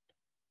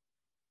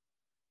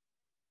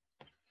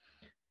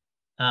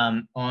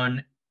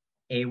on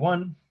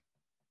A1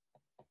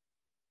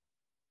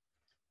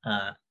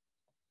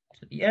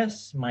 to the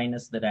S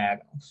minus the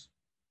diagonals.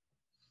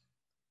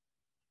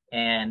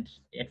 And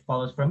it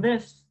follows from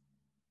this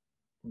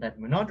that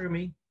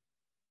monodromy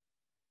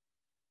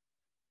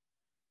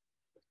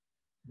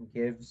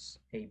gives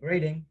a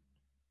braiding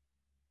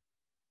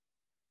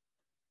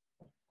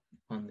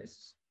on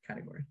this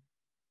category.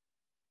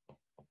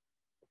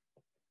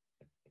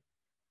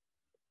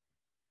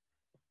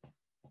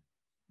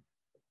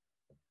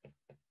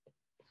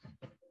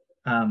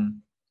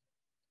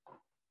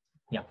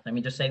 Yeah, let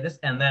me just say this,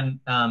 and then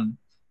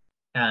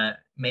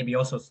maybe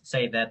also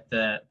say that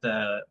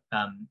the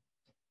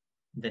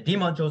D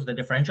modules, the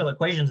differential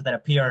equations that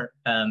appear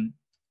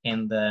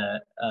in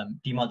the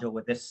D module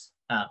with this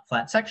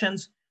flat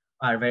sections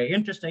are very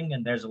interesting,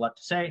 and there's a lot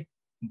to say,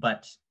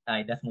 but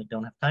I definitely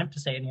don't have time to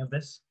say any of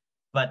this.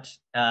 But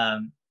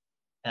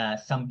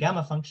some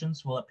gamma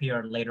functions will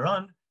appear later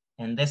on,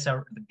 and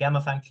the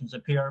gamma functions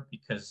appear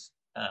because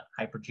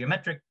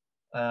hypergeometric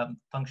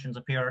functions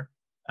appear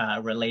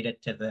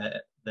related to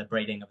the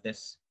braiding of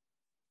this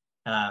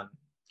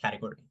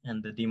category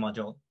and the D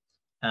module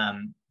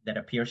that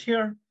appears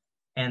here.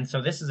 And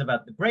so this is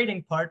about the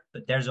braiding part,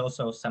 but there's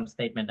also some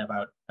statement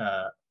about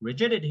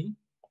rigidity.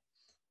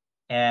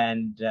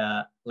 And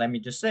let me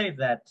just say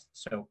that,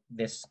 so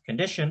this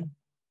condition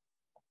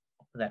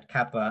that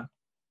kappa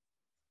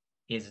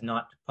is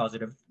not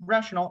positive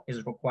rational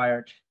is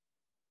required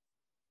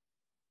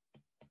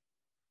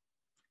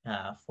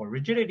for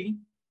rigidity.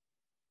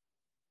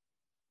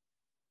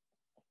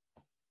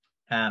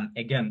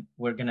 Again,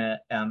 we're gonna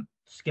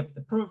skip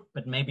the proof,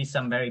 but maybe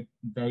some very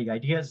vague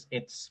ideas.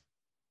 It's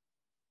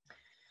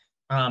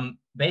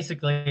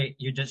basically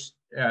you just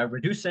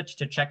reduce it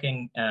to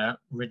checking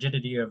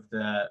rigidity of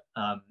the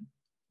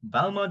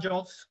val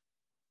modules,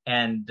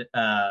 and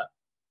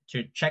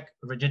to check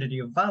rigidity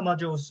of val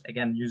modules,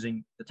 again,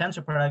 using the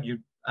tensor product, you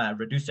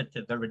reduce it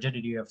to the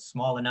rigidity of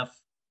small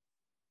enough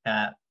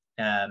val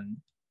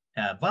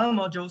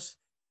modules.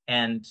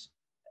 And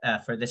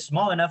for this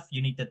small enough,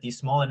 you need that these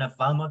small enough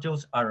val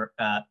modules are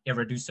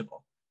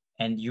irreducible.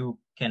 And you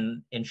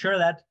can ensure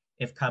that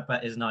if kappa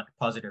is not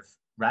positive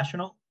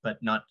rational,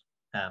 but not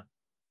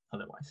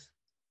otherwise.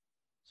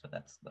 So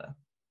that's the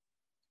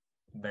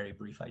very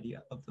brief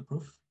idea of the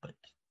proof, but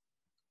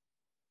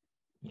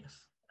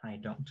yes, I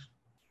don't.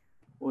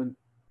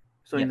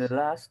 So yes. In the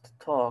last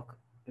talk,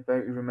 if I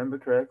remember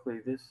correctly,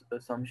 this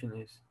assumption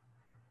is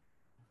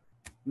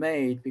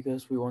made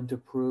because we want to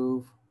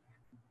prove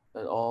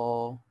that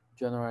all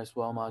generalized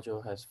Weyl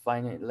module has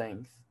finite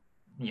length.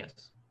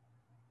 Yes.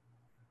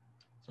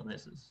 So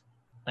this is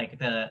like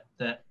the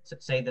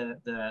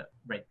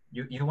right.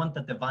 You want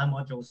that the Weyl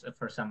modules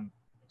for some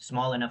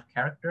small enough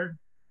character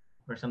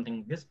or something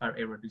like this are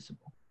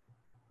irreducible,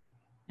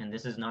 and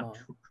this is not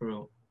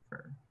true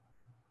for.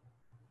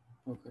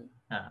 Okay.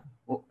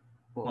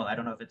 Well, I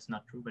don't know if it's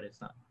not true, but it's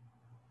not.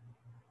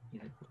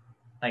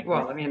 Like,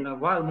 well, I mean,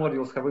 while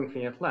modules have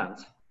infinite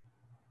lengths.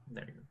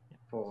 There you go. Yeah.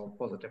 For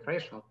positive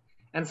rational.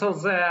 And so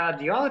the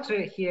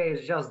duality here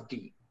is just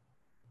D.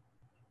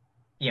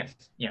 Yes,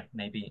 yeah,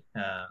 maybe.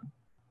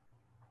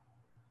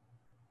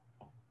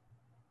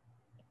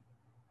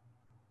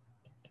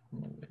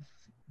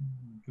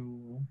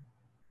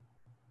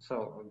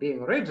 So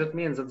being rigid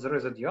means that there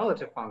is a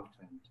duality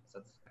function.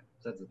 That's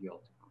the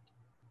duality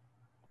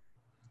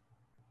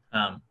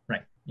function.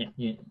 Right. Yeah.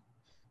 You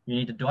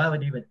need a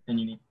duality, but then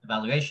you need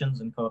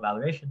evaluations and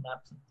co-evaluation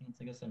maps and things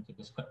like this, and to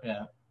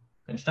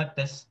construct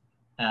this.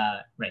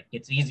 Right.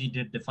 It's easy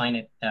to define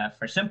it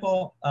for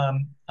simple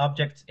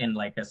objects in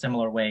like a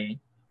similar way,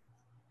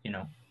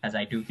 as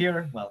I do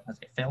here. Well, as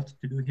I failed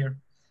to do here.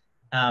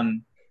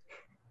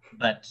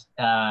 But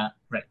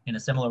right, in a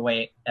similar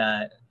way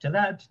to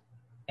that,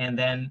 and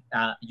then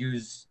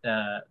use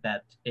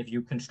that if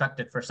you construct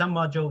it for some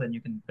module, then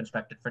you can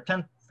construct it for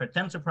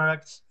tensor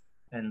products,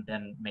 and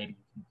then maybe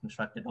you can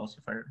construct it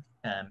also for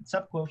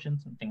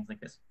subquotients and things like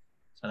this.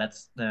 So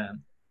that's the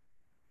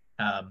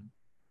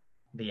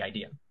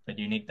idea, that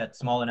you need that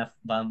small enough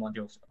Weyl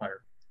modules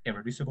are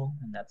irreducible,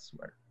 and that's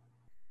where.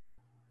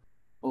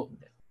 Oh,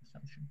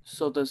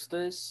 so does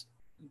this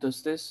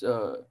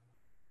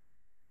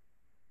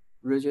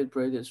rigid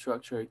braided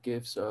structure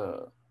gives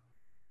a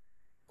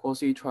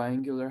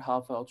quasi-triangular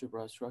half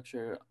algebra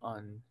structure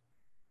on?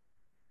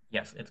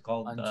 Yes, it's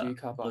called on G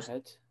kappa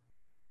head.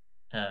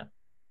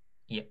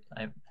 Yeah,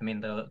 I mean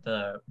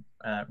the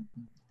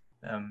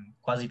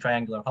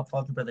quasi-triangular half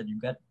algebra that you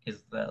get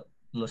is the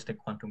Lustig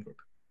quantum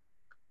group.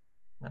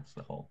 That's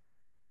the whole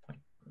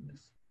point of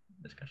this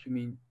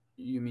discussion.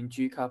 You mean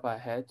G kappa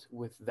head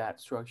with that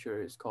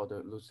structure is called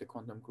a Lustig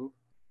quantum group?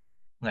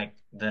 Like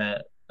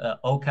the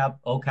O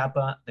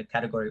kappa, the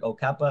category O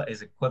kappa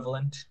is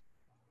equivalent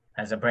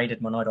as a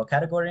braided monoidal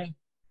category.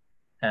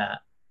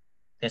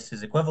 This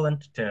is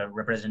equivalent to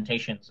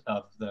representations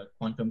of the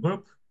quantum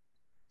group,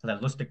 so the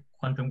Lustig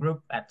quantum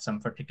group at some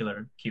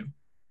particular Q.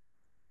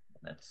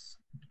 That's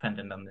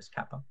dependent on this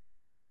kappa.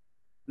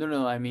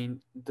 No, I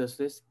mean, does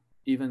this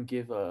even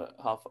give a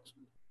half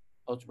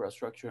algebra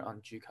structure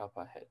on G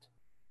kappa head?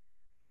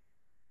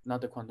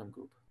 Not the quantum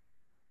group.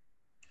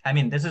 I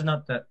mean, this is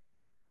not the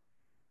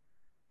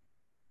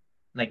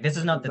this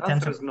is not the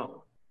tensor. Is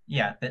no.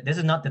 Yeah, this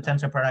is not the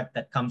tensor product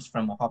that comes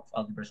from a Hopf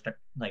algebra structure.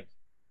 Like,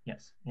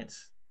 yes,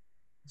 it's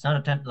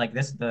not a like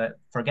this. The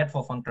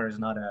forgetful functor is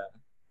not a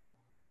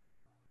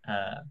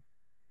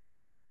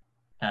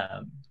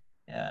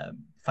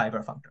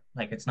fiber functor.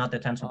 Like, it's not the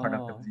tensor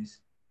product of these.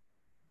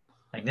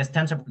 Like this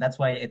tensor, that's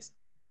why it's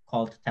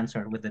called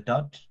tensor with the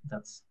dot.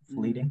 That's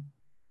fleeting.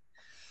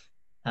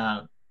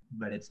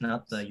 But it's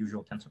not the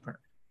usual tensor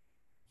product.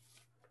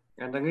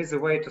 And an easy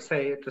way to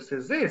see this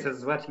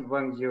is that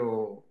when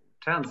you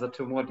turn the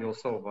two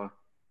modules over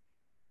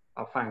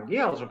affine the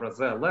algebra,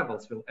 their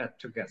levels will add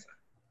together.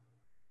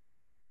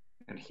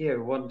 And here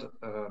we want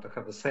to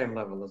have the same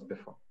level as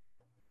before.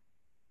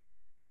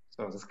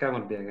 So this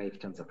cannot be a naive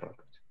tensor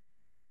product.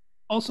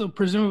 Also,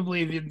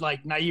 presumably, the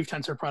naive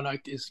tensor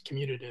product is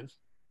commutative,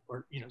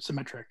 or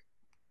symmetric.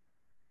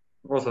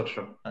 Also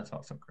true. That's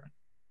also correct.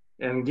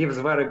 And gives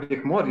very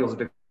big modules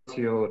because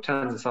you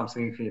turn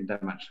something infinite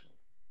dimensional.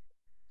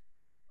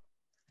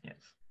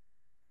 Yes.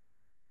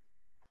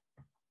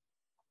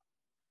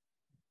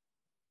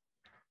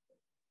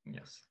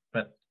 Yes,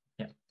 but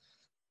yeah,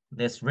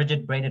 this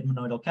rigid braided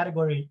monoidal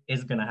category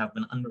is going to have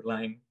an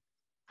underlying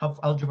Hopf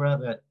algebra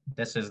that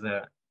this is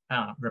the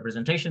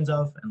representations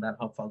of, and that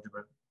Hopf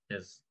algebra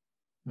is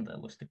the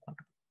Lustig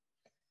quantum.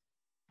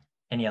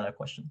 Any other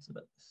questions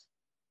about this?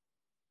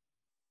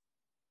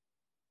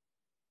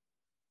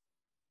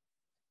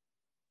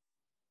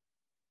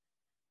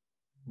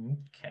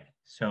 Okay,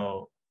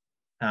 so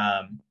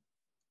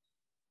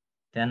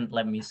then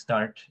let me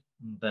start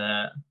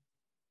the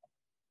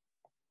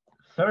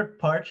third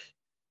part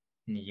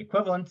in the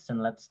equivalence,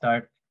 and let's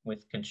start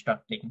with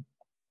constructing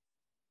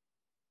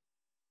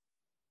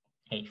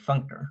a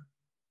functor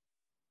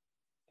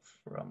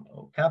from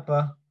O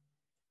kappa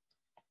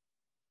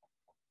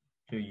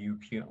to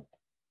UQ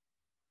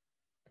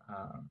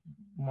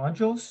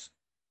modules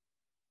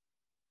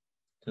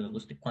to the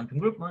Lustig quantum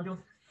group module.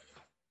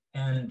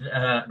 And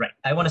right,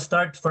 I want to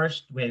start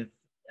first with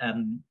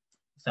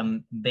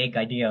some vague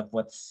idea of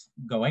what's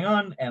going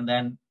on, and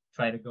then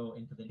try to go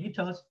into the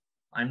details.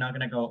 I'm not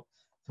going to go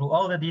through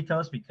all the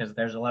details because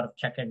there's a lot of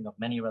checking of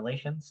many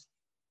relations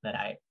that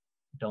I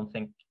don't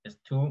think is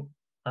too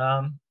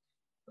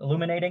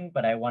illuminating,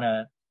 but I want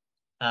to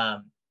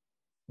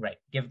right,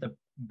 give the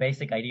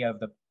basic idea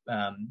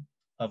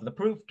of the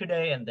proof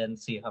today, and then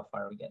see how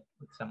far we get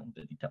with some of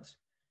the details.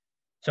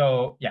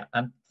 So yeah,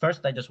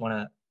 first I just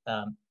want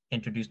to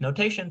introduce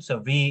notation. So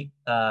V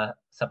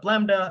sub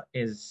lambda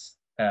is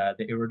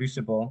the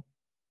irreducible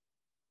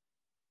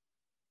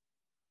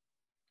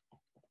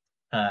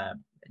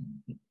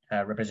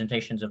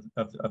representations of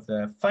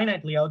the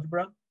finitely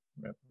algebra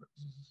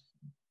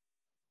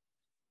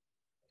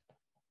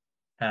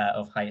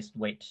of highest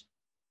weight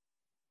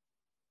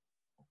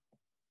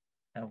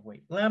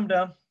weight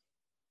lambda.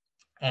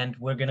 And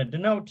we're going to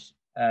denote,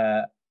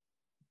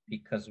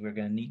 because we're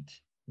going to need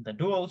the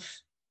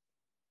duals,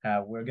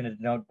 we're going to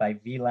denote by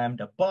V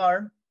lambda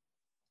bar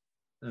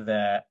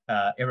the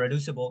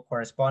irreducible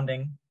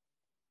corresponding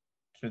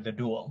to the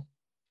dual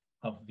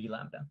of V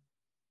lambda.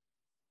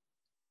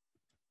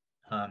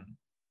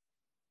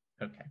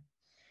 Okay,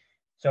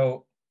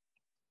 so,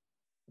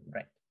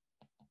 right.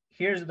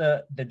 Here's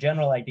the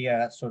general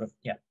idea, sort of,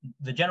 yeah,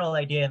 the general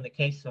idea in the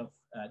case of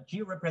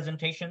G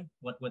representation,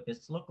 what would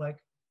this look like?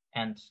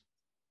 And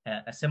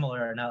a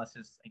similar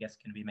analysis, I guess,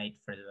 can be made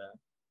for the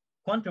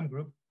quantum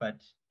group. But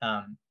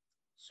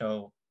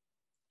so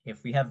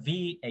if we have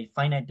V a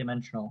finite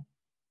dimensional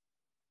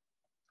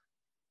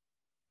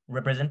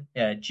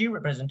G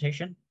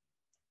representation,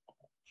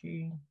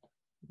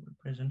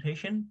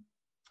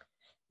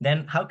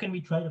 then how can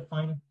we try to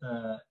find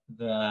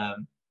the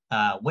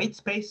weight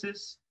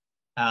spaces?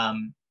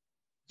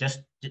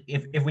 Just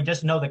if we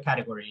just know the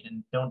category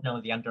and don't know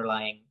the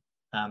underlying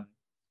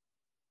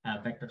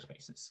vector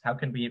spaces, how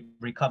can we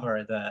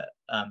recover the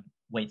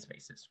weight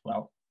spaces?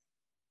 Well,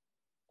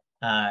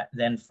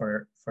 then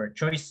for a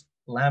choice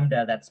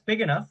lambda that's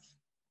big enough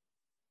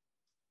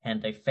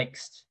and a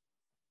fixed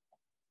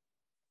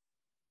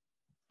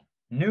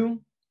nu,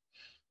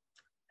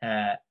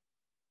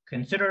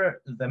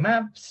 consider the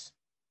maps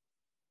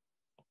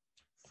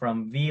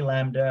from V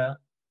lambda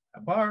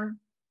bar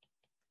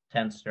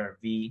tensor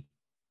V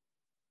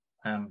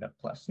lambda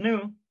plus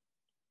nu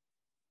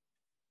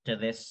to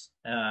this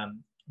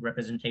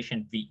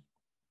representation V.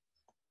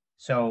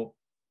 So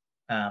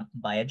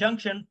by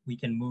adjunction, we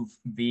can move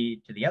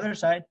V to the other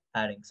side,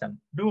 adding some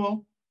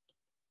dual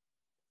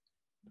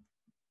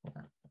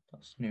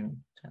plus nu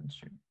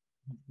tensor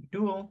V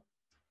dual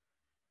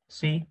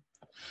C.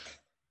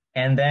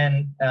 And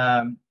then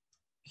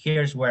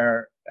here's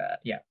where,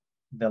 yeah,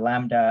 the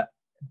lambda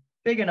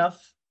big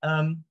enough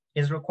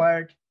is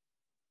required,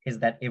 is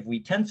that if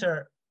we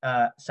tensor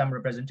some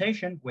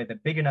representation with a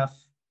big enough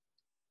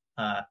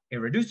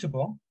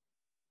irreducible,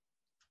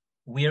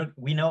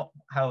 we know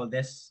how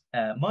this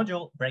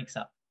module breaks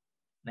up.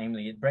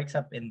 Namely, it breaks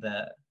up in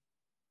the,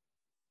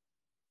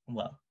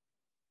 well,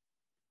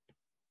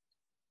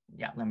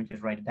 yeah, let me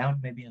just write it down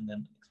maybe and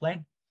then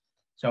explain.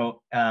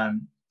 So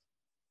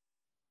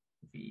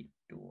V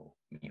dual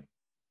mu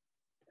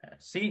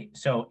C,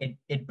 so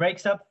it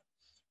breaks up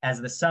as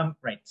the sum,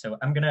 right? So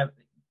I'm gonna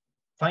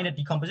find a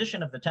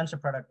decomposition of the tensor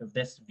product of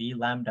this V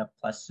lambda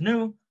plus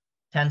nu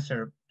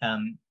tensor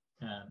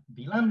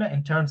V lambda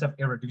in terms of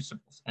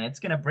irreducibles. And it's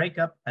going to break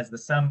up as the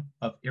sum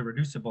of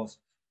irreducibles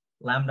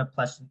lambda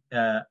plus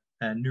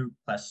nu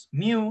plus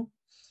mu,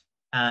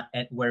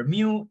 and where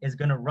mu is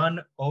going to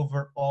run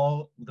over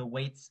all the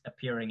weights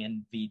appearing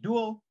in V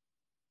dual.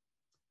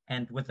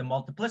 And with the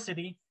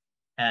multiplicity,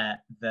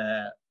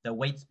 the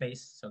weight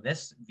space, so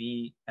this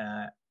V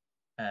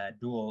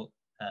dual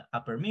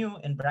upper mu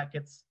in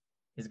brackets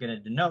is going to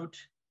denote,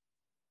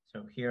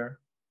 so here,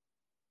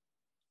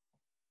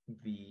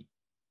 V,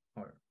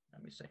 or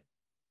let me say,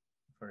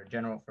 for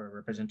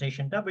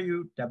representation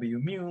W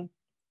mu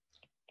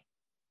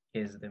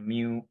is the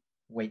mu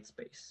weight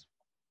space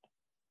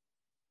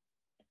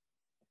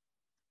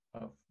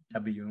of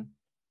W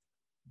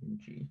in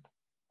G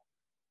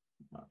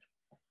mod.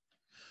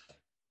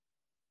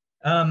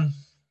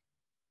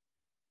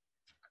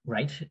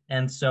 Right,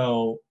 and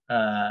so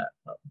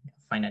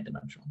finite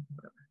dimensional,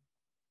 whatever.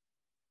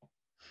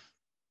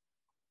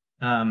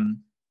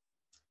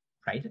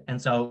 Right,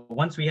 and so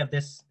once we have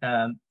this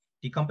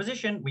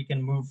decomposition, we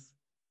can move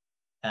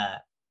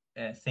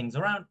things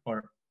around,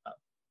 or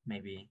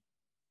maybe,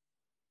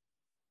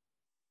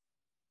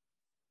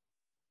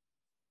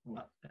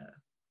 well,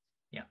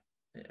 yeah,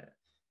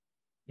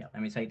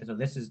 let me say, so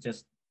this is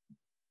just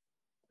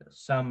the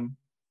sum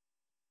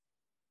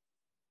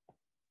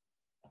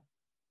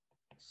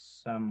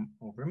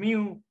over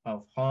mu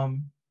of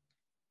Hom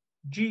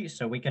G.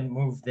 So we can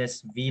move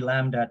this V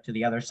lambda to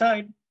the other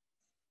side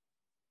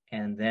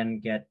and then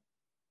get,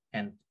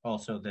 and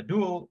also the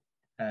dual,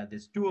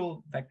 this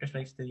dual vector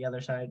space to the other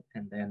side,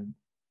 and then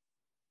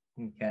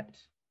get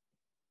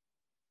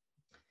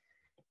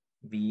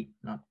V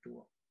not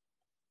dual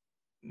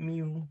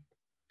mu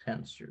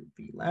tensor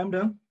V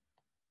lambda.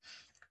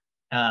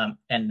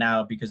 And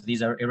now, because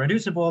these are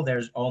irreducible,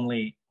 there's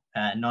only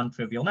a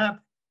non-trivial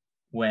map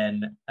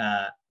when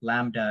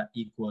lambda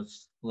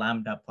equals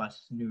lambda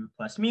plus nu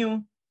plus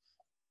mu.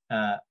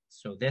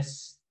 So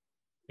this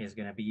is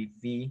going to be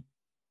V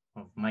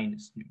of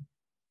minus nu,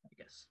 I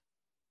guess.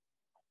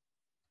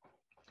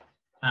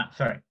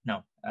 Sorry,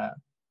 no.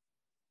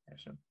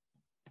 There's a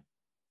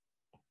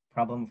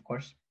problem, of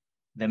course.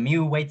 The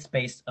mu weight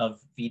space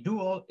of V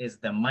dual is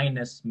the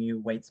minus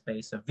mu weight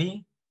space of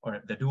V,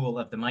 or the dual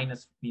of the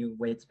minus mu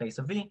weight space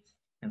of V.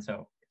 And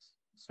so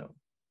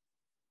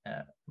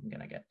I'm going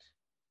to get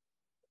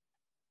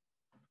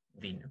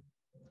V nu.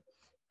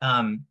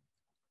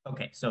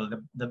 Okay, so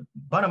the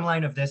bottom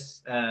line of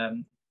this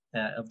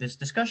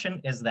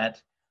discussion is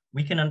that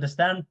we can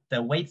understand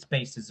the weight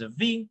spaces of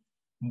V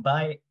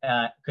by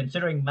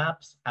considering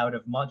maps out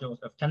of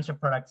modules of tensor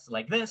products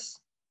like this,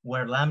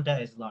 where lambda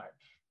is large.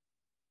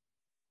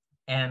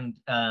 And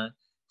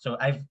so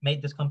I've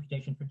made this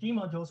computation for G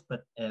modules,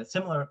 but a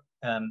similar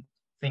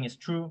thing is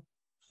true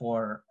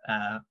for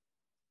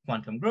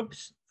quantum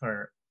groups,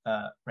 for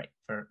a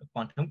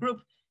quantum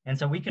group. And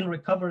so we can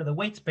recover the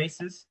weight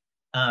spaces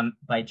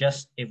by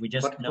just, if we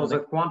just know. But for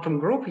the quantum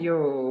group,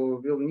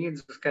 you will need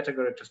this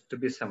category to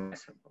be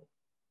semi-simple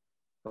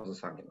for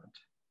this argument.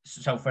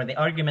 So for the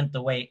argument,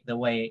 the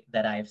way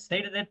that I've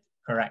stated it,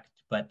 correct.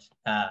 But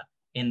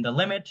in the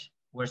limit,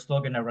 we're still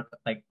gonna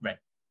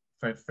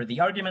for the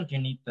argument, you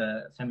need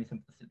the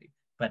semi-simplicity.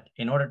 But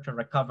in order to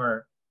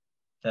recover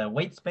the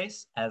weight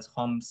space as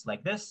Homs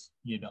like this,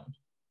 you don't.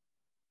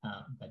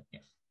 But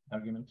yes,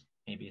 argument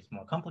maybe it's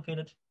more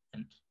complicated.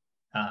 And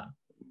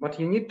but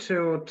you need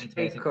to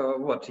take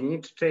what? You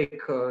need to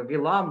take V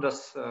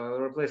lambdas,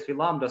 replace V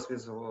lambdas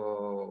with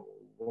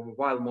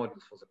while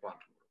modules for the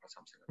quantum group or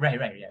something. Right,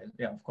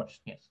 yeah, of course,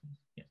 yes,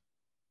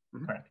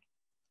 correct.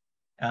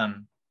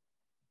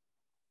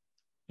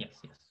 Yes,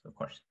 of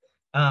course.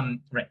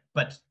 Right,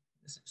 but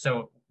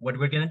so what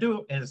we're gonna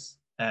do is,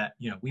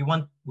 we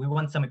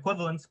want some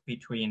equivalence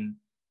between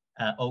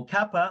O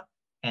kappa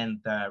and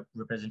the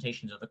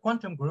representations of the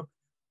quantum group,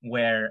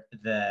 where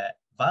the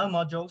Weil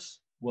modules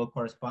will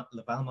correspond,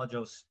 the Weil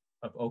modules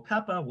of O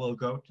kappa will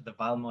go to the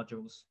Weil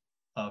modules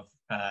of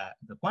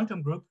the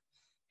quantum group.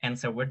 And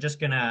so we're just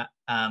gonna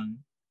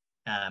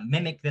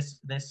mimic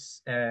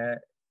this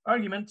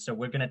argument. So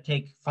we're gonna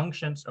take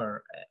functions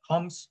or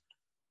Homs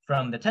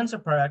from the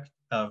tensor product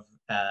of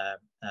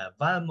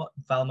Weil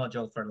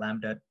module for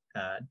lambda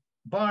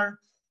bar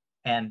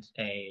and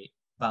a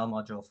Weil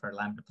module for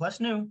lambda plus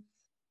nu,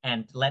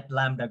 and let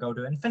lambda go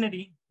to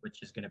infinity,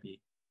 which is gonna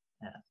be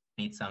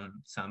need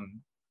some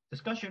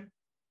discussion.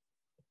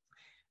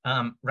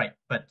 Right,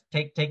 but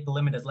take the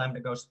limit as lambda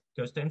goes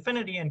to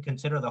infinity and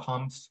consider the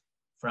Homs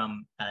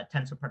from a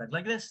tensor product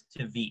like this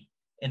to V.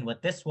 And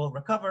what this will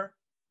recover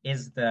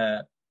is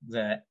the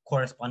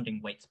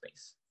corresponding weight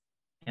space.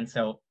 And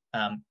so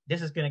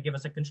this is going to give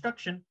us a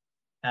construction,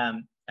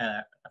 a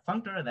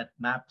functor that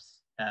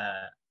maps,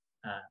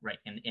 right,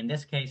 in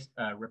this case,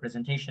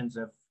 representations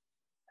of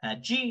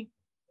G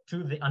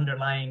to the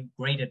underlying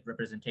graded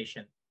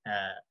representation,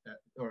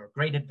 or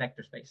graded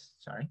vector space,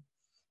 sorry.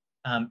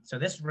 So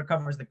this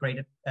recovers the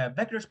graded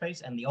vector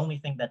space, and the only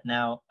thing that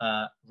now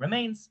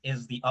remains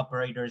is the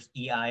operators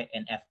EI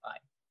and FI.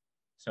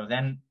 So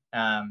then,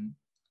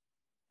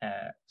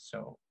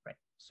 so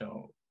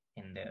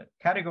in the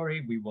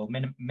category, we will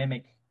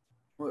mimic.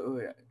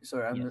 Wait,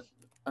 sorry, I'm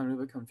a little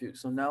bit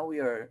confused. So now we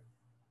are.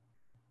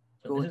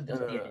 So this is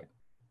the idea.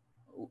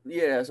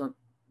 Yeah,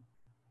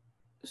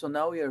 so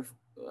now we are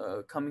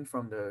coming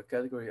from the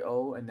category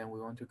O, and then we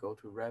want to go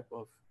to rep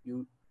of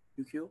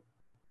UQ,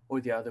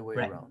 or the other way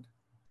around.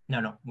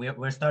 No,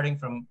 we're starting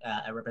from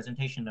a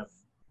representation of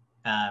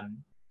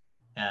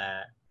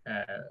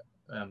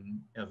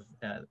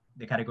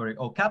the category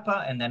O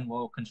kappa, and then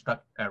we'll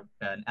construct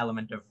an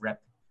element of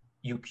rep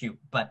UQ.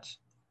 But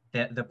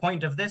the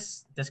point of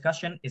this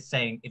discussion is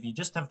saying, if you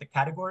just have the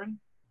category,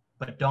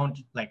 but don't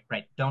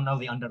know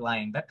the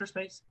underlying vector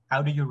space,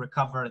 how do you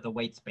recover the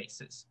weight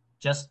spaces?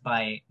 Just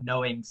by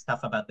knowing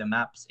stuff about the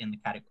maps in the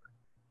category.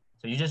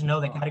 So you just know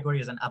the category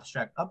is an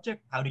abstract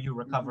object. How do you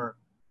recover,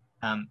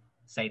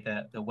 say,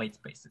 the weight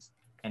spaces?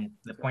 And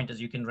the point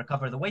is, you can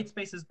recover the weight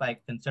spaces by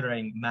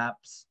considering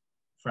maps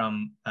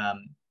from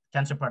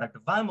tensor product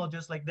of Weil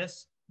modules like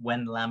this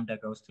when lambda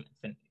goes to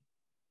infinity.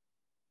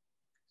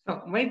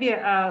 So maybe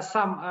a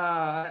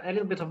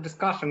little bit of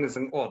discussion is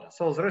in order.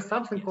 So there is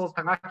something called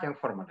Tannakian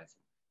formalism.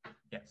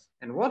 Yes.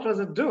 And what is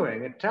it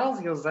doing? It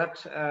tells you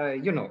that,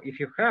 if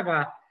you have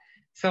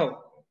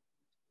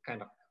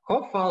kind of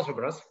Hopf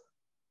algebras,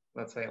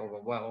 let's say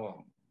over,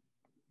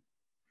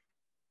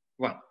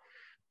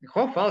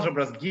 Hopf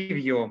algebras give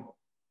you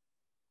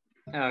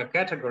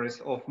categories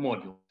of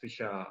modules,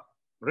 which are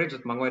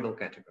rigid monoidal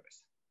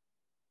categories.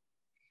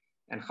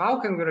 And how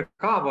can we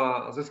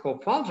recover this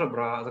Hopf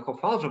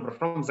algebra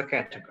from the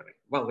category?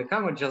 Well, we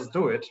cannot just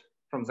do it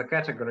from the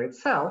category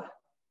itself.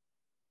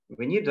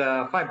 We need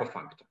a fiber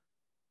functor,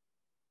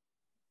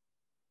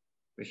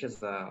 which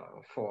is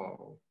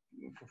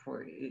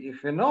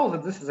if we know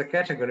that this is a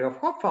category of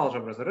Hopf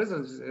algebra, there is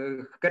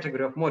a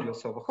category of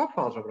modules of a Hopf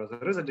algebra,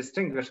 there is a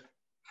distinguished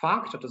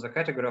functor to the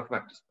category of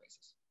vector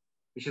spaces,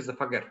 which is the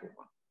forgetful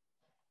one.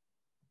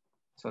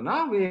 So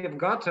now we've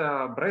got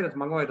a braided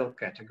monoidal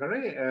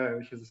category,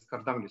 which is a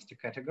Kazhdan-Lusztig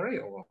category,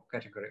 or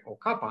category O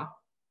kappa,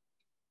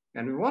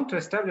 and we want to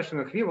establish an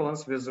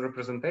equivalence with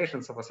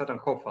representations of a certain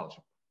Hopf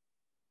algebra.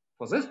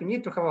 For this, we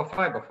need to have a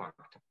fiber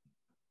functor.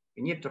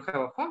 We need to have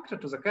a functor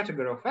to the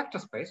category of vector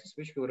spaces,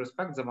 which will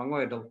respect the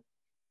monoidal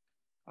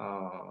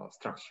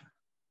structure.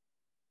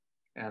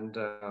 And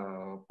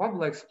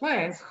Pablo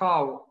explains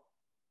how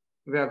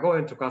we are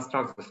going to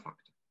construct this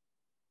functor.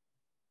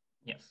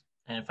 Yes,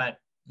 and in fact,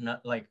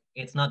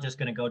 it's not just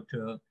going to go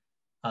to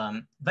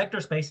vector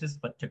spaces,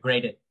 but to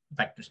graded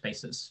vector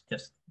spaces,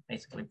 just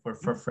basically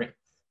for free.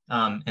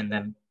 And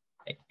then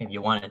if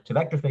you want it to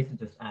vector spaces,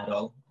 just add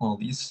all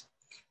these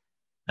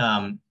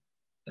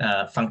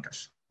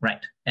functors,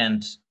 right?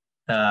 And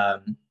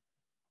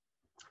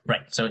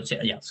right, so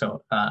yeah,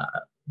 so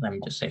let me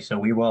just say, so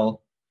we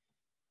will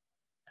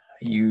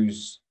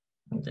use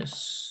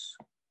this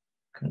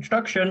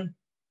construction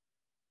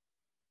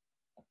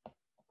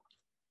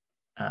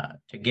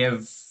to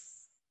give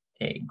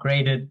a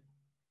graded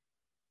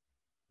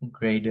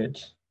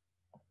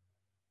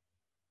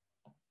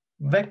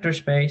vector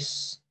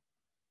space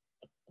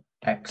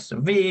X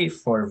of V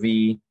for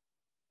V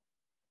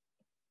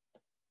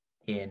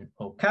in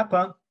O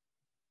kappa.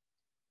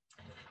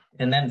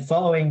 And then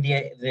following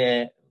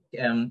the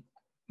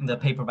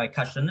paper by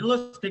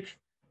Kazhdan-Lusztig,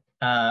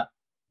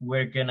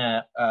 we're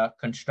gonna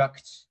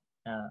construct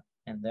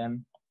and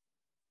then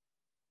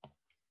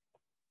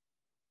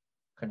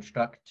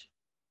construct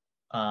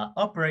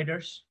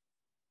operators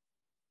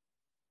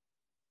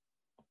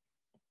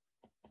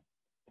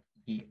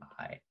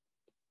EI,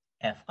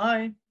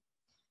 FI.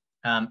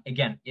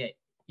 Again,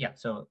 yeah.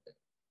 So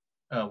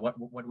what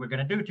we're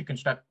gonna do to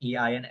construct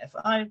EI and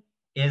FI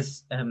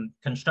is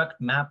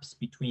construct maps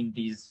between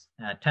these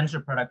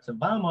tensor products of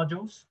Weyl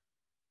modules,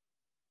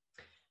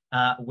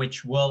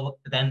 which will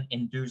then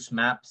induce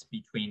maps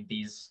between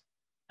these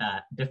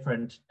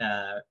different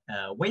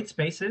weight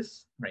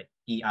spaces, right?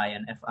 EI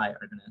and FI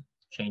are going to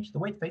change the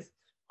weight space,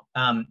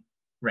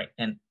 right?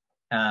 And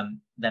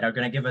that are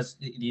going to give us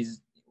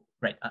these,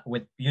 right?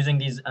 With using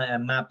these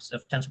maps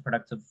of tensor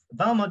products of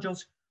Weyl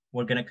modules,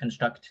 we're going to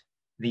construct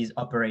these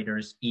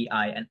operators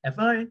EI and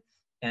FI,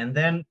 and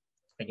then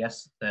I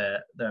guess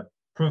the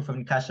proof of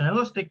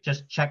Kazhdan-Lusztig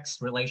just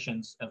checks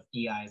relations of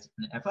EIs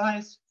and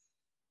FIs,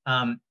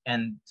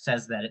 and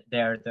says that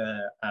they're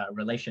the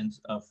relations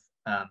of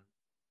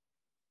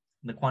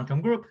the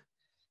quantum group.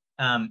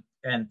 And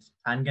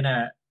I'm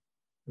gonna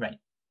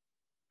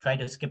try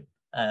to skip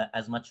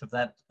as much of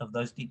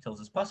those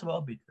details as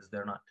possible because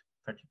they're not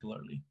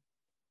particularly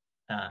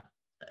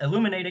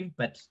illuminating.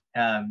 But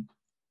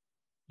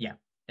yeah.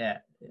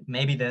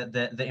 Maybe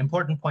the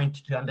important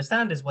point to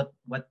understand is what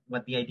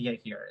the idea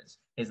here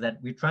is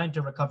that we're trying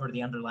to recover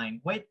the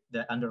underlying weight,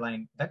 the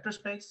underlying vector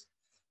space,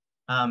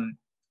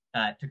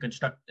 to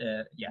construct,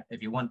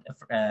 if you want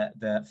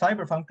the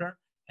fiber functor.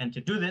 And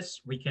to do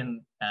this, we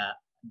can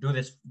do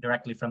this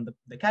directly from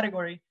the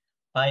category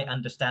by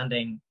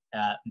understanding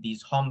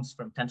these HOMs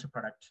from tensor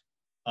product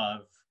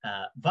of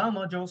Weyl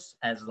modules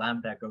as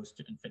lambda goes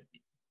to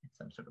infinity,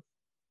 some sort of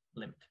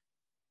limit.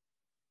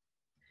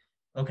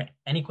 Okay,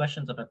 any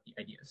questions about the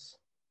ideas?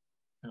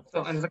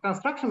 So, and the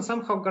construction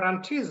somehow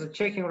guarantees that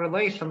checking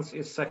relations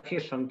is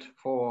sufficient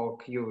for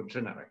Q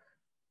generic.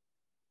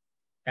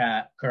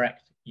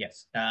 Correct,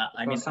 yes.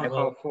 I mean,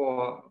 somehow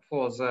for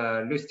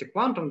the Lusztig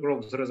quantum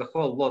groups, there is a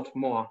whole lot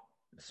more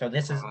so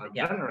this is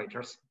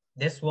generators.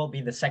 This will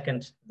be the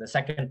second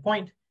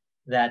point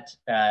that,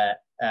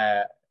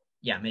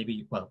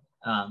 maybe, well,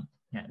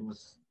 it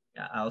was,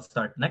 I'll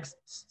start next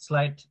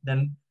slide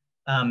then,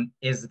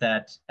 is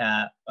that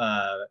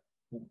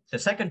the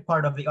second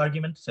part of the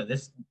argument, so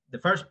the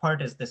first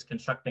part is this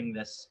constructing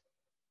this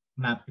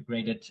map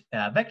graded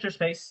vector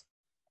space,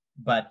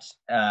 but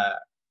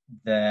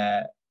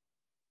the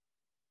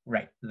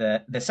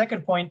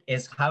second point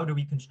is how do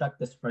we construct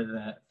this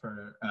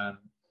for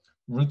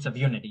roots of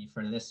unity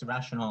for this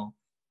rational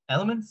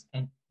elements?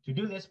 And to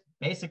do this,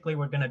 basically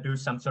we're going to do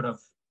some sort of,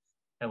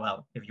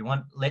 well, if you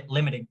want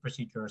limiting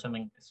procedure or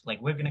something, it's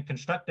like we're going to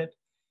construct it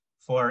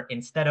for,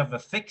 instead of a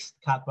fixed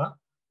kappa,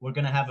 we're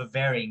going to have a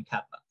varying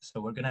kappa.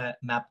 So we're going to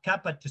map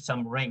kappa to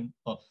some ring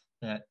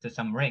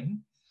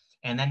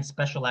and then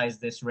specialize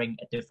this ring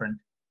at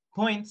different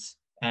points.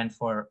 And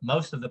for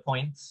most of the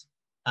points,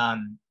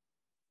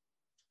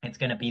 it's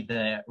going to be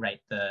the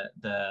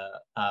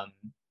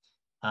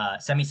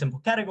semi-simple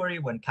category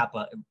when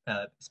kappa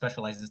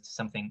specializes to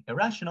something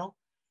irrational.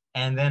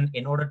 And then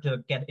in order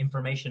to get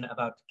information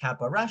about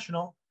kappa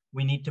rational,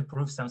 we need to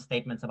prove some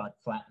statements about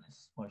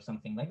flatness or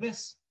something like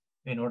this,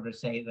 in order to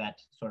say that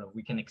sort of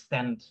we can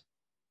extend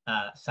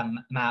some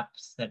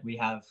maps that we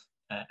have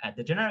at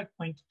the generic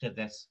point to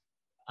this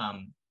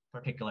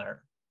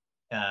particular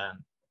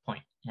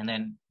point. And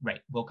then,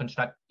 we'll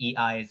construct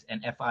EIs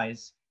and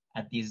FIs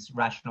at these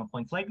rational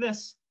points like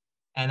this.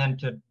 And then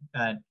to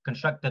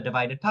construct the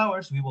divided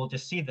powers, we will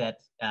just see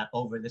that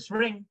over this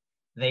ring,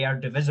 they are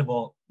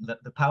divisible,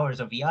 the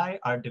powers of EI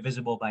are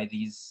divisible by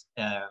these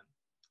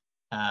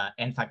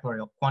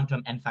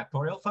quantum n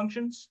factorial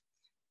functions.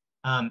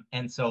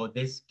 And so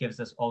this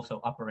gives us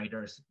also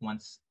operators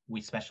once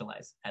we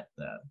specialize at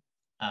the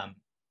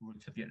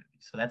roots of unity.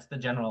 So that's the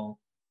general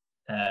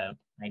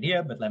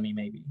idea, but let me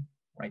maybe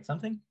write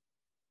something.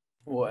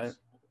 Well,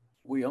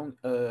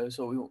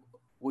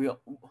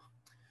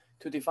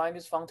 to define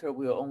this functor,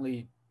 we'll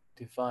only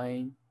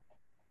define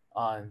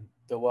on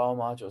the Weyl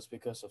modules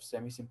because of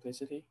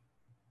semi-simplicity.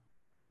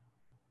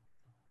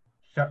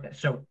 So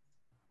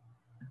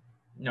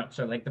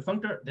like this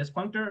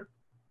functor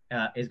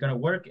is going to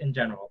work in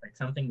general. Like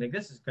something like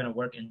this is going to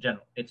work in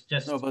general. It's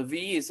just no, but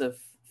V is a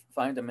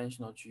fine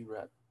dimensional G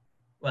rep.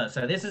 Well,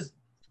 so this is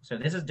So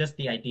this is just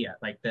the idea,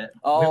 like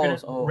Oh, we're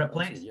gonna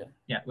replace, see,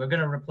 we're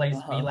gonna replace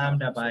v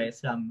lambda by sorry.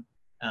 some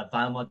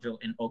vowel module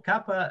in O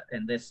kappa,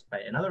 and this by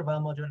another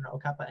vowel module in O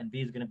kappa, and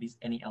v is gonna be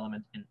any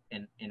element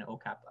in O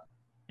kappa,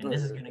 and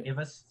this is gonna give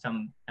us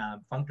some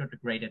functor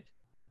degraded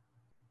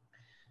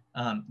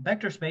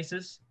vector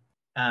spaces,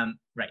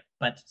 right?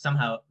 But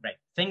somehow, right,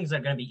 things are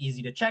gonna be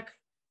easy to check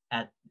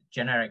at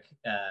generic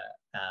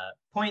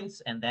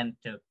points, and then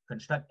to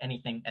construct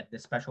anything at the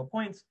special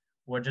points,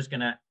 we're just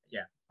gonna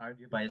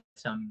argue by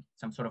some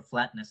sort of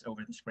flatness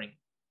over the string,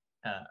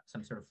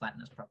 some sort of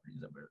flatness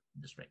properties over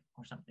the string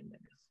or something like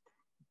this.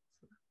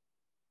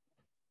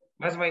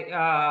 By the way,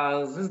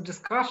 this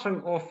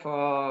discussion of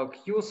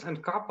Qs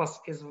and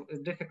kappas is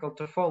difficult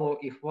to follow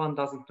if one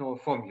doesn't know a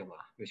formula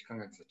which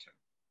connects the two.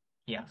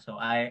 Yeah, so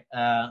I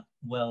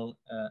will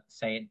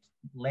say it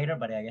later,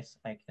 but I guess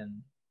I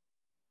can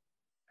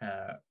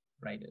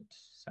write it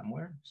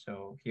somewhere.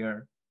 So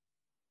here,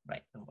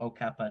 right, O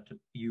kappa to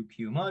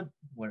UQ mod,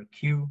 where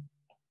Q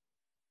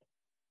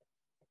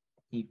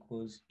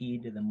equals e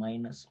to the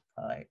minus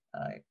pi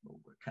I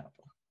over kappa.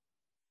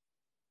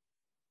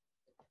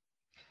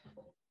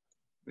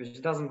 Which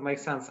doesn't make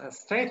sense as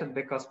stated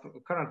because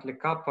currently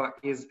kappa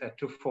is a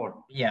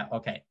two-form. Yeah,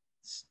 okay.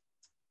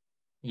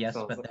 Yes,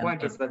 so but the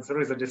point is that there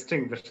is a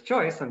distinguished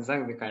choice, and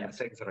then we kind of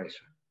take the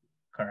ratio.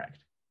 Correct.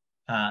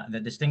 The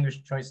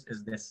distinguished choice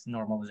is this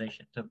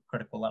normalization to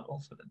critical level,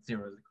 so that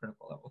 0 is the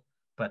critical level.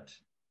 But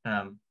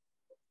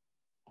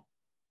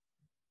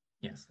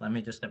yes, let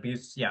me just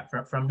abuse. Yeah,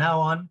 from now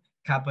on,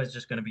 kappa is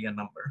just going to be a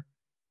number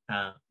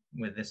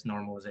with this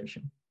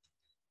normalization.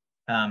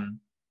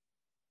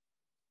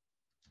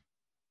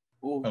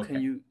 Okay.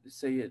 Can you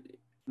say it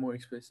more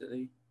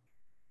explicitly?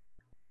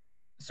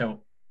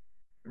 So,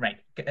 right.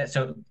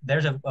 So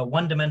there's a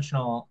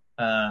one-dimensional.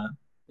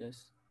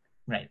 Yes.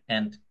 Right,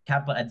 and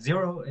kappa at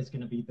 0 is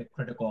going to be the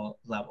critical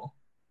level,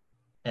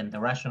 and the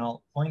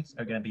rational points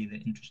are going to be the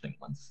interesting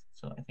ones.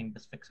 So I think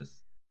this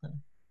fixes.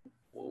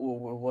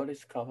 What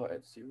is kappa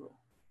at 0?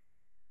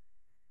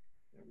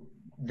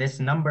 This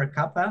number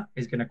kappa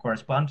is going to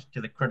correspond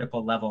to the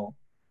critical level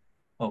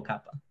O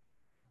kappa.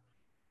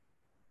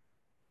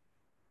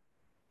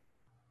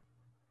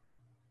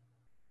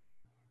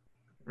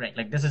 Right,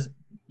 like this is,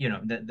 you know,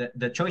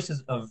 the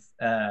choices of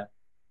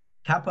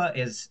kappa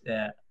is,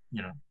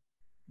 you know,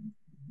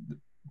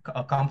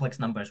 a complex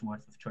number's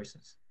worth of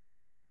choices.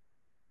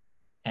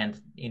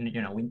 And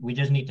you know, we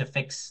just need to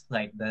fix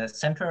like the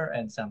center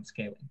and some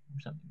scaling or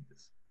something like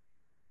this.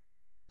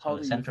 So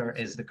the center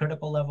is the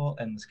critical level,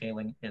 and the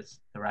scaling is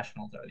the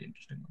rationals are the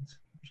interesting ones,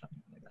 or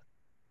something like that.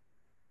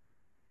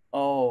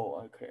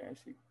 Oh, okay, I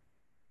see.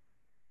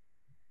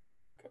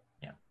 Okay.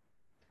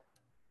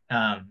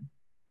 Yeah.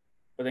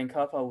 But then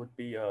kappa would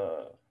be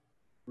a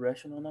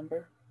rational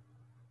number?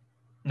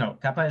 No,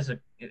 kappa is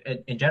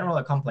in general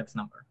a complex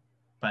number,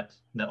 but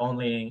the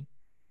only,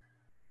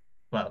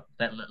 well,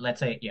 let's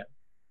say, yeah.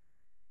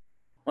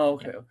 Oh,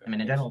 okay, yeah. okay. I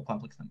mean, in general,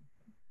 complex number.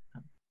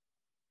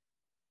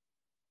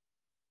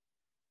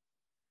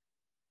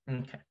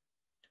 Okay.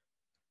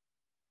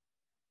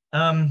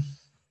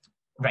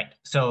 Right.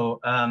 So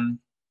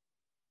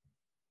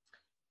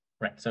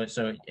right. So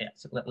yeah.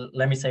 So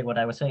let me say what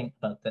I was saying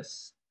about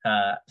this.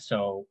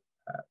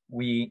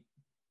 We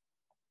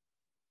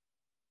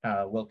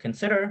will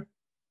consider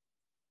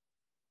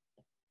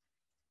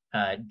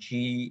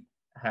G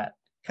hat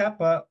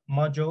kappa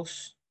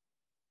modules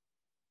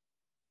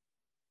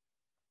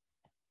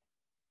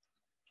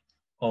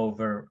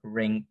over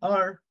ring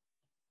R,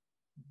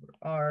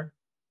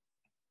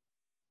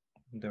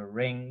 the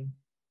ring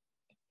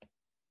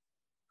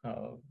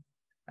of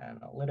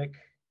analytic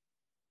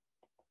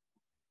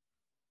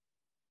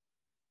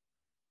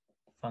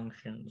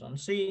functions on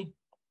C,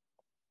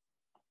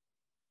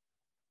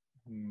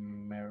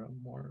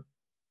 meromorphic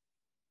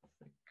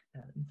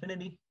at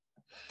infinity.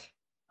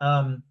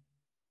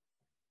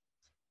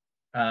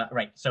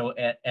 Right. So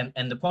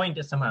and the point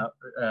is somehow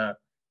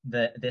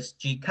this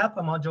G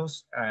kappa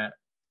modules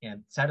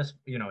and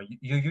you know,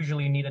 you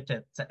usually needed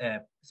to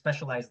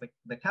specialize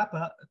the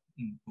kappa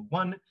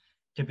one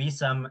to be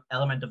some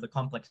element of the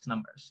complex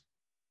numbers,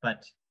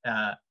 but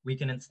we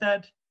can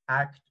instead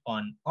act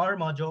on R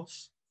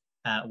modules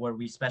where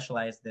we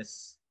specialize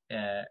this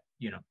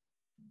you know,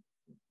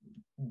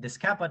 this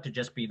kappa to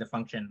just be the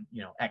function,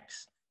 you know,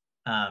 x.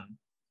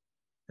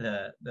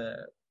 The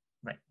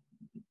right.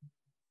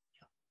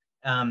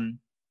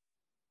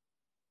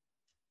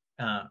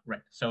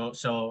 Right.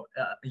 So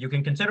you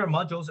can consider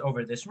modules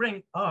over this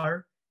ring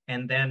R,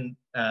 and then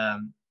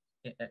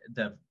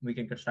we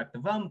can construct the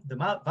vowel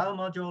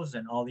modules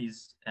and all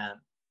these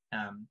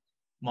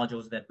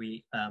modules that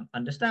we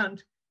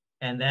understand,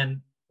 and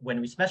then when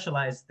we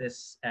specialize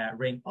this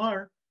ring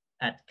R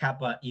at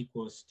kappa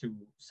equals to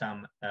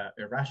some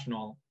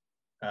irrational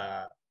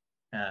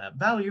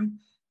value,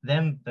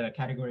 then the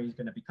category is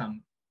going to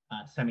become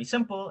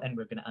semi-simple, and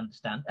we're going to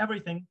understand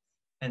everything.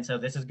 And so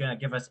this is going to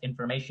give us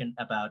information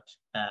about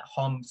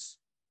HOMs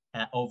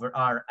over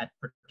R at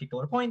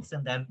particular points,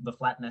 and then the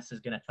flatness is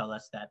going to tell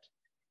us that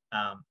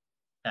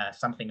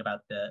something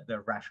about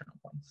the rational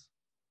points.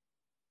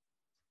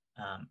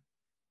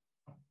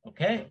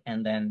 Okay,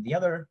 and then the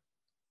other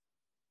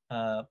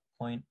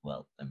point,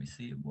 well, let me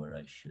see where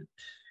I should.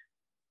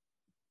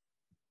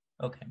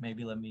 Okay,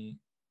 maybe let me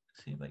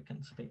see if I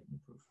can state and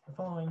prove the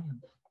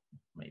following,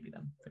 maybe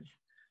then finish.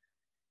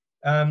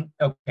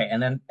 Okay,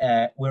 and then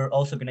we're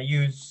also going to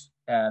use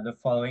the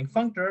following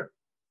functor,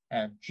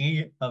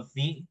 g of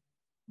v,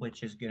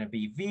 which is going to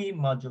be v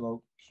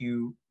modulo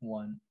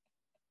q1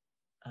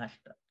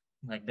 hashtag.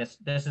 Like this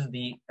is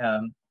the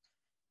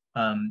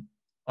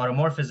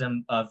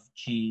automorphism of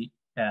g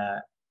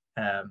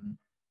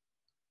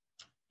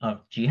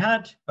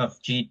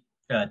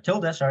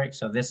tilde, sorry.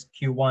 So this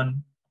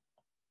q1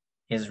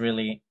 is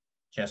really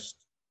just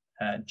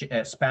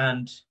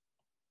spanned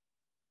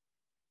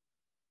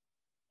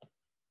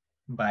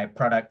by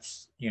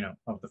products,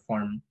 of the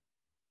form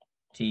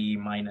t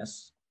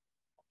minus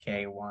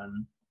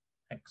k1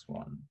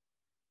 x1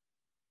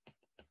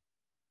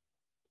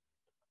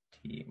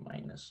 t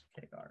minus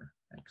kr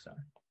xr.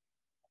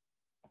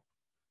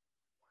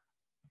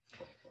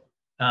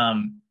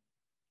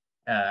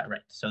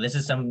 Right. So this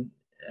is some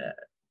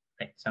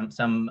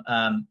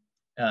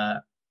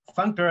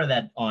functor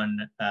that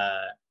on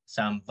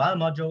some val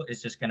module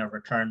is just going to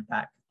return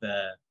back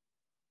the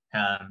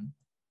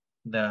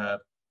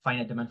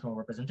finite dimensional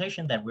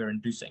representation that we're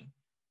inducing,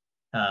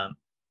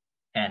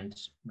 and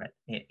right,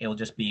 it will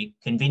just be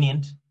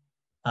convenient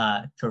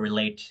to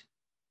relate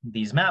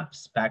these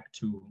maps back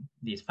to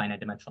these finite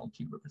dimensional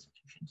G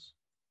representations.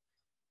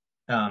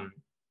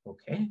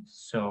 Okay,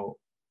 so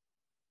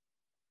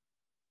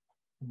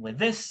with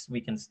this,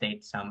 we can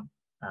state some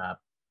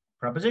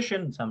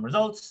proposition, some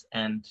results,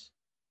 and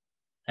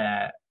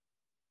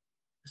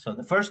so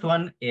the first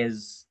one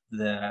is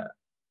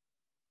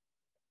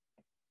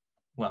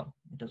well,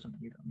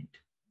 you don't need,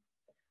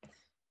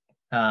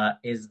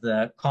 is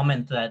the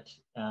comment that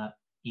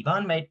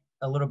Ivan made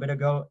a little bit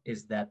ago,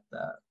 is that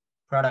the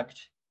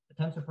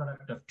tensor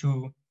product of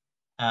two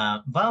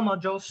val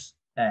modules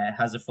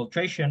has a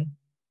filtration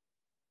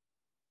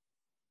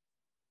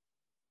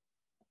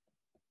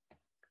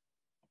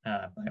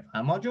by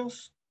val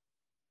modules.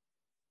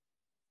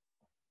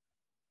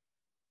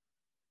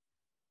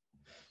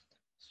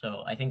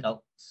 So I think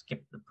I'll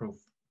skip the proof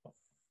of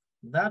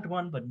that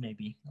one, but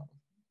maybe I'll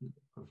do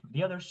the proof of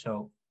the other.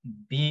 So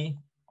B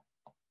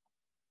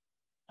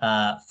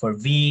for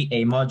V,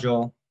 a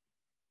module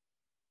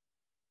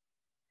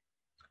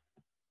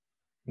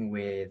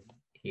with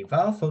a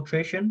val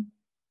filtration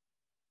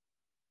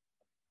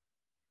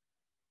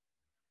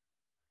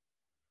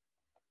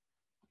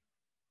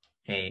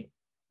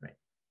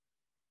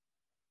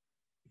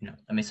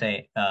let me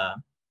say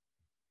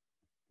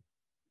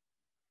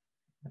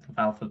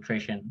val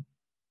filtration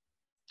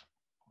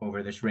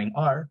over this ring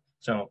R.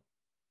 So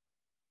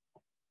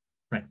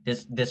right,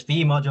 this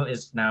V module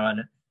is now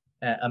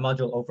a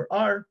module over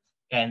R,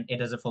 and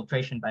it is a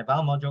filtration by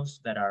val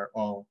modules that are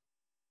all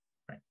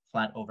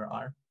flat over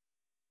R.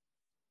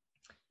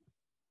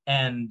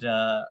 And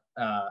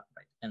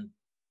and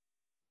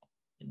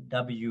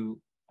W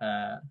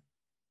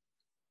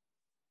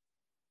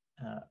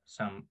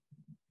some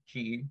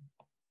G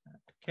at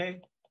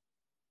K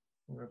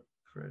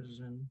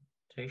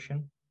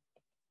representation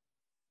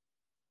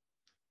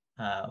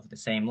of the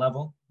same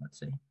level, let's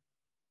see.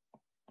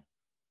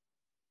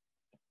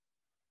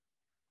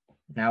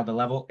 Now the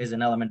level is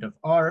an element of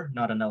R,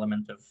 not an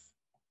element of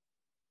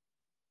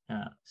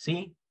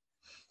C.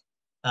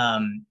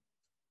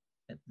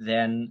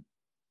 Then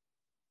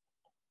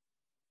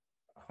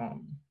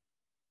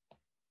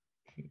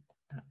G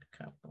at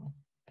capital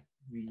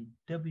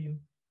VW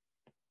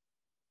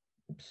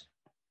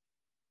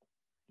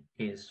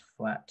is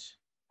flat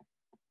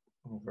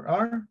over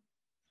R.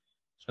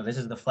 So this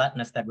is the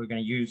flatness that we're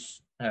going to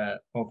use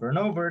over and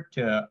over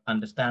to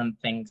understand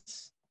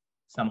things,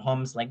 some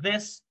Homs like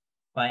this,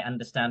 by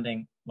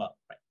understanding, well,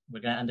 right,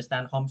 we're going to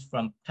understand Homs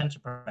from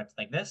tensor products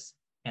like this,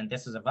 and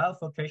this is a val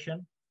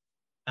filtration.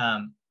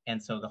 And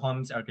so the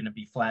Homs are going to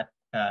be flat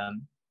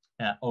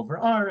over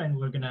R, and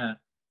we're going to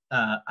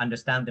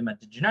understand them at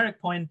the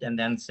generic point and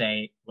then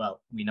say,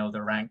 well, we know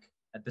the rank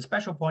at the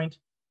special point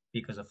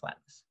because of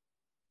flatness.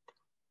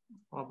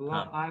 Pablo,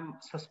 I'm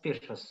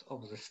suspicious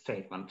of this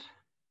statement.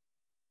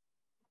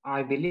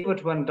 I believe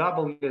it when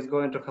W is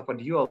going to have a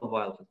dual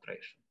val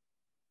filtration.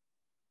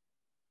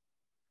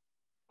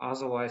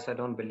 Otherwise, I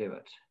don't believe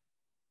it.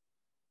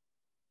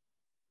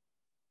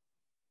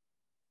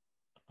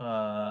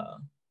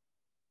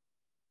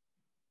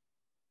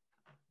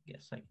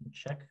 Yes, I can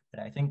check, but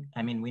I think,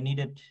 I mean, we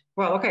needed.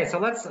 Well, okay, so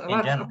let's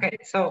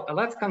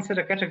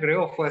consider category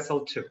O for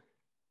SL2.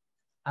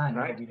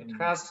 Right, it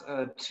has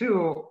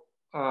two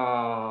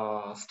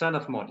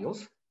standard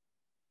modules,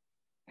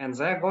 and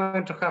they're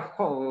going to have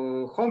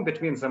Hom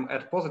between them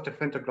at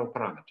positive integral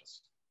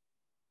parameters.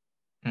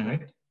 Mm-hmm.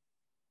 Right?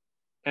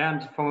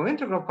 And for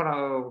integral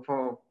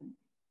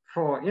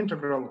for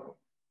integral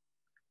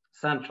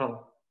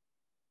central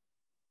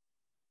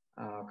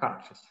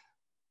characters,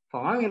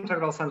 for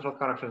integral central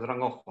characters, there are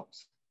no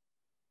Homs.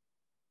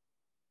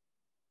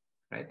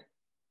 right?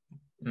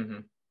 Mm-hmm.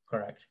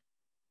 Correct.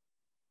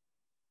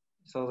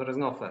 So there is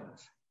no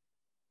flatness.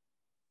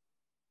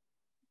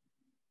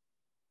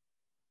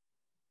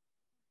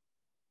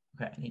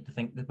 Okay, I need to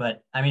think,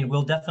 but I mean,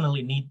 we'll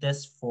definitely need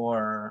this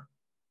for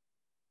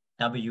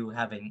W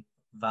having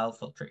valve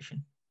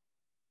filtration.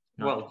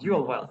 Well,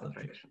 dual valve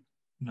filtration.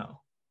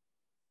 No.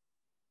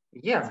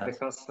 Yes,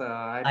 because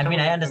I mean,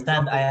 I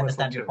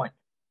understand your point.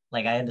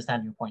 Like, I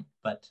understand your point,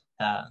 but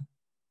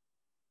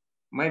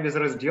maybe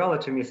there is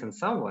duality missing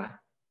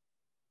somewhere.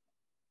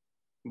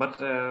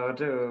 But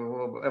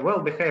a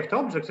well-behaved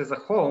object is a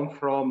home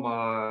from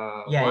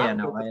one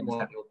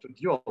module to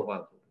dual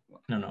valve.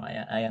 No,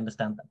 I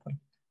understand that point.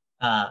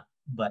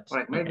 But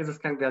right, maybe this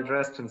can be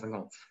addressed in the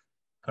notes.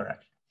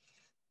 Correct.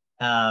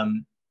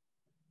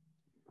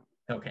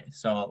 Okay,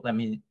 so let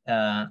me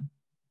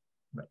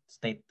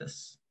state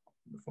this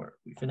before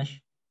we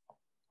finish.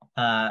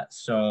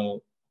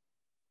 So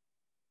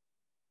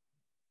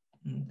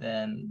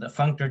then the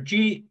functor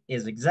G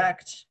is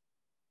exact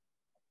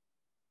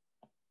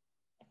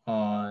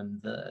on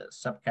the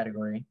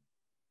subcategory,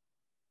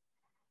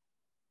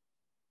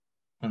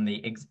 on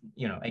the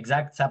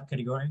exact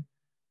subcategory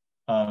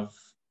of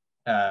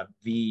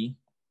V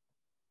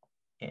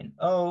in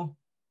O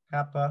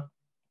kappa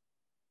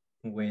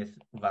with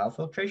valve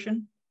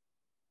filtration.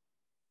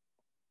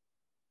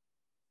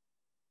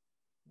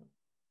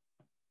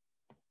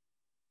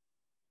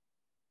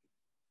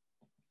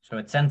 So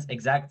it sends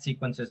exact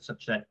sequences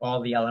such that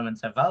all the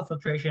elements have valve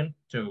filtration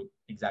to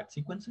exact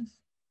sequences.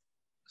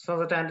 So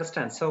that I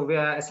understand. So we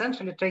are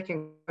essentially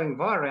taking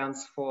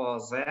invariance for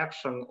the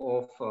action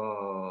of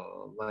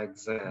like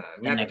the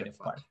negative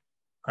part.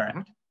 Correct.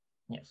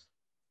 Mm-hmm. Yes.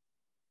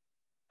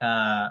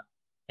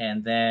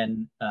 And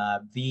then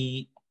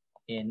V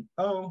in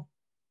O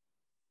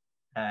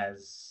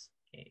has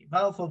a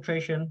valve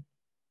filtration.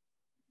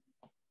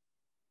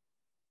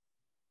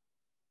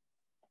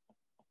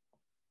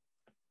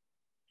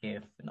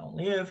 If and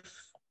only if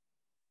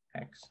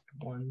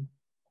X1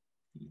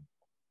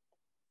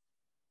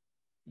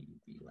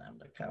 V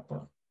lambda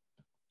kappa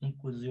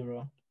equals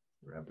 0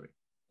 for every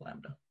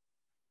lambda.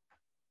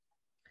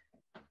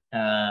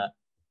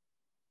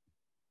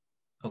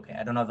 Okay,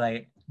 I don't know if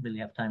I really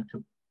have time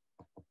to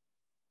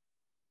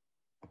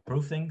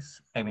prove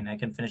things. I mean, I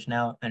can finish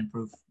now and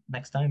prove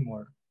next time,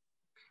 or?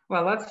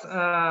 Well, let's,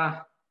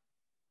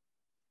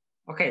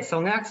 okay, so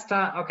next,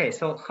 okay,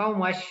 so how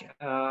much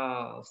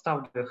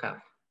stuff do you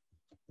have?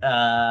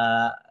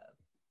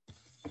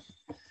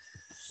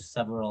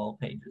 Several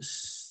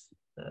pages.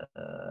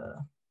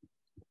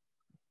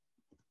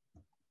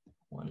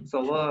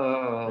 So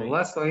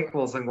less or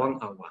equals than 1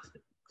 hour.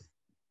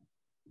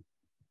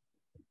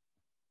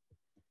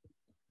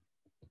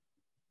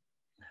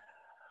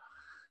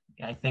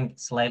 I think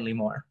slightly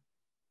more.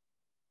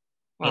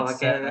 Well, it's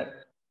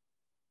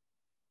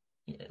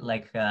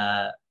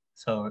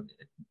so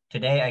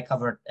today I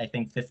covered, I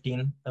think,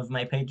 15 of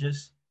my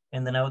pages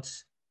in the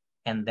notes,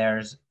 and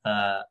there's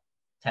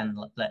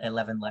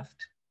 11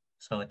 left.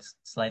 So it's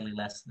slightly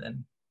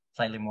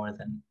more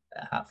than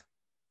half.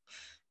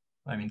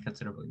 I mean,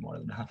 considerably more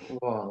than half.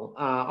 Well,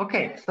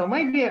 okay, so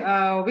maybe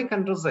we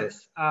can do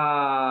this.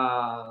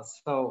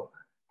 So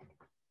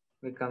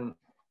we can,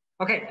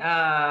 okay.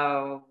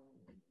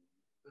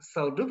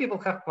 So do people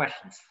have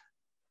questions?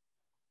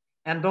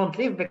 And don't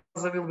leave,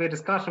 because there will be a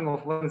discussion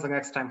of when the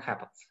next time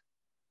happens.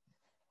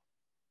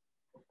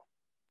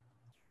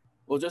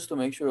 Well, just to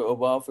make sure, a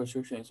valve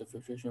filtration is a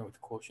filtration with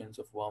quotients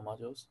of valve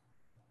modules.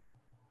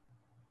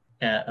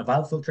 A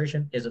valve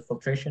filtration is a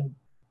filtration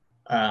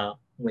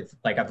with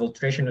like a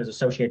filtration is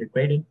associated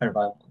gradient or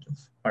valve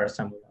modules or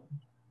assembly.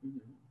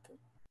 Okay.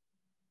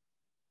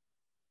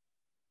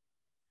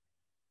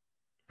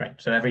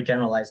 Right. So every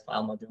generalized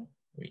valve module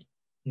we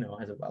know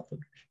has a valve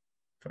filtration,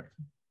 for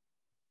example.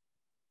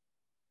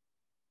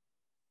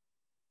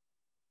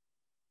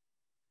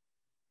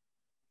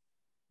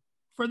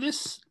 For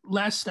this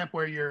last step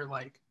where you're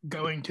like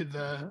going to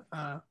the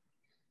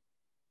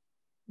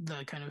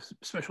kind of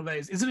special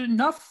values, is it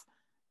enough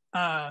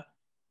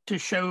to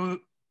show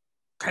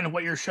kind of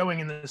what you're showing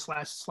in this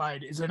last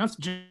slide? Is it enough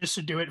just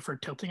to do it for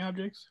tilting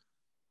objects?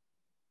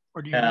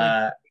 Or do you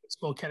really this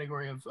full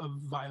category of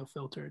vial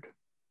filtered?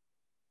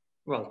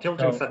 Well,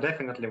 tiltings are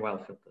definitely well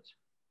filtered.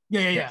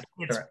 Yeah.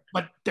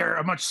 But they're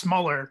a much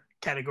smaller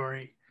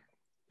category,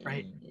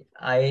 right?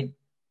 I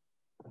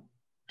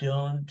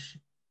don't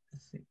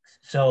think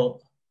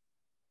so.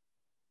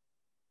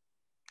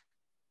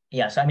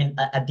 Yes, I mean,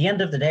 at the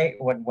end of the day,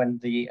 when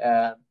the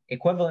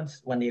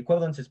equivalence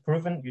is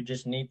proven, you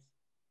just need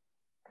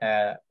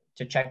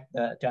to check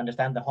to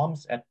understand the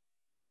homes at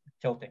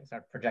tiltings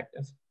or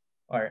projectives,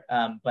 or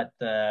but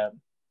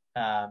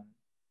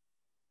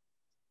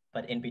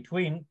in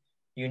between,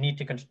 you need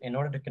to in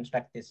order to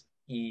construct this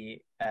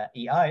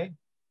EI,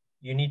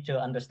 you need to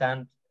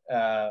understand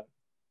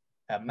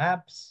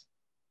maps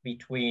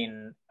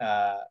between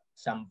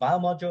some vowel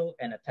module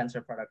and a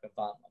tensor product of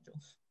vowel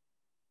modules.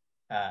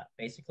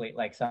 Basically,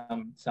 like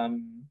some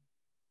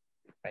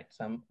right?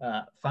 Some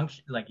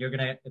function, like you're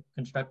gonna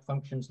construct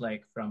functions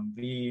like from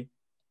V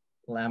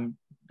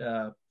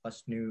lambda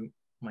plus nu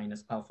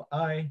minus alpha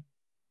I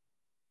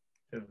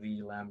to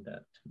V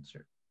lambda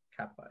tensor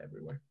kappa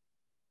everywhere.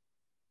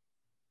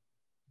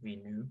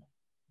 V nu.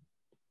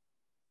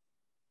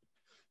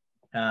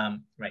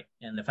 Right,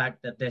 and the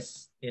fact that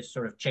this is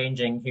sort of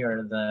changing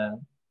here, the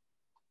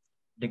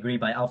degree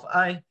by alpha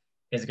I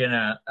is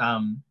gonna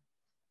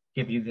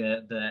give you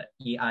the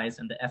EIs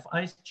and the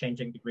FIs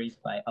changing degrees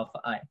by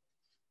alpha I.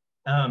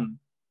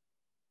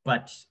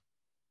 But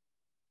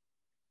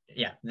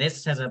yeah,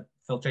 this has a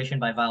filtration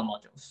by Val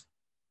modules.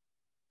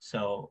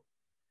 So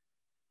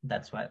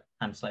that's why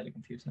I'm slightly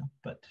confused now,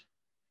 but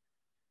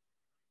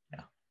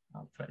yeah,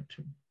 I'll try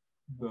to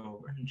go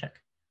over and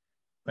check.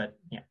 But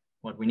yeah,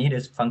 what we need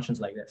is functions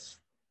like this.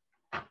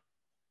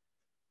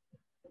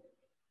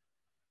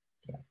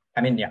 Yeah.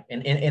 I mean, yeah,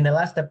 in the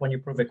last step, when you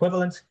prove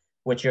equivalence,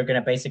 which you're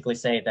gonna basically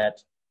say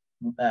that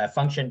a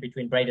function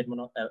between braided,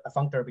 a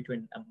functor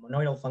between a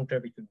monoidal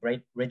functor between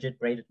rigid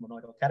braided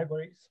monoidal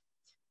categories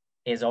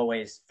is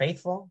always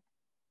faithful.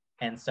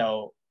 And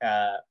so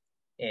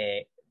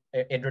it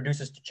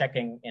reduces to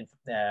checking in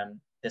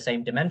the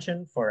same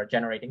dimension for a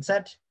generating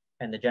set,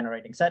 and the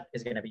generating set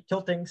is going to be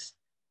tiltings.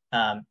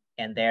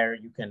 And there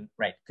you can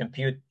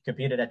compute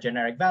it at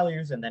generic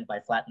values, and then by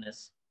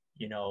flatness,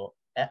 you know,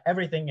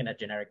 everything in a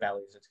generic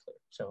values is clear.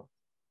 So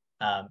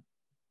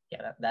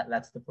yeah,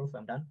 that's the proof.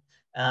 I'm done.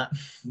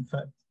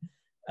 But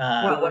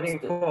well, I mean,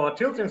 for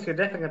tiltings, you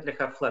definitely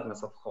have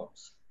flatness of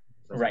Holmes.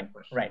 Right.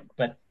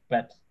 But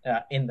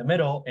in the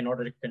middle, in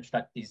order to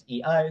construct these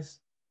EIs,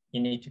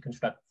 you need to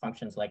construct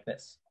functions like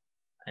this.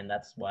 And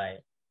that's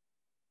why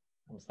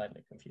I'm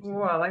slightly confused.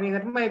 Well, I mean,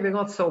 it may be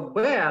not so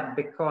bad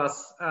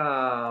because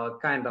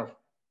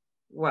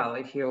well,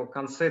 if you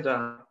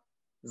consider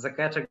the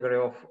category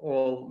of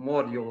all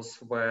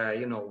modules where,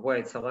 you know,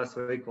 weights are less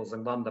or equal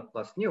than lambda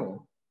plus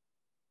nu,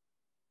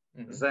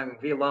 then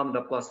V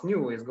lambda plus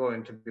nu is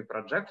going to be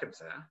projective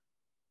there.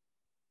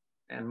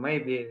 And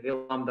maybe V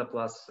lambda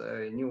plus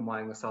nu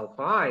minus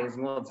alpha I is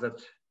not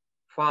that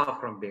far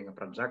from being a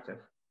projective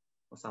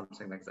or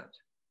something like that.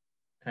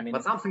 I mean,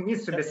 but something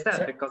needs to be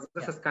said because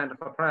this is kind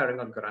of a priori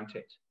not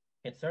guaranteed.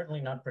 It's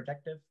certainly not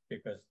projective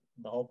because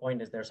the whole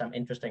point is there's some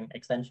interesting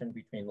extension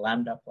between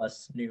lambda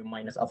plus nu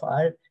minus alpha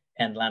I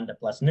and lambda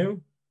plus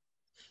nu.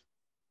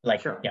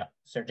 Like, sure. Yeah,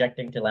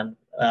 surjecting to lambda.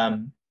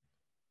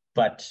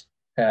 But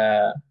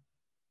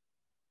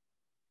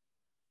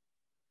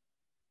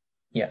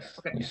yes,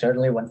 okay. You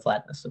certainly want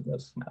flatness of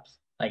those maps.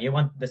 Like you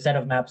want the set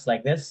of maps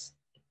like this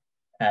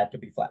to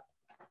be flat.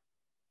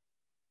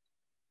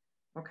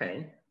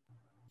 Okay.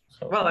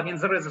 So, well, I mean,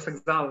 there is this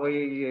example.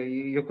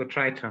 You could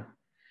try to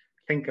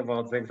think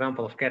about the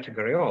example of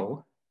category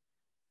O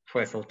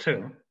for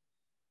SL2.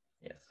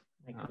 Yes.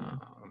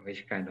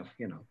 Which kind of,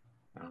 you know.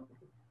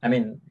 I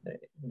mean,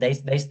 they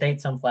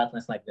state some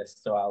flatness like this,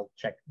 so I'll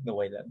check the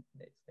way that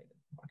they stated.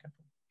 Okay.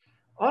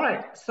 All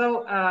right.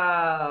 So,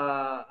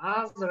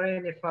 are there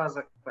any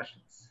further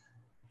questions?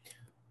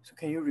 So,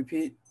 can you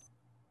repeat?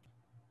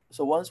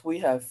 So, once we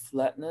have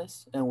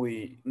flatness and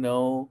we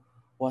know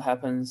what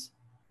happens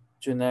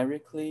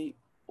generically,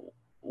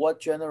 what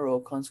general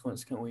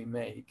consequence can we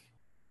make,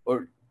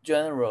 or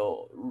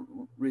general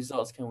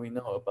results can we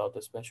know about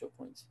the special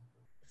points?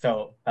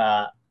 So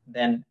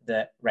then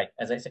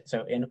as I said,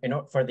 so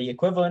for the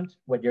equivalent,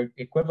 what you're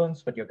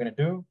going to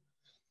do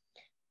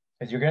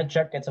is you're going to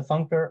check it's a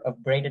functor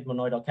of braided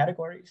monoidal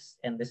categories,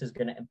 and this is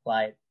going to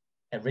imply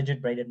a rigid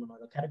braided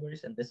monoidal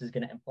categories, and this is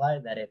going to imply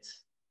that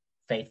it's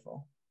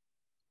faithful.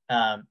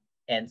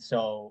 And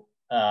so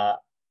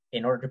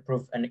in order to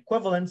prove an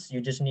equivalence,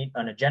 you just need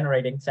on a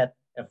generating set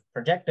of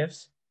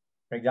projectives,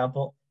 for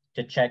example,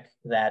 to check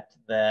that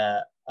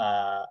the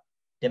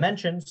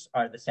dimensions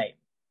are the same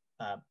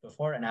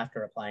before and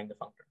after applying the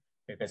functor.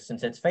 Because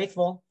since it's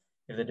faithful,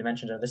 if the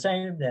dimensions are the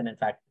same, then in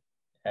fact,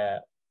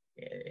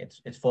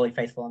 it's fully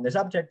faithful on these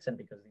objects. And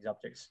because these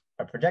objects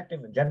are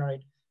projective and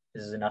generate,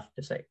 this is enough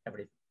to say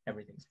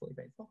everything's fully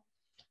faithful.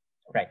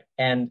 Right.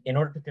 And in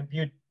order to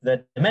compute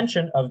the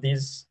dimension of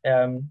these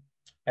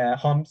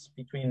humps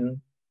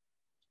between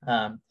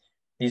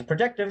these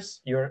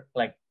projectives, you're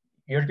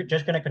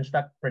just going to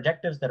construct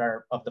projectives that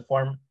are of the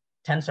form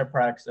tensor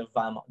products of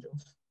Val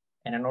modules.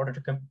 And in order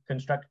to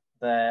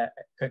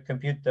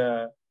compute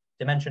the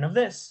dimension of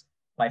this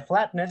by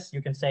flatness,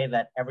 you can say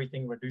that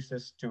everything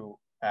reduces to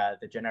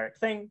the generic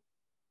thing.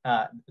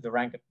 The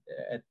rank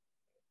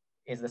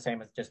is the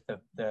same as just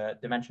the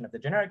dimension of the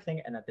generic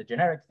thing, and at the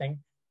generic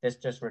thing, this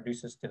just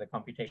reduces to the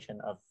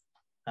computation of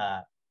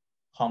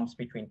humps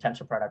between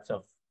tensor products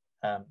of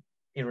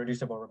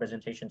irreducible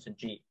representations in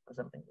G or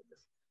something like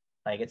this.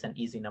 Like it's an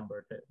easy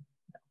number to.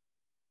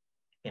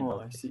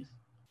 Oh, I see.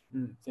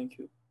 Thank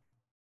you.